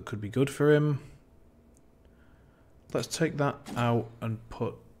items that could be good for him. Let's take that out and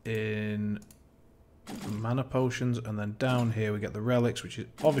put in mana potions. And then down here we get the relics, which is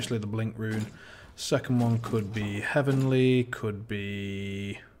obviously the Blink rune. Second one could be Heavenly, could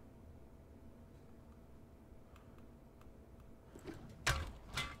be...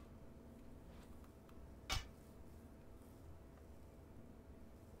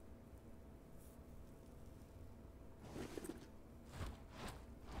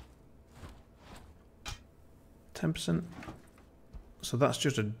 10%. So that's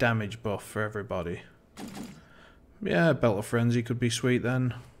just a damage buff for everybody. Yeah, Belt of Frenzy could be sweet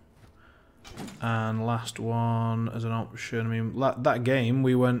then. And last one as an option. I mean, that game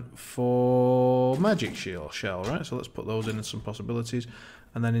we went for Magic Shell, right? So let's put those in as some possibilities.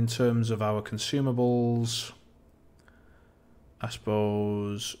 And then in terms of our consumables, I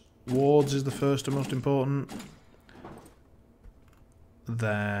suppose Wards is the first and most important.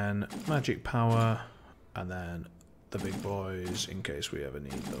 Then Magic Power. And then the big boys in case we ever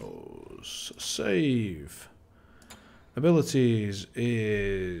need those. Save. Abilities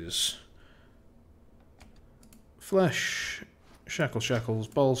is... Flesh, Shackles,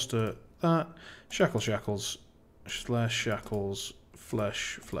 Bolster, that, Shackles, slash Shackles,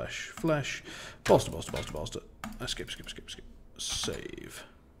 Flesh, Bolster. Skip. Save.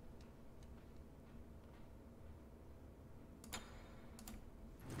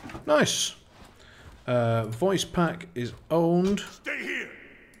 Nice. Voice pack is owned. Stay here.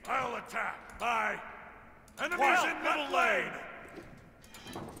 I'll attack. Bye. Enemies in middle lane.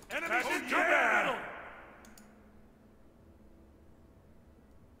 Enemies in middle.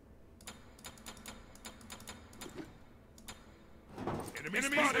 Enemy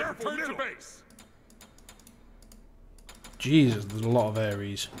spotted. Return to base. Jesus, there's a lot of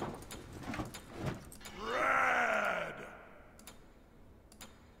Ares. Red.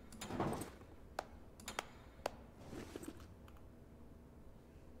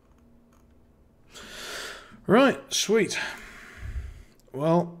 Right, sweet.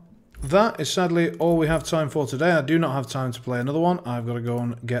 Well, that is sadly all we have time for today. I do not have time to play another one. I've got to go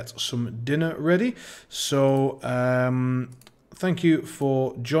and get some dinner ready. So, thank you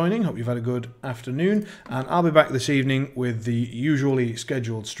for joining. Hope you've had a good afternoon. And I'll be back this evening with the usually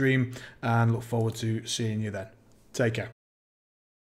scheduled stream. And look forward to seeing you then. Take care.